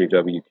the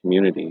XJW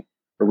community,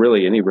 or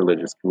really any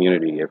religious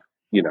community,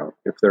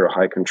 if they're a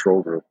high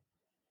control group.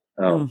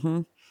 Um,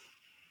 Hmm.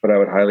 but I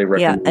would highly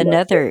Yeah, recommend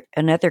that book.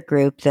 another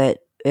group that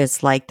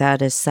is like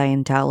that is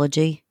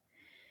Scientology,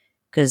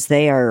 because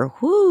they are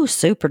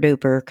super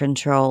duper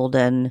controlled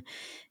and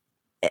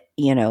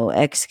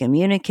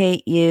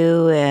excommunicate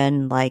you,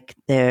 and like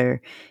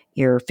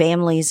your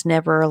family's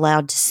never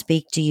allowed to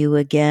speak to you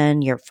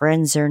again, your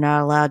friends are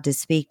not allowed to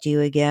speak to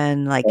you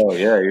again. Like Oh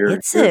yeah,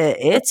 it's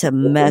you're a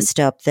messed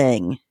up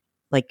thing,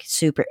 like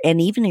super. And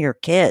even your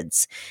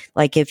kids,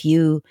 like if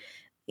you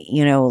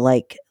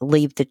like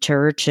leave the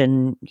church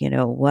and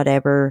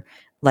whatever,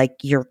 like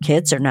your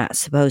kids are not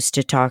supposed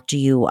to talk to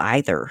you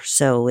either,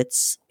 so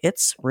it's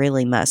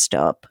really messed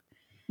up.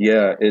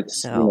 yeah.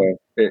 It's So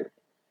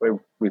like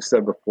we've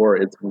said before,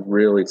 it's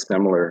really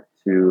similar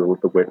to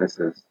the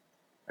witnesses.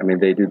 I mean,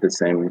 they do the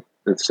same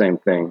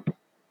thing.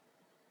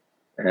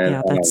 And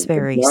yeah, that's it's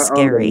very not on the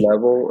scary.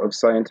 level of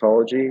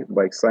Scientology.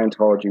 Like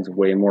Scientology is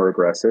way more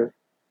aggressive,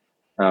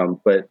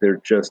 but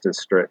they're just as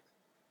strict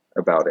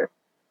about it.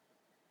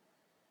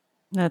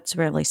 That's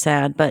really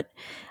sad, but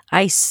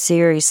I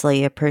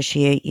seriously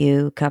appreciate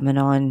you coming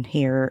on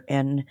here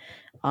and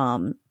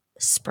um,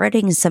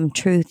 spreading some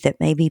truth that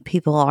maybe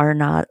people are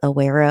not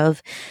aware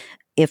of.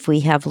 If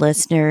we have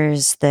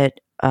listeners that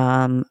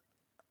are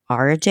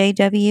a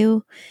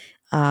JW,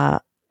 uh,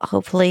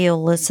 hopefully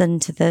you'll listen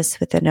to this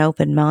with an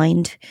open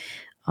mind.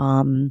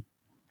 Um,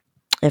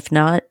 if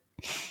not,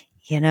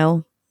 you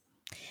know,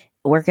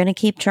 we're going to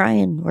keep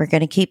trying. We're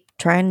going to keep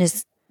trying to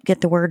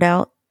get the word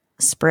out,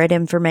 spread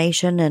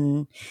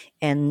information,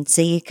 and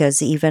see,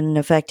 because even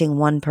affecting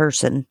one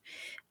person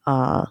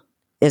uh,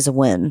 is a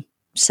win.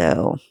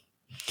 So,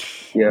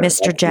 Yeah,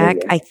 Mr. Jack,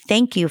 absolutely. I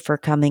thank you for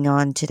coming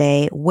on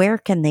today. Where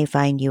can they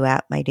find you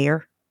at, my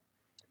dear?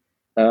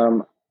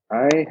 Um,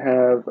 I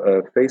have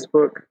a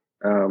Facebook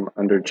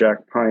under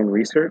Jack Pine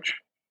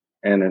Research,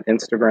 and an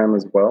Instagram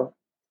as well.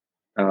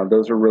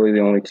 Those are really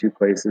the only two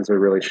places I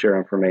really share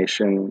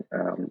information.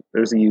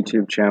 There's a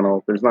YouTube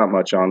channel. There's not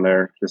much on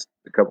there, just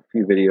a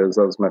few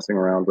videos I was messing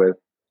around with.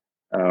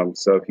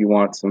 So if you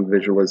want some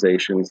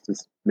visualizations to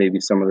maybe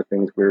some of the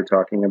things we were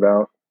talking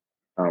about,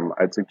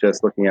 I'd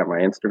suggest looking at my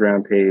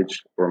Instagram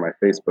page or my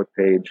Facebook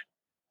page.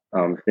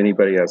 If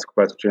anybody has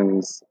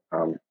questions,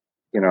 I'm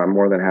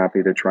more than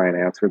happy to try and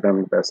answer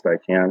them best I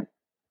can.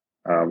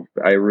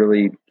 I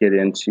really get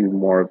into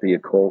more of the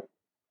occult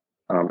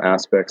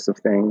aspects of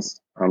things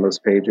on those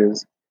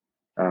pages,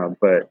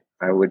 but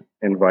I would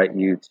invite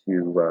you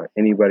to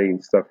anybody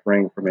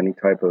suffering from any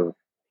type of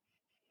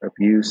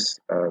abuse.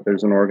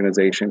 There's an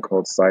organization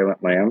called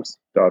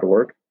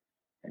SilentLambs.org,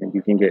 and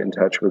you can get in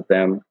touch with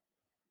them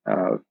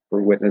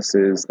for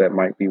witnesses that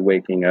might be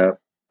waking up.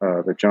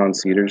 The John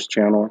Cedars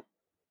channel,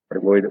 or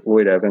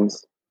Lloyd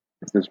Evans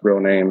is his real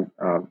name.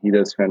 He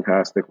does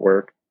fantastic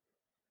work.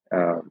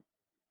 Um,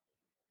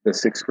 the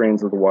Six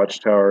Screens of the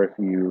Watchtower, if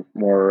you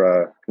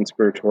more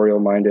conspiratorial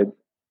minded,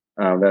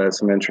 that has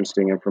some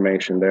interesting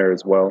information there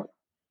as well.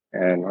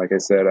 And like I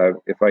said,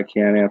 if I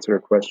can answer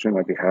a question,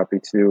 I'd be happy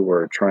to,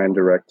 or try and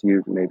direct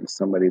you to maybe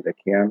somebody that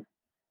can.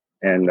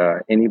 And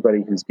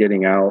anybody who's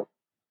getting out,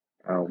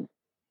 um,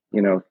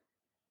 you know,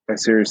 I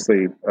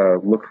seriously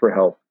look for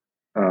help.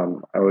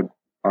 I would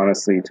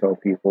honestly tell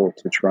people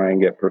to try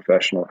and get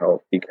professional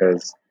help,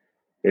 because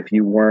if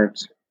you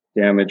weren't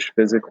damaged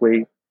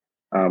physically,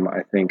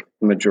 I think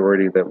the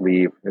majority that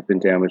leave have been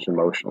damaged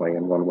emotionally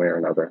in one way or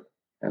another.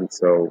 And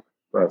so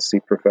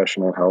seek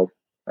professional help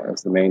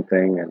is the main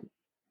thing. And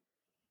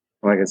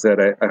like I said,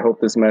 I hope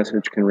this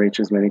message can reach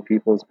as many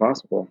people as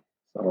possible.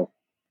 So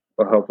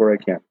I'll help where I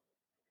can.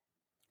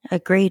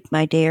 Agreed,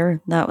 my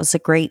dear. That was a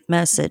great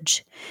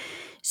message.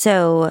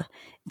 So,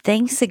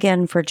 thanks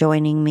again for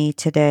joining me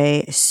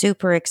today.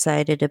 Super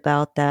excited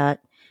about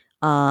that.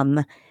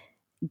 Um,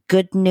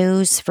 Good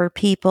news for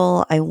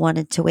people. I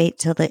wanted to wait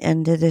till the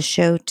end of the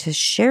show to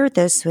share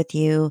this with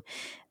you,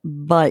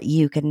 but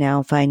you can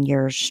now find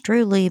yours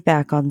truly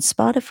back on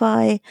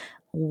Spotify,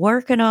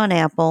 working on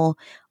Apple,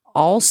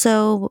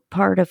 also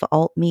part of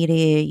Alt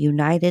Media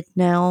United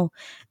now.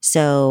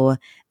 So,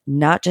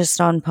 not just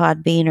on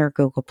Podbean or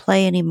Google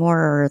Play anymore,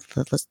 or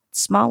the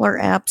smaller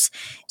apps.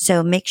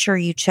 So, make sure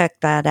you check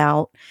that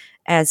out.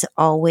 As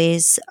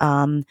always,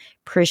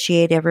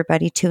 appreciate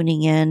everybody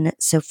tuning in.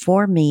 So,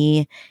 for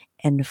me,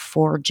 and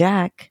for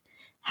Jack,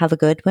 have a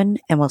good one,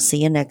 and we'll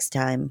see you next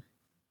time.